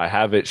 I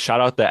have it.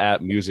 Shout out the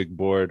app Music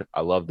Board.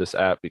 I love this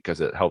app because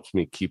it helps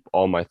me keep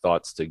all my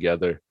thoughts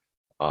together.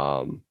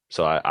 So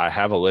I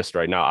have a list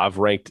right now. I've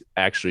ranked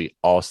actually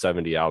all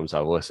 70 albums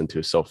I've listened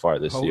to so far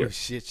this year. Holy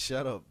shit,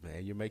 shut up,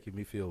 man. You're making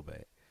me feel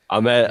bad.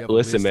 I'm at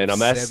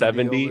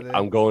 70.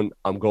 I'm going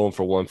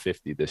for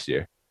 150 this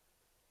year.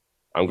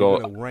 I'm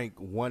going to rank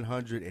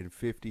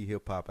 150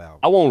 hip hop albums.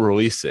 I won't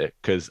release it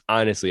because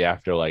honestly,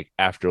 after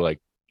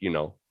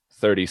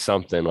 30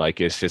 something,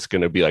 like it's just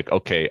gonna be like,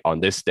 okay, on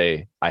this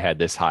day I had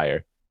this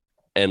higher,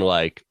 and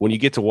like when you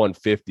get to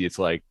 150, it's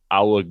like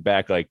I'll look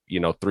back 3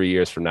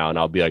 years from now and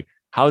I'll be like,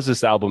 how's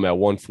this album at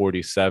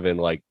 147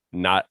 like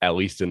not at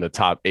least in the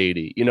top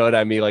 80? You know what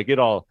I mean? Like it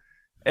all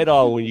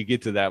when you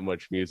get to that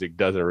much music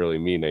doesn't really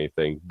mean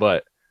anything,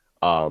 but.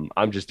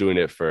 I'm just doing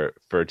it for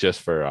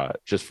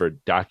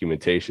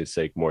documentation's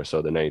sake more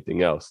so than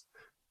anything else.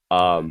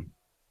 Mine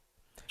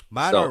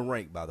aren't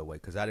ranked, by the way,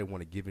 because I didn't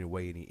want to give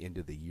away any end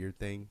of the year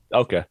thing.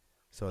 Okay.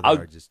 So they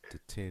are just the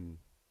 10.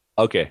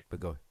 Okay. But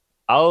go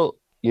ahead.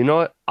 You know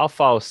what? I'll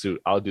follow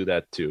suit. I'll do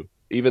that too,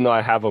 even though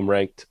I have them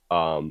ranked.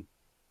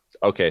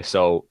 Okay.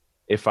 So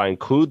if I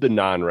include the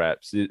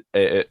non-raps,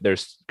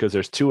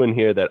 there's two in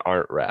here that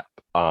aren't rap.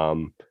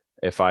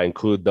 If I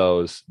include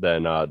those,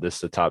 then this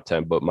is the top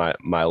 10. But my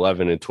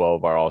 11 and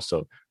 12 are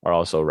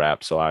also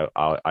rap, so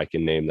I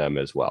can name them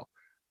as well.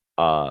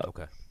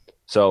 Okay.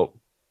 So,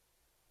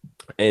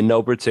 in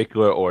no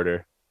particular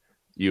order,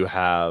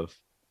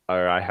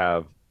 I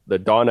have the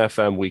Dawn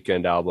FM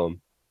Weekend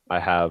album. I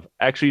have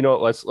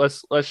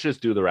let's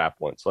just do the rap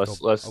ones.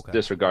 Let's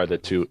disregard the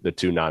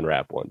two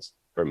non-rap ones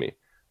for me.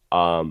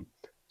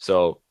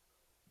 So,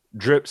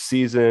 Drip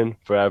Season,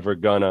 Forever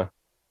Gonna,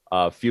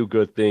 Few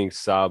Good Things,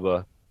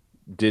 Saba.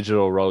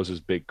 Digital Roses,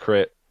 Big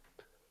Crit,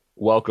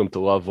 Welcome to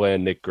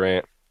Loveland, Nick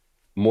Grant,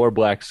 More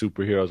Black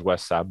Superheroes,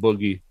 West Side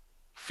Boogie,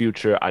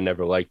 Future, I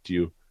Never Liked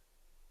You,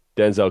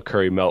 Denzel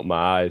Curry, Melt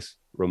My Eyes,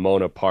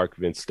 Ramona Park,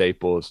 Vince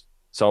Staples,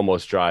 It's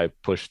Almost Dry,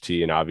 Push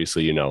T, and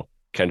obviously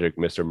Kendrick,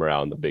 Mr.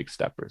 Morale, and the Big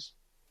Steppers.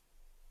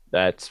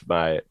 That's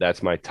my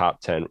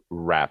top 10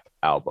 rap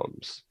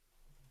albums.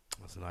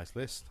 That's a nice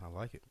list. I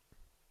like it.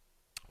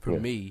 For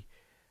me,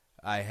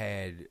 I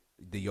had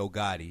the Yo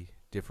Gotti.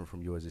 Different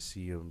from yours is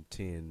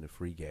CM10, the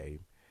Free Game.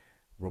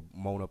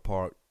 Ramona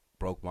Park,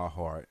 Broke My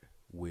Heart.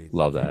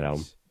 Love that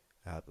album.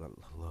 I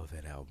love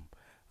that album.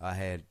 I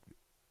had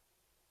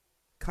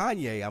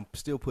Kanye. I'm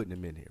still putting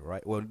him in here,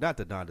 right? Well, not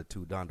the Donda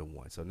 2, Donda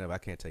 1. So I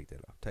can't take that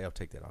off. I'll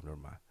take that off. Never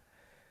mind.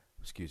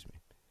 Excuse me.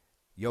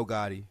 Yo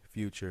Gotti,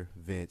 Future,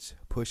 Vince,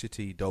 Pusha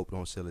T, Dope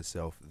Don't Sell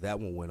Itself.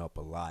 That one went up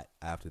a lot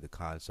after the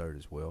concert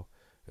as well.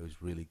 It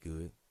was really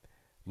good.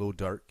 Lil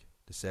Durk,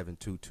 the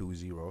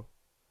 7220.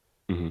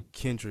 Mm-hmm.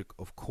 Kendrick,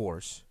 of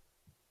course.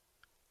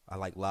 I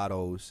like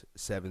Lotto's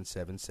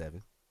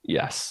 777.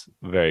 Yes,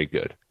 very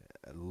good.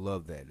 I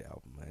love that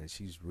album, man.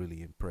 She's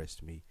really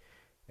impressed me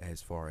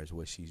as far as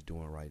what she's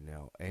doing right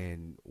now.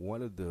 And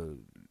one of the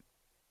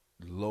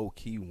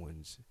low-key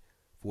ones,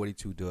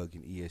 42 Dugg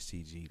and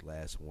ESTG,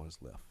 Last Ones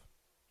Left.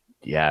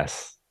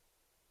 Yes.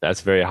 That's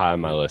very high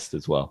on my list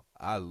as well.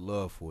 I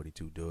love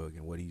 42 Dugg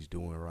and what he's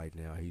doing right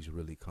now. He's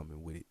really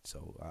coming with it.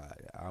 So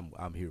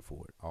I'm here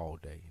for it all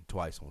day and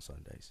twice on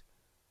Sundays.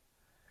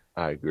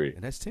 I agree.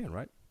 And that's 10,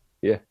 right?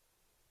 Yeah.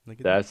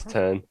 That's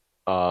 10.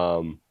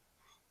 What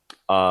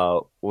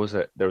was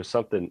it? There's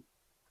something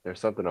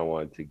I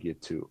wanted to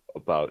get to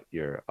about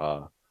your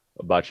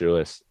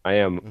list. I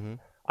am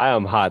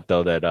hot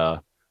though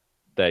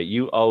that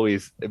you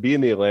always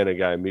being the Atlanta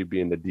guy, me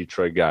being the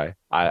Detroit guy.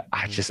 I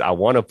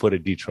want to put a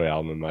Detroit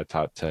album in my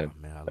top 10.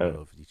 Oh, man, I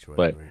love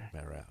Detroit.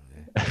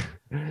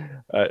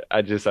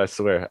 I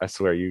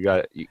swear,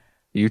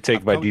 you take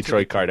I've my come to the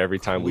Detroit card every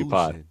time we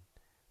pod. conclusion.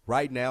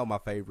 Right now, my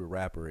favorite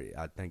rapper,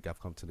 I think I've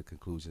come to the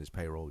conclusion, is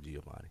Payroll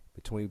Giovanni.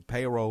 Between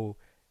Payroll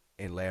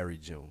and Larry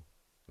June,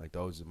 like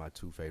those are my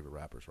two favorite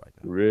rappers right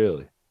now.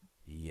 Really?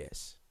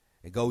 Yes,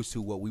 it goes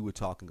to what we were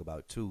talking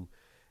about too.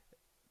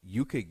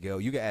 You could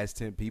ask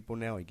 10 people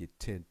now and get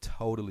 10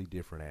 totally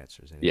different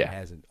answers, and it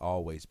hasn't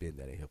always been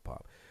that in hip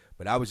hop.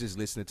 But I was just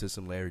listening to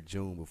some Larry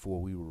June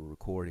before we were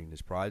recording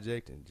this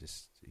project, and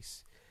it's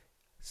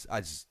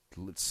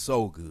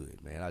so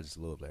good, man. I just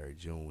love Larry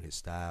June, his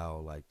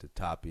style, like the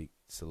topic,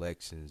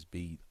 selections,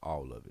 beat,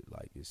 all of it.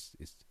 Like it's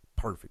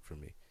perfect for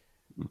me.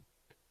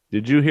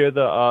 Did you hear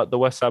the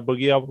West Side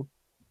Boogie album?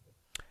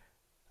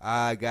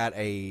 I got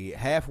a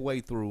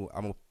halfway through.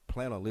 I'm gonna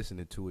plan on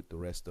listening to it the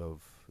rest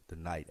of the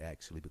night,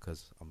 actually,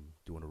 because I'm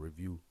doing a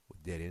review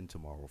with Dead End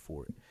tomorrow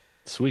for it.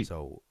 Sweet.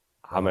 So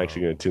I'm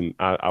actually gonna tune.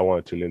 I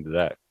want to tune into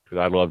that because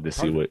I'd love to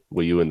see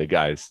what you and the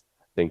guys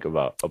think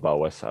about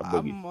West Side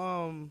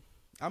Boogie.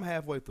 I'm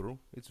halfway through.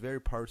 It's very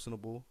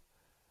personable.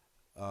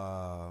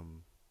 I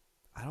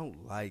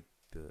don't like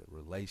the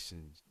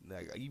relations.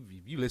 Like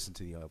you listen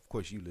to of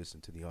course you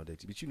listen to the On Deck,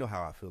 but you know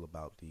how I feel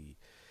about the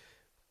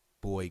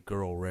boy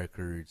girl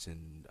records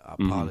and I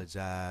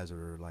apologize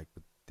or like.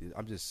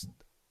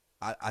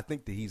 I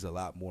think that he's a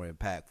lot more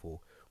impactful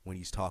when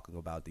he's talking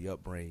about the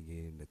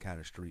upbringing, the kind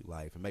of street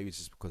life, and maybe it's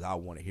just because I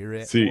want to hear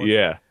it. See,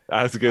 yeah,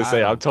 I was gonna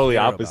say I'm totally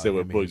opposite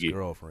with Boogie.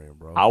 Girlfriend,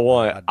 bro. I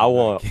want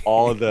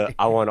all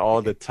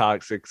the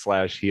toxic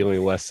 /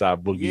 healing West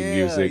Side Boogie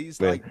music.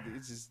 He's like,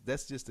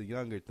 that's just a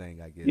younger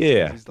thing, I guess.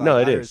 Yeah, like, no,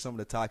 I it heard is. Some of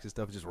the toxic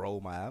stuff just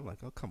roll my eye. I'm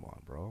like, oh come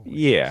on, bro.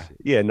 Yeah,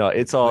 no,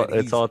 it's all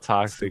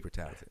toxic. Super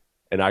talented.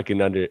 And I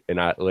can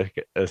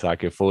I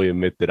can fully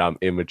admit that I'm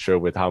immature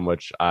with how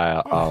much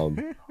I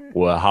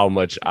how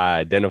much I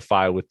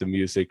identify with the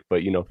music.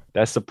 But you know,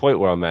 that's the point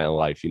where I'm at in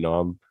life. You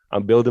know,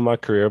 I'm building my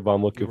career, but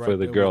I'm looking for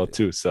the girl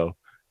too. So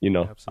you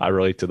know, absolutely. I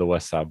relate to the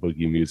West Side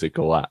Boogie music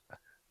a lot.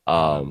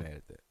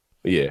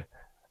 Yeah,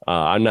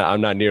 I'm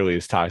not nearly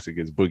as toxic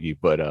as Boogie,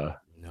 but I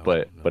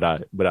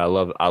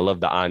love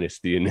the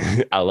honesty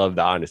and I love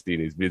the honesty in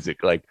his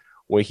music. Like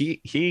when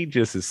he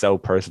just is so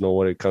personal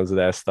when it comes to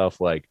that stuff.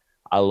 Like.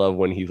 I love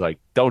when he's like,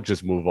 "Don't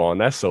just move on."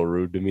 That's so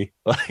rude to me.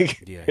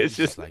 Like, it's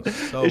just like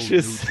so new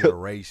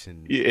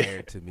generation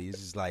to me. It's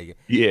just like,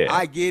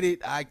 I get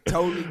it, I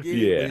totally get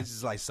it. But it's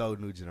just like so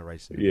new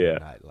generation.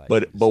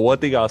 But one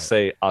thing I'll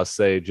say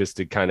just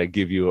to kind of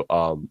give you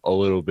a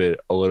little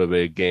bit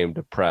of game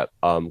to prep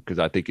because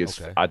I think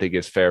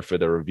it's fair for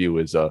the review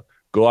is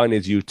go on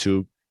his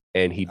YouTube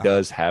and he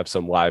does have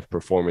some live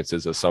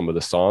performances of some of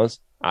the songs.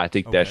 I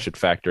think that should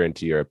factor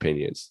into your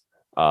opinions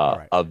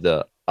of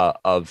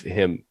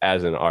him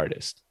as an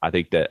artist. I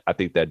think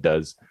that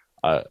does.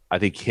 I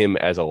think him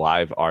as a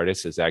live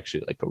artist is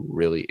actually like a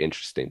really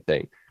interesting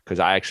thing because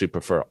I actually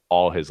prefer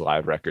all his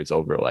live records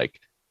over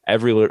like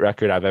every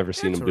record I've ever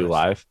seen him do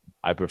live.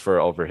 I prefer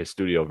over his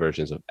studio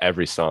versions of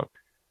every song.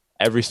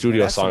 Every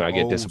studio song I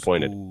get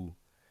disappointed.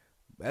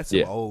 That's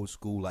some old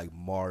school like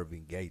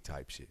Marvin Gaye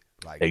type shit.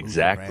 Like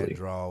exactly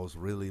draws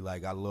really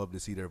like I love to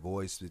see their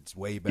voice. It's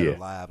way better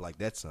live. Like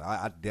that's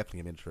I definitely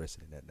am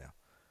interested in that now.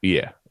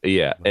 Yeah.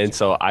 And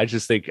so I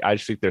just think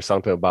there's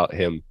something about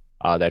him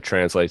that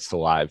translates to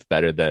live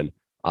better than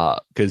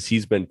because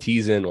he's been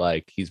teasing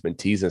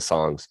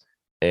songs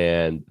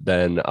and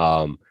then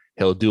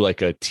he'll do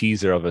like a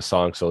teaser of a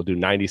song. So he'll do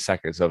 90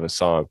 seconds of a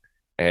song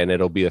and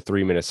it'll be a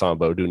 3-minute song,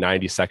 but he'll do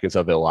 90 seconds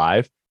of it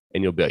live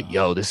and you'll be like,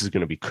 yo, this is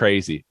going to be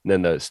crazy. And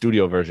then the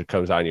studio version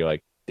comes out and you're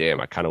like, damn,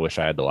 I kind of wish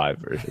I had the live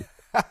version.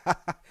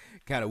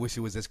 Kind of wish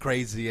it was as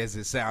crazy as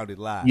it sounded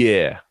live.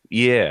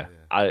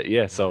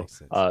 So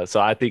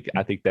I think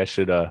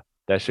that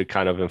should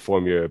kind of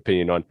inform your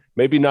opinion on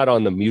maybe not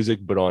on the music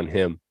but on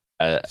him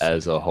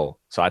as a whole.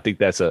 So I think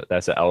that's an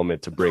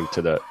element to bring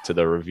to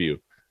the review,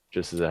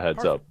 just as a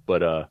heads up.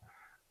 But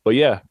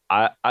yeah,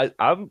 I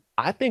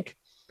think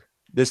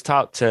this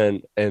top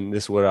 10 and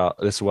this is what I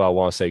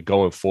want to say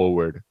going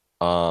forward.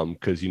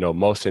 Because you know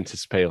most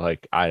anticipate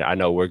like I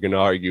know we're gonna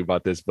argue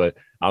about this, but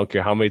I don't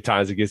care how many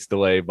times it gets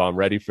delayed, but I'm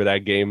ready for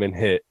that game and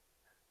hit.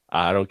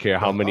 I don't care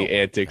how many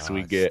antics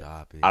we get.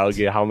 I don't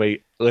care how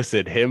many.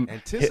 Listen,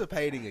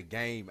 anticipating a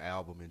game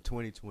album in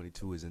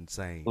 2022 is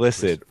insane.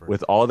 Listen,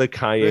 with all the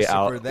Kanye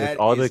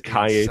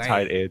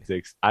tied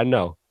antics, I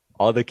know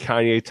all the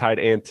Kanye tied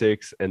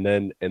antics, and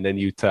then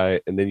you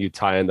tie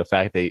in the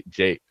fact that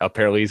Jay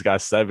apparently he's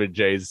got 7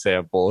 J's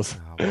samples,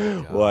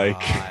 you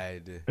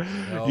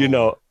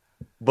know.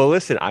 But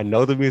listen, I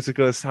know the music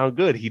gonna sound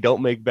good. He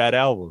don't make bad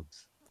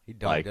albums. He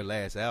don't. Like, the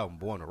last album,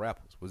 Born to Rap,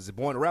 was it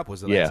Born to Rap?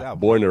 Was the last album?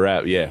 Born to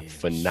Rap. Yeah,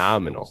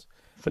 phenomenal.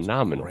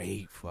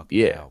 Great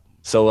fucking album.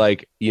 So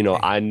like, you know,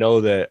 I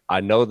know that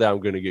I'm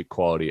gonna get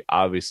quality.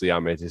 Obviously,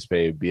 I'm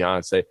anticipating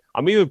Beyonce.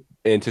 I'm even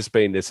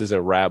anticipating this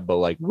isn't rap, but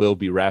like will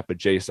be rap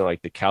adjacent,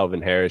 like the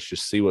Calvin Harris.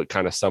 Just see what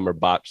kind of summer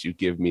bops you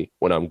give me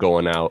when I'm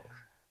going out.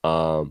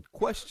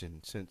 Question: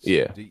 Since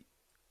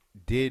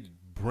did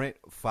Brent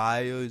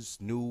Faiyaz's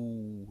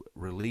new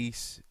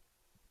release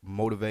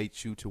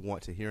motivate you to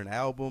want to hear an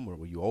album, or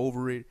were you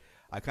over it?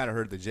 I kind of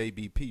heard the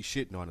JBP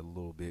shitting on it a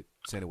little bit,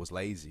 saying it was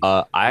lazy.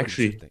 I What did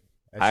you think?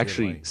 I I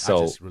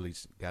just really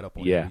got up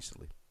on it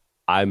recently.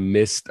 I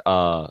missed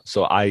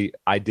so I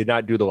did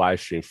not do the live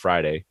stream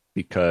Friday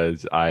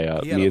because he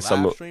had me and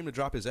live stream to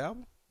drop his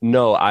album.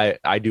 No,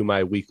 I do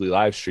my weekly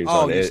live streams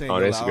on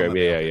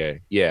Instagram.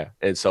 Yeah.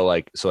 And so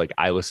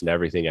I listen to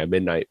everything at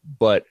midnight.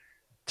 But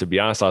to be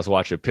honest, I was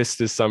watching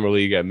Pistons Summer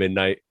League at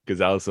midnight because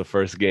that was the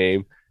first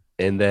game.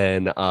 And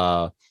then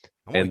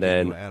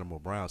give Animal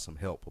Brown some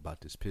help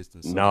about this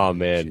Pistons.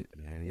 Man.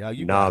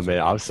 Shit,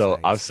 man. I'm so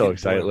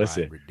excited.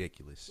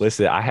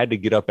 Listen, I had to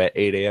get up at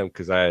 8 a.m.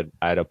 because I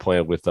had a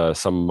plan with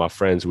some of my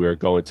friends. We were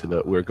going to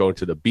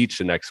the beach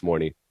the next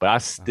morning. But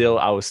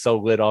I was so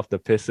lit off the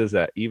Pistons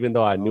that even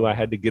though I knew I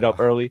had to get up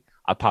early,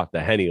 I popped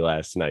the Henny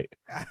last night.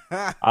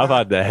 I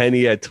popped the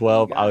Henny at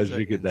 12. I was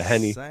drinking the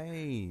Henny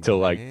till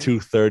like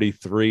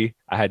 2:33.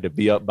 I had to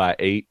be up by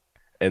 8.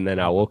 And then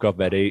I woke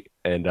up at 8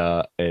 and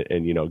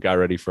got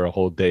ready for a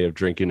whole day of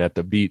drinking at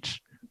the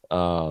beach.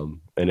 And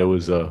it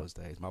was those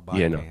days. My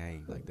body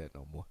ain't like that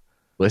no more.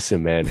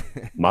 Listen, man,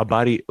 my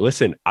body.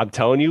 Listen, I'm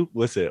telling you.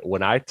 Listen,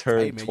 when I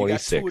turned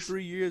 26, you got 2 or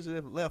 3 years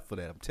left for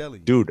that. I'm telling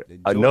you, dude.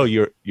 No,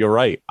 you're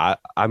right.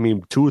 I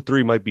mean, 2 or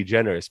 3 might be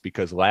generous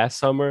because last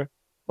summer,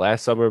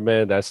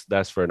 man,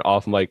 that's for an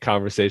off mic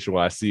conversation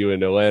when I see you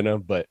in Atlanta.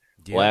 But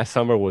last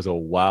summer was a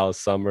wild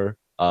summer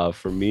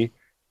for me.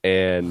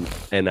 And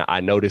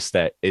I noticed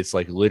that it's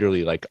like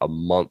literally like a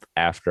month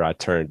after I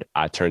turned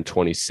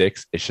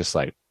 26. It's just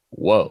like,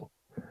 whoa,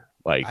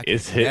 like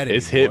it's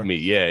hit me.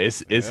 Yeah, it's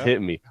hit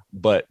me.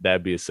 But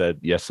that being said,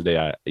 yesterday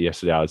I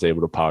was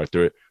able to power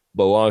through it.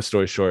 But long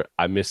story short,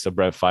 I missed the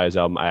Brent Faiyaz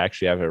album. I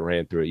actually haven't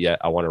ran through it yet.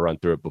 I want to run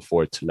through it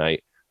before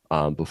tonight.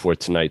 Before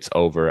tonight's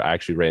over. I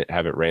actually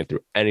haven't ran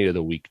through any of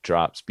the week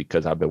drops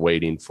because I've been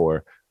waiting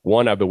for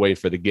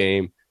the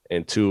game.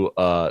 And two,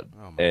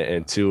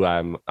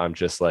 I'm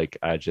just like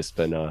I've just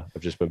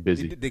been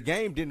busy. The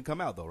game didn't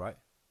come out though, right?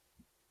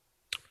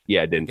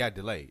 Yeah, it didn't. It got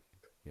delayed.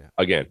 Yeah.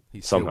 Again,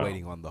 he's somehow still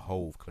waiting on the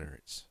Hove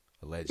clearance,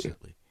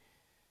 allegedly.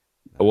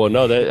 Well,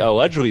 no,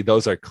 allegedly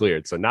those are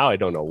cleared. So now I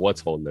don't know what's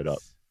holding it up.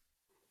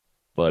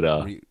 But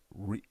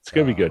it's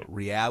gonna be good.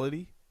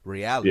 Reality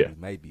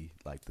may be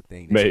like the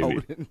thing that's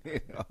holding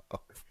it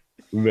up.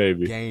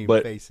 Maybe game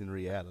facing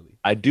reality.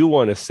 I do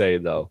want to say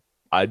though.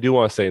 And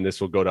this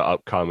will go to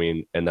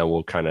upcoming, and then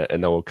we'll kind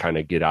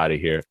of get out of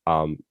here.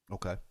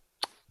 Okay.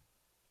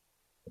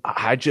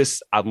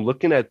 I'm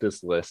looking at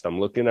this list. I'm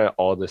looking at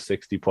all the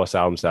 60 plus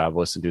albums that I've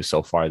listened to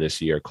so far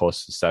this year,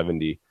 close to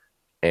 70,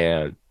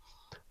 and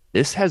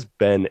this has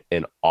been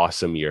an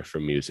awesome year for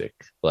music.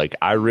 Like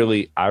I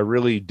really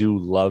do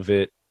love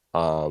it.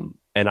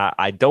 And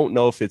I don't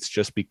know if it's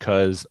just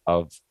because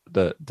of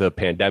the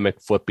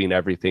pandemic flipping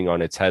everything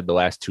on its head the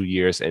last 2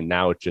 years, and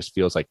now it just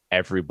feels like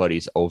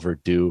everybody's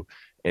overdue.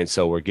 And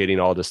so we're getting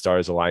all the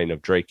stars aligning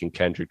of Drake and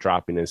Kendrick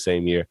dropping in the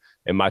same year.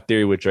 And my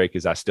theory with Drake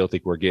is I still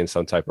think we're getting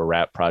some type of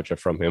rap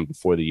project from him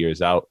before the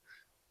year's out.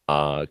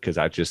 Because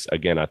I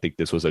think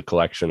this was a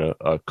collection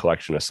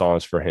of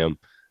songs for him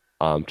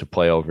to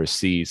play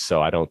overseas.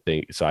 So I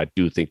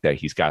do think that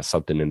he's got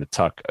something in the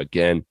tuck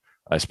again.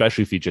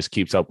 Especially if he just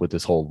keeps up with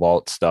this whole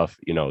vault stuff,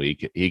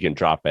 he can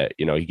drop at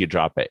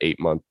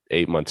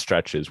 8-month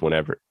stretches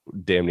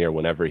damn near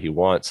whenever he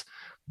wants.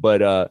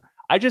 But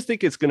I just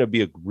think it's going to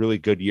be a really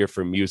good year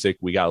for music.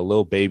 We got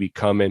Lil Baby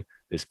coming,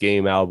 this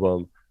Game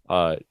album.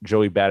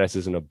 Joey Badass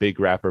isn't a big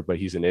rapper, but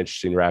he's an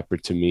interesting rapper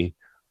to me.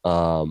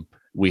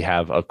 We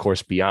have, of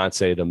course,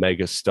 Beyonce, the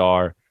mega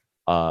star.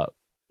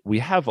 We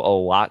have a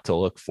lot to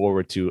look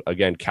forward to.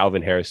 Again,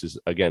 Calvin Harris is,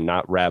 again,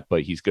 not rap,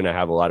 but he's going to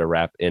have a lot of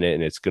rap in it,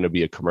 and it's going to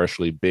be a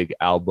commercially big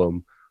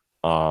album.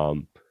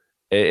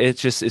 It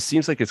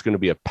seems like it's going to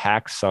be a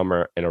packed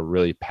summer and a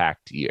really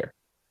packed year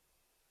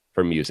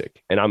for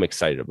music, and I'm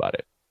excited about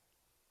it.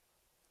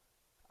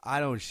 I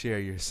don't share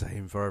your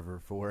same fervor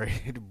for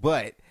it,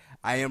 but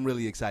I am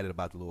really excited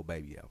about the Lil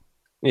Baby album.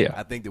 Yeah.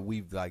 I think that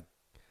we've,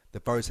 the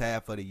first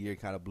half of the year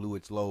kind of blew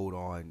its load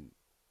on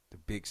the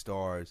big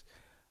stars.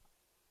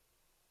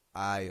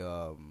 I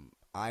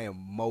am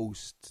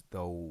most,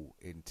 though,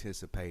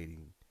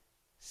 anticipating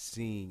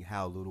seeing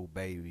how Lil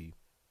Baby,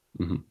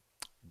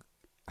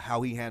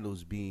 how he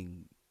handles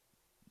being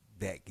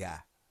that guy.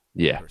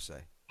 Yeah, per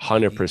se.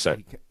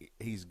 100%.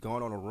 He's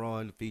gone on a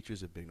run. The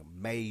features have been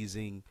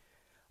amazing.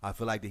 I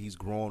feel like that he's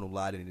grown a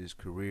lot in his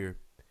career.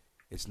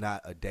 It's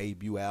not a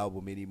debut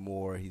album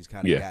anymore. He's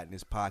kind of got in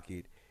his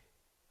pocket.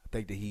 I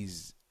think that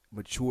he's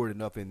matured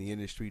enough in the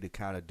industry to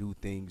kind of do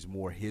things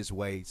more his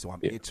way. So I'm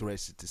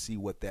interested to see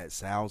what that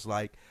sounds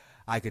like.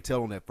 I could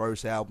tell on that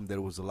first album that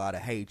it was a lot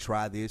of, hey,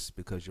 try this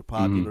because you're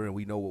popular and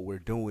we know what we're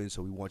doing,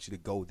 so we want you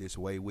to go this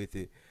way with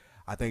it.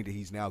 I think that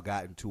he's now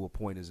gotten to a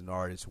point as an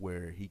artist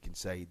where he can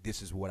say,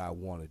 this is what I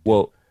want to do.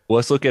 Well,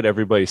 let's look at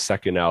everybody's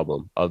second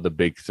album of the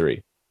big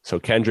three. So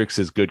Kendrick's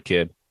is Good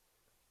Kid.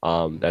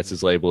 That's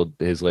his label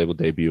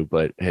debut,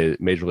 but his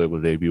major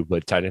label debut,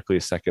 but technically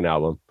his second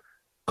album.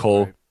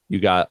 Cole, right. You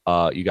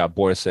got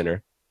Born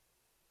Sinner.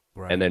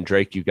 Right. And then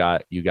Drake, you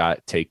got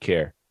Take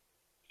Care.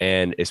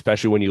 And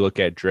especially when you look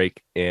at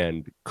Drake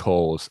and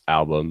Cole's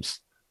albums,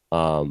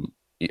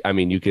 I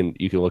mean, you can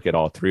look at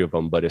all three of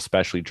them, but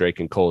especially Drake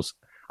and Cole's,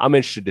 I'm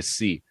interested to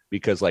see,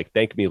 because like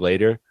Thank Me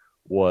Later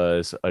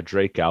was a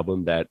Drake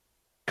album that,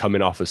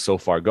 coming off of So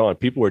Far Gone,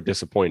 people were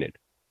disappointed,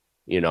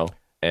 you know,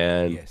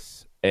 and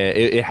Yes. and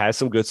it has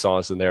some good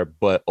songs in there,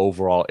 but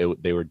overall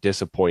they were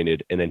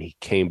disappointed. And then he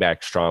came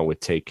back strong with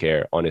Take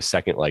Care on his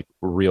second like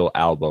real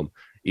album,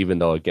 even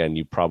though again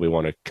you probably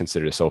want to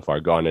consider So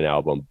Far Gone an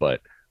album,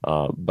 but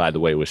by the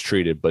way it was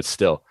treated. But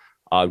still,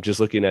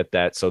 just looking at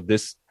that, so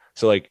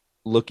like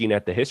looking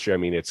at the history, I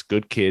mean, it's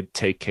Good Kid,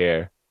 Take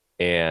Care,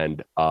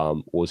 and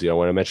what was the other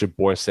one I mentioned?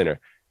 Born Sinner.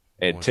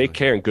 And Take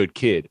Care and Good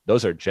Kid,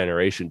 those are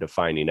generation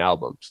defining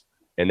albums.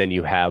 And then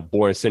you have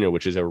Born Sinner,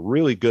 which is a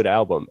really good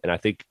album, and I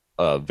think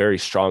very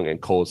strong in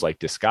Cole's like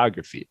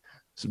discography,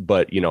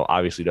 but you know,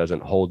 obviously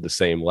doesn't hold the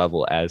same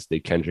level as the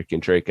Kendrick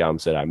and Drake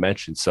albums that I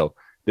mentioned. So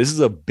this is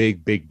a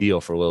big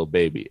deal for Lil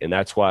Baby, and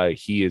that's why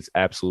he is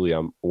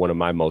absolutely one of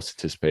my most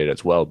anticipated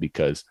as well,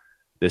 because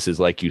this is,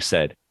 like you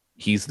said,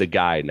 he's the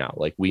guy now.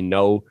 Like we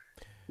know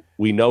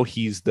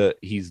he's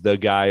the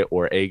guy,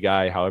 or a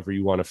guy, however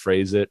you want to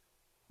phrase it,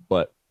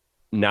 but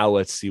now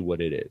let's see what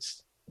it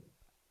is.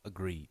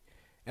 Agreed.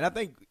 And I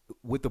think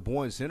with the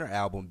Born Sinner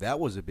album, that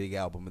was a big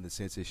album in the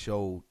sense it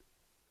showed,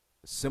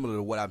 similar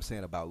to what I'm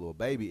saying about Lil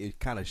Baby, it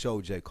kind of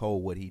showed J.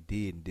 Cole what he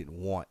did and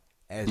didn't want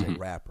as a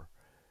rapper.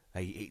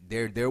 Like,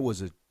 there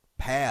was a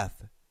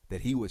path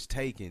that he was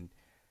taking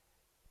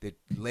that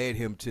led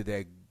him to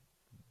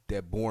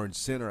that Born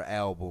Sinner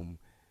album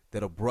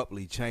that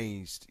abruptly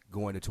changed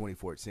going to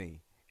 2014.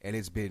 And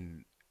it's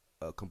been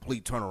a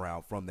complete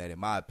turnaround from that, in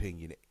my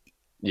opinion.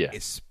 Yeah.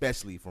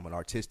 Especially from an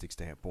artistic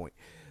standpoint.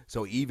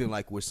 So even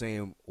like we're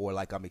saying, or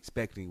like I'm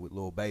expecting with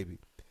Lil Baby,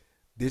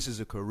 this is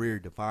a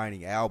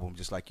career-defining album,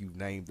 just like you've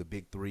named the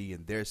big three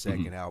and their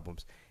second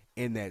albums,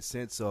 in that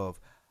sense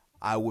of,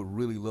 I would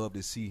really love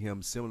to see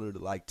him similar to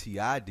like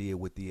T.I. did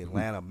with the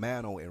Atlanta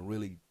Mantle, and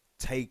really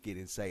take it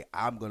and say,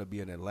 I'm going to be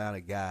an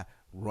Atlanta guy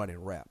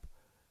running rap.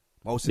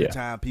 Most of the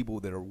time, people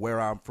that are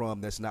where I'm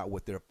from, that's not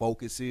what their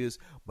focus is,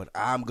 but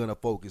I'm going to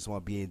focus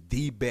on being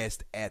the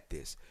best at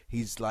this.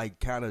 He's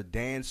like kind of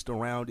danced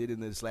around it in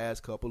this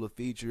last couple of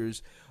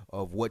features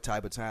of what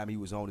type of time he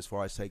was on as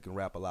far as taking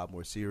rap a lot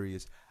more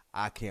serious.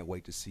 I can't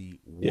wait to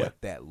see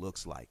what that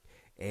looks like.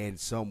 And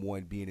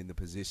someone being in the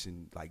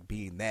position, like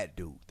being that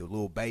dude, the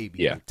Lil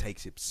Baby that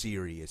takes it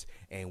serious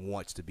and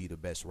wants to be the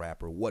best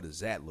rapper. What does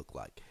that look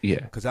like?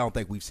 Yeah. Because I don't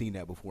think we've seen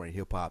that before in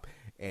hip-hop,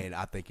 and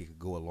I think it could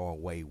go a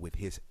long way with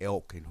his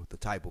ilk and with the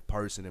type of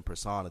person and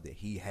persona that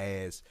he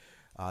has,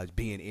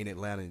 being in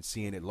Atlanta and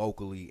seeing it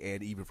locally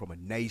and even from a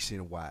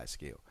nationwide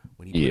scale.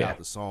 When he put out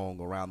the song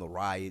around the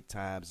riot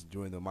times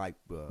during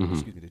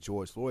the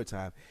George Floyd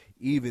time,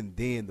 even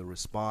then the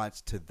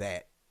response to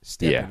that,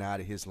 stepping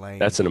out of his lane.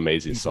 That's an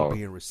amazing song.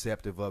 Being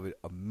receptive of it.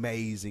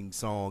 Amazing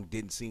song.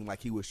 Didn't seem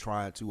like he was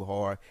trying too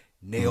hard.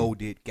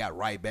 Nailed it. Got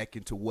right back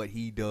into what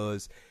he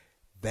does.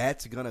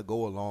 That's going to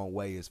go a long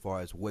way as far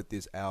as what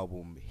this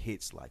album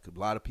hits like. A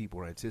lot of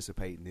people are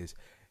anticipating this,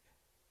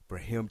 for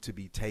him to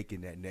be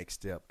taking that next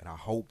step. And I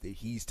hope that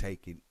he's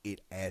taking it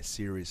as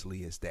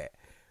seriously as that.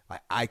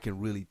 Like, I can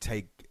really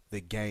take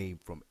the game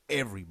from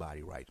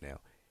everybody right now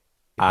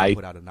if I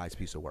put out a nice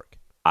piece of work.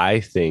 I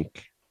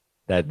think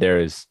that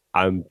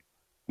I'm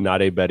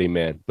not a betting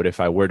man, but if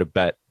I were to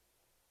bet,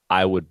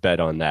 I would bet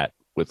on that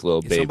with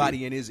Lil Baby.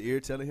 Somebody in his ear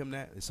telling him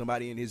that? Is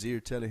somebody in his ear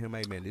telling him,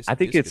 hey man, I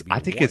think it's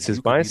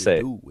his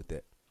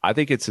mindset. I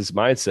think it's his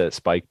mindset,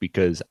 Spike,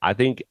 because I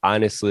think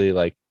honestly,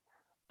 like,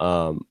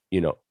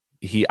 you know,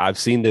 I've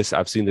seen this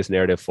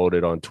narrative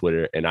floated on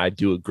Twitter, and I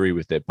do agree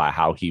with it by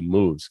how he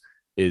moves.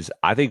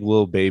 I think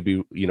Lil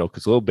Baby, you know,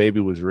 because Lil Baby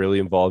was really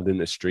involved in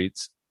the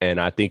streets,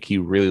 and I think he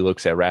really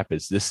looks at rap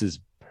as this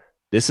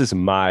is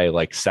my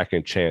like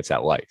second chance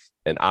at life,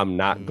 and I'm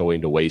not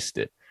going to waste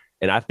it.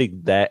 And I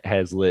think that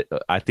has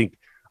I think,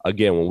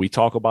 again, when we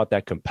talk about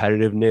that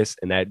competitiveness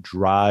and that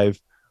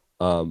drive,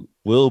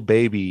 Lil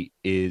Baby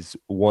is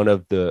one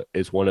of the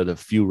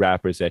few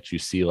rappers that you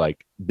see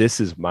like,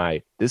 this is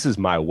my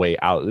way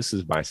out. This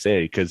is my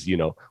sanity. Because, you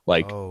know,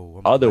 like,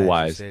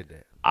 otherwise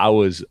I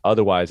was,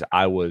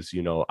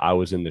 you know, I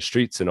was in the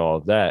streets and all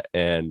of that,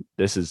 and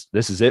this is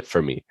it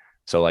for me.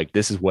 So like,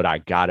 this is what I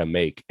gotta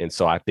make. And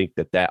so I think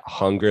that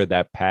hunger,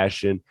 that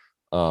passion,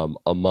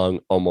 among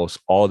almost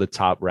all the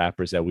top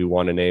rappers that we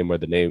want to name, or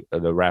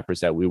the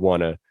rappers that we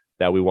want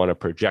to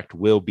project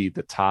will be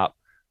the top.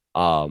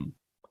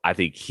 I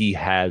think he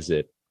has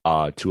it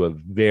to a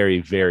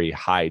very, very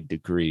high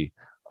degree,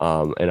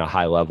 and a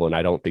high level. And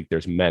I don't think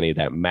there's many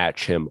that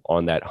match him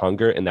on that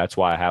hunger. And that's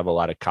why I have a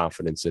lot of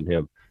confidence in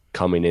him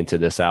coming into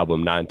this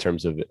album, not in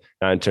terms of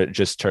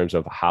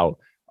how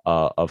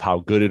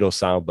good it'll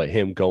sound, but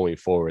him going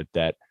forward,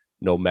 that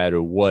no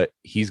matter what,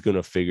 he's going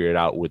to figure it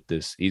out with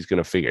this. He's going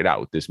to figure it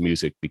out with this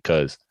music,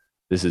 because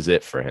this is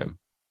it for him.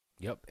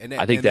 Yep.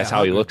 I think that's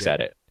how he looks at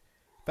it.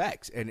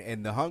 Facts.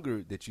 And the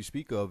hunger that you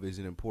speak of is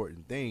an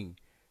important thing.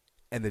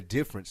 And the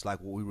difference, like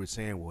what we were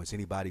saying, is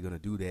anybody going to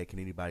do that? Can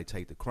anybody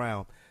take the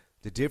crown?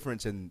 The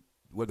difference in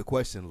where the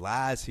question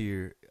lies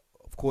here,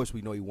 of course,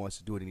 we know he wants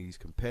to do it and he's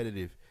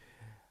competitive.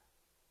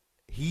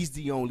 He's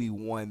the only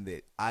one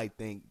that I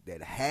think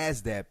that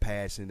has that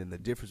passion, and the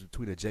difference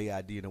between a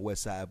JID and a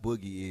Westside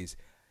Boogie is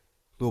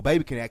Lil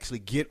Baby can actually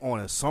get on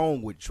a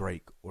song with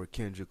Drake or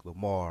Kendrick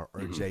Lamar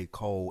or J.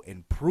 Cole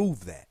and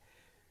prove that.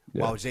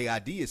 Yeah. While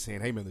JID is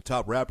saying, hey, man, the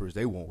top rappers,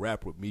 they won't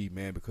rap with me,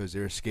 man, because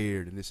they're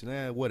scared and this and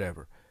that,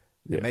 whatever.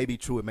 Yeah. It may be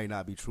true. It may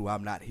not be true.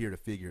 I'm not here to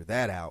figure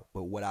that out.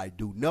 But what I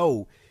do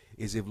know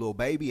is if Lil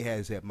Baby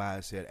has that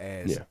mindset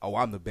as, oh,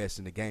 I'm the best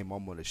in the game,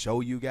 I'm going to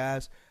show you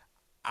guys,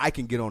 I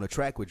can get on a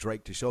track with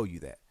Drake to show you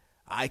that.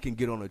 I can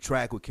get on a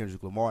track with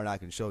Kendrick Lamar and I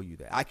can show you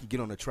that. I can get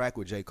on a track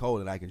with J. Cole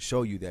and I can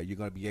show you that. You're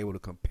going to be able to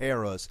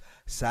compare us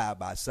side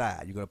by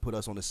side. You're going to put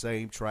us on the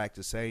same track,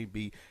 the same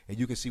beat, and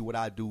you can see what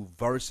I do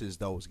versus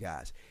those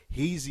guys.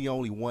 He's the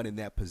only one in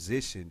that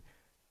position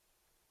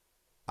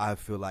I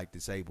feel like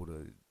that's able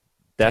to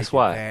take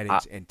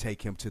advantage and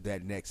take him to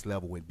that next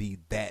level and be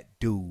that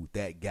dude,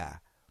 that guy.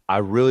 I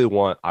really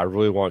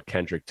want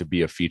Kendrick to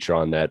be a feature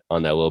on that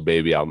Lil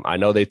Baby album. I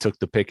know they took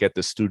the pick at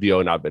the studio,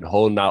 and I've been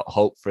holding out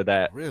hope for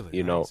that. Really,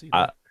 you know,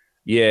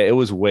 it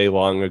was way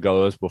long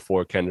ago. It was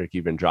before Kendrick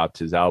even dropped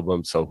his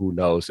album, so who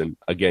knows? And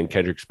again,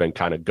 Kendrick's been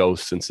kind of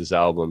ghost since his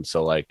album,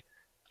 so like,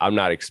 I'm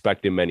not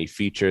expecting many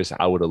features.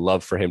 I would have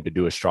loved for him to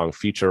do a strong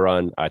feature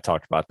run. I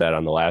talked about that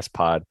on the last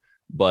pod,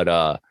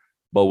 but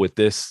with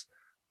this,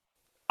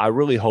 I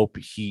really hope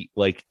he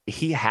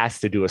has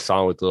to do a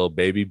song with Lil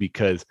Baby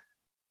because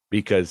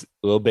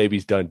Lil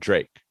Baby's done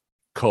Drake,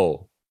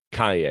 Cole,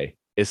 Kanye.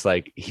 It's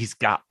like he's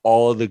got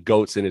all the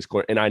GOATs in his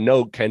corner. And I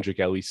know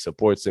Kendrick at least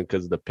supports him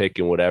because of the pick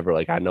and whatever.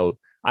 Like I know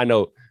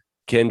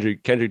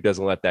Kendrick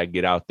doesn't let that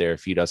get out there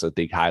if he doesn't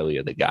think highly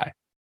of the guy.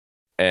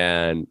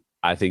 And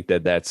I think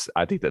that's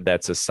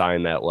a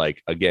sign that,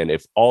 like, again,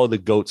 if all the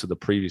GOATs of the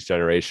previous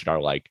generation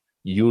are like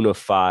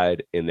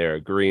unified in their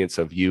agreement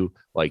of you,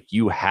 like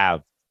you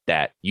have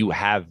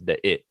the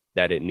it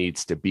that it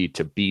needs to be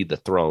the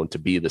throne, to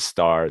be the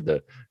star,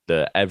 the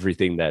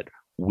everything that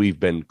we've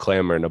been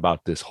clamoring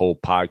about this whole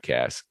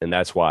podcast. And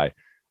that's why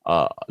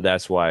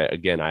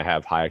again, I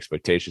have high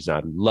expectations. And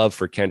I'd love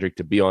for Kendrick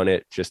to be on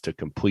it just to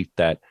complete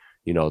that,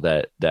 you know,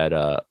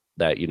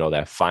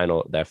 that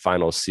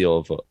final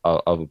seal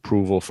of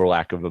approval, for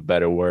lack of a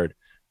better word.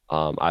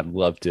 I'd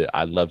love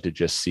to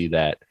just see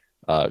that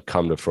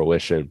come to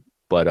fruition.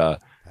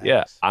 But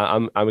yeah,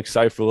 I'm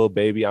excited for Lil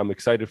Baby. I'm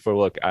excited for,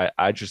 look,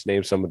 I just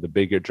named some of the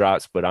bigger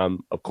drops, but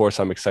I'm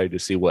excited to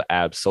see what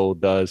Ab-Soul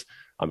does.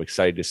 I'm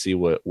excited to see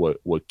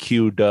what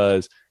Q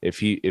does if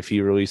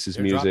he releases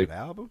music.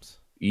 Albums?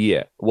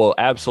 Yeah. Well,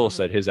 Ab-Soul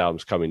said his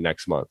album's coming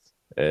next month,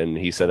 and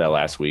he said that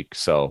last week.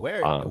 So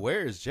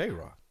where is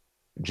J-Rock?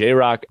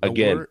 J-Rock,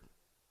 again,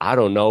 I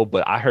don't know,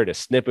 but I heard a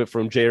snippet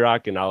from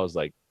J-Rock, and I was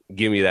like,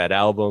 give me that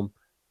album.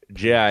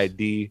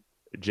 JID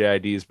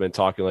has been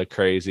talking like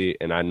crazy,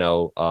 and I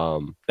know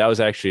that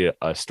was actually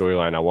a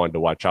storyline I wanted to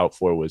watch out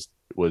for was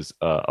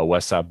a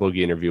Westside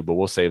Boogie interview, but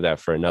we'll save that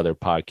for another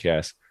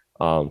podcast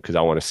because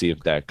I want to see if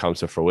that comes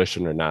to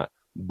fruition or not.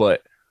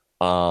 But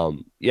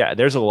yeah,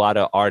 there's a lot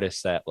of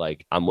artists that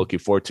like I'm looking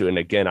forward to, and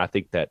again, I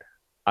think that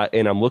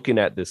and I'm looking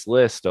at this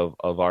list of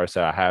artists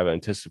that I have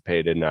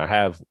anticipated, and I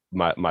have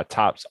my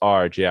tops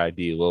are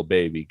JID, Lil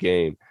Baby,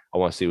 Game. I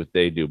want to see what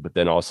they do, but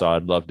then also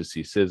I'd love to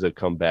see SZA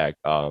come back.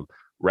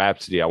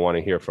 Rhapsody, I want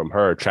to hear from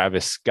her.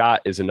 Travis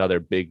Scott is another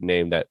big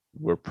name that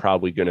we're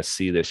probably going to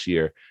see this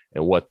year,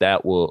 and what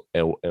that will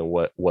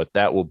what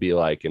that will be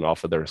like, and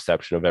off of the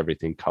reception of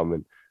everything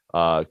coming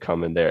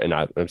there. And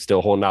I'm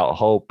still holding out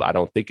hope. I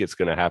don't think it's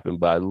going to happen,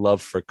 but I'd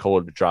love for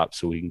Cole to drop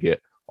so we can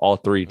get all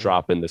three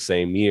drop in the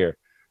same year.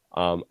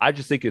 I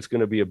just think it's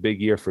going to be a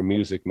big year for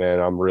music, man.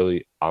 I'm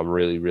really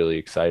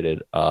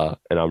excited, and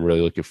I'm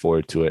really looking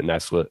forward to it. And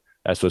that's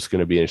what's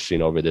going to be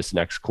interesting over this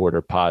next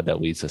quarter pod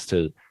that leads us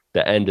to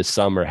the end of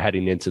summer,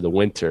 heading into the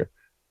winter,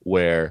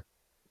 where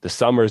the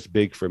summer is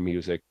big for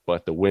music,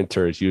 but the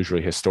winter is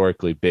usually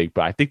historically big.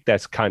 But I think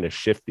that's kind of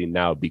shifting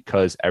now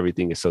because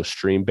everything is so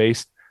stream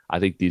based.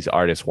 I think these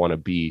artists want to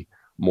be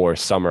more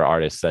summer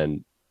artists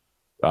than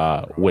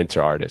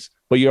winter artists.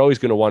 But you're always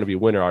going to want to be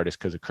winter artists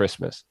because of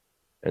Christmas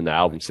and the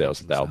album sales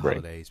that that'll bring.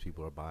 Holidays,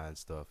 people are buying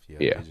stuff.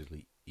 Yeah.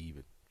 Digitally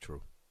even.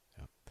 True.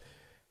 Yeah.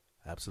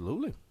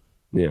 Absolutely.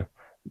 Yeah.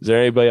 Is there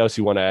anybody else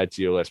you want to add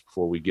to your list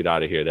before we get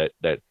out of here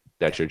that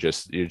you're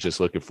just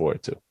looking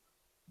forward to?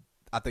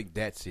 I think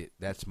that's it.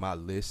 That's my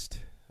list.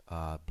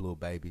 Lil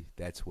Baby.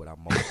 That's what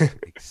I'm most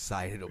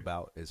excited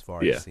about as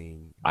far as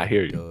seeing what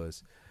he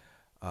does.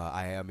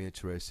 I am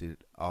interested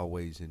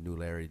always in New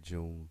Larry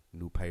June,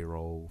 New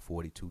Payroll,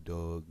 42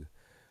 Doug,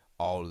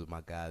 all of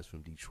my guys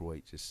from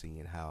Detroit, just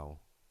seeing how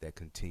that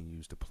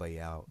continues to play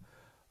out.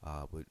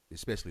 But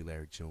especially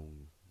Larry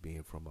June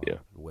being from the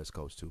West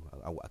Coast too.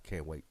 I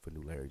can't wait for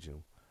New Larry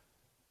June.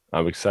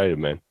 I'm excited,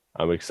 man.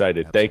 I'm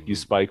excited. Absolutely. Thank you,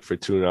 Spike, for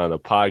tuning on the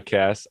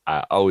podcast.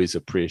 I always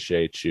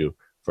appreciate you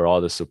for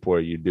all the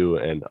support you do,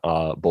 and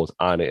both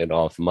on it and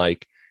off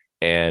mic.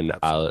 And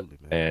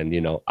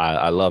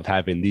I love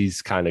having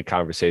these kind of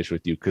conversations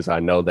with you because I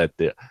know that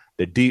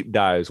The deep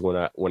dives,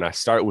 when I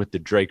start with the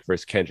Drake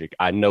versus Kendrick,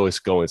 I know it's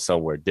going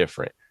somewhere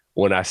different.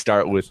 When I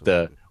start with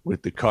the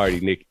Cardi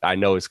Nick, I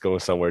know it's going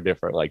somewhere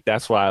different. Like,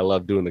 that's why I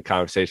love doing the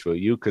conversation with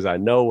you, because I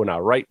know when I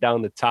write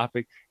down the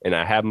topic and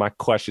I have my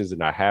questions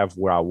and I have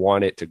where I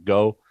want it to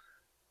go,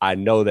 I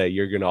know that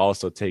you're going to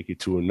also take it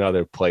to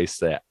another place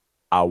that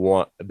I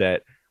want,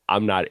 that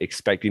I'm not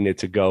expecting it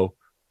to go,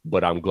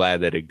 but I'm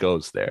glad that it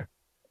goes there.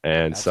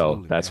 And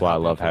absolutely, so that's why I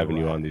love having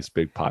you on these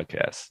big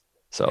podcasts.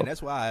 So, and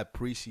that's why I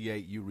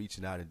appreciate you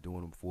reaching out and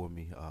doing them for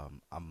me.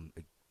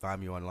 Find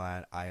me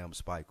online. I am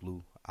Spike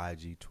Lou,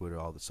 IG, Twitter,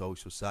 all the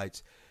social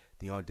sites.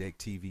 The On Deck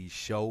TV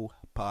show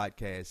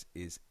podcast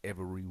is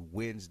every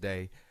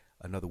Wednesday.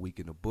 Another week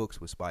in the books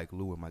with Spike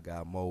Lou and my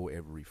guy Mo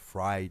every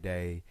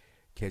Friday.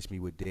 Catch me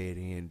with Dead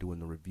End doing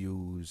the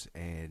reviews,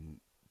 and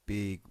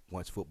big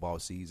once football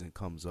season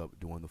comes up,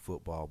 doing the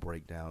football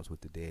breakdowns with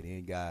the Dead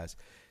End guys.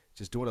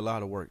 Just doing a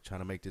lot of work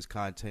trying to make this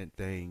content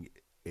thing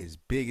as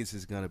big as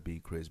it's going to be,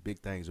 Chris. Big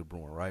things are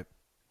brewing, right?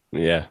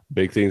 Yeah,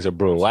 big things are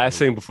brewing. Last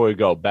thing before we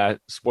go,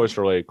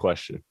 sports-related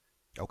question.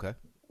 Okay.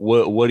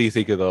 What do you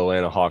think of the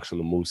Atlanta Hawks and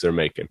the moves they're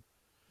making?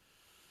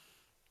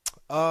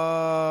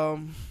 I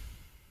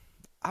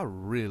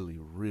really,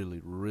 really,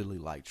 really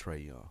like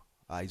Trae Young.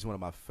 He's one of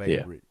my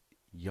favorite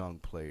young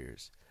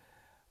players.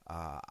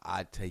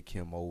 I take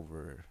him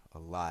over a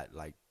lot.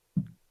 Like,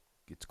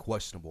 it's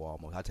questionable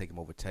almost. I take him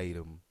over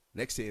Tatum.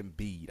 Next to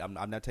Embiid.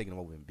 I'm not taking him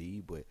over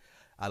Embiid, but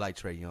I like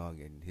Trae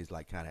Young and his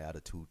like kind of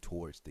attitude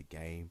towards the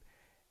game.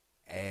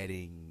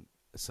 Adding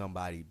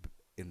somebody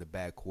in the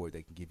backcourt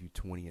that can give you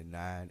 20 and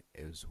 9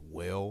 as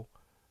well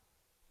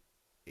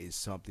is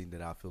something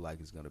that I feel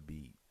like is going to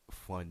be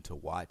fun to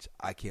watch.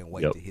 I can't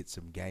wait to hit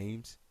some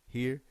games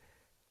here.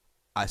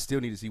 I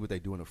still need to see what they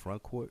do in the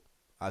front court.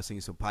 I've seen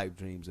some pipe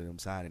dreams of them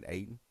signing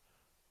Ayton.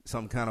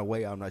 Some kind of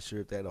way, I'm not sure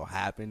if that'll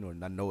happen, or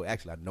I know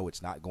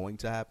it's not going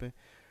to happen.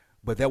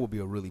 But that would be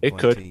a really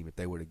fun team if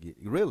they were to get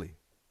 – really?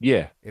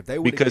 Yeah. If they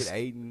were to get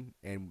Ayton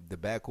and the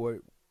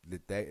backcourt,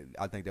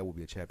 I think that would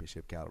be a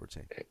championship caliber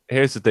team.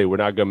 Here's the thing: we're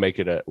not gonna make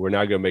it a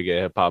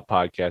hip hop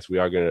podcast. We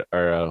are gonna,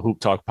 or a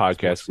hoop talk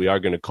podcast. We are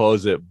gonna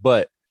close it,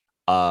 but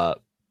that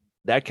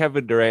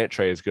Kevin Durant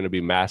trade is gonna be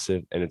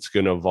massive, and it's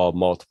gonna involve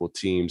multiple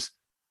teams.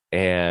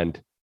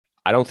 And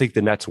I don't think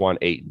the Nets want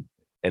Ayton,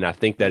 and I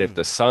think that if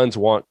the Suns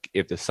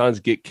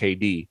get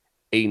KD,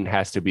 Ayton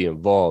has to be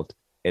involved,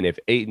 and if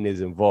Ayton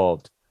is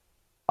involved,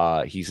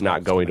 he's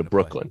not going to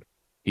Brooklyn.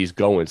 He's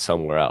going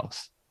somewhere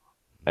else.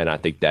 And I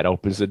think that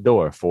opens the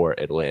door for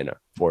Atlanta,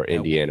 for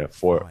Indiana,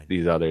 for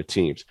these other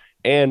teams.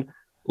 And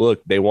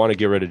look, they want to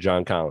get rid of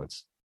John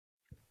Collins.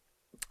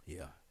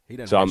 Yeah, he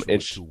doesn't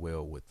work too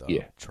well with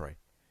Trae.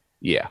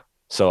 Yeah,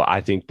 so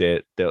I think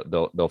that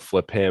they'll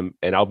flip him,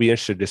 and I'll be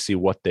interested to see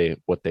what they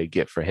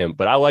get for him.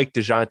 But I like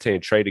DeJounte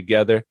and Trae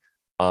together.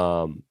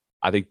 I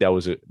think that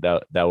was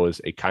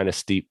a kind of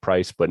steep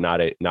price, but not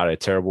a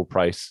terrible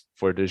price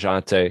for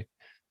DeJounte.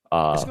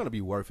 It's going to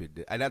be worth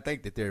it, and I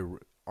think that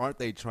aren't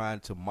they trying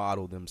to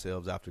model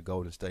themselves after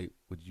Golden State,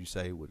 would you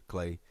say, with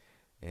Clay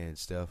and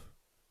Steph?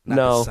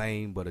 Not the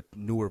same, but a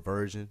newer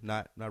version.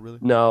 Not really?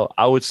 No,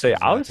 I would say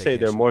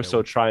they're more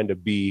so trying to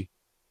be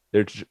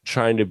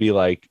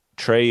like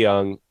Trae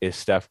Young is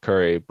Steph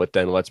Curry, but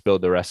then let's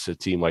build the rest of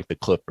the team like the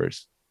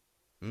Clippers.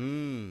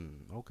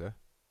 Okay.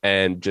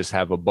 And just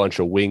have a bunch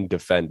of wing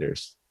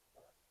defenders,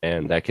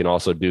 and that can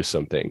also do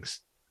some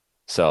things.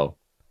 So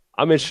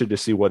I'm interested to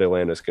see what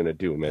Atlanta's going to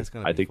do, man.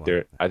 I think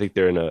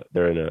they're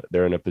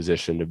in a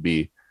position to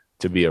be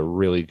a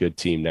really good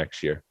team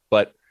next year.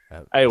 But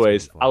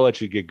anyways, I'll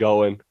let you get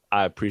going.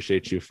 I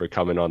appreciate you for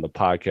coming on the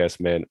podcast,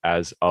 man.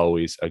 As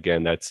always,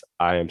 again,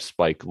 I am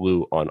Spike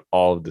Lou on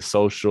all of the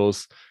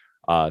socials.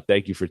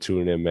 Thank you for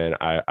tuning in, man.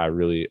 I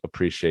really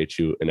appreciate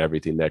you and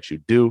everything that you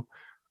do.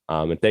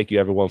 And thank you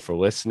everyone for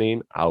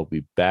listening. I'll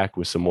be back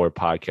with some more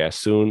podcasts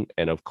soon.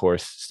 And of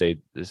course,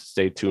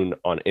 stay tuned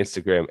on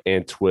Instagram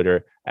and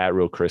Twitter at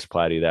Real Chris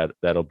Platty.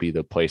 That'll be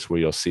the place where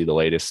you'll see the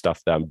latest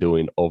stuff that I'm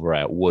doing over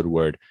at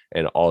Woodward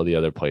and all the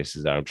other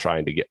places that I'm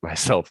trying to get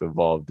myself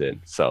involved in.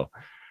 So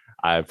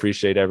I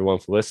appreciate everyone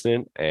for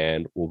listening,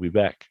 and we'll be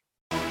back.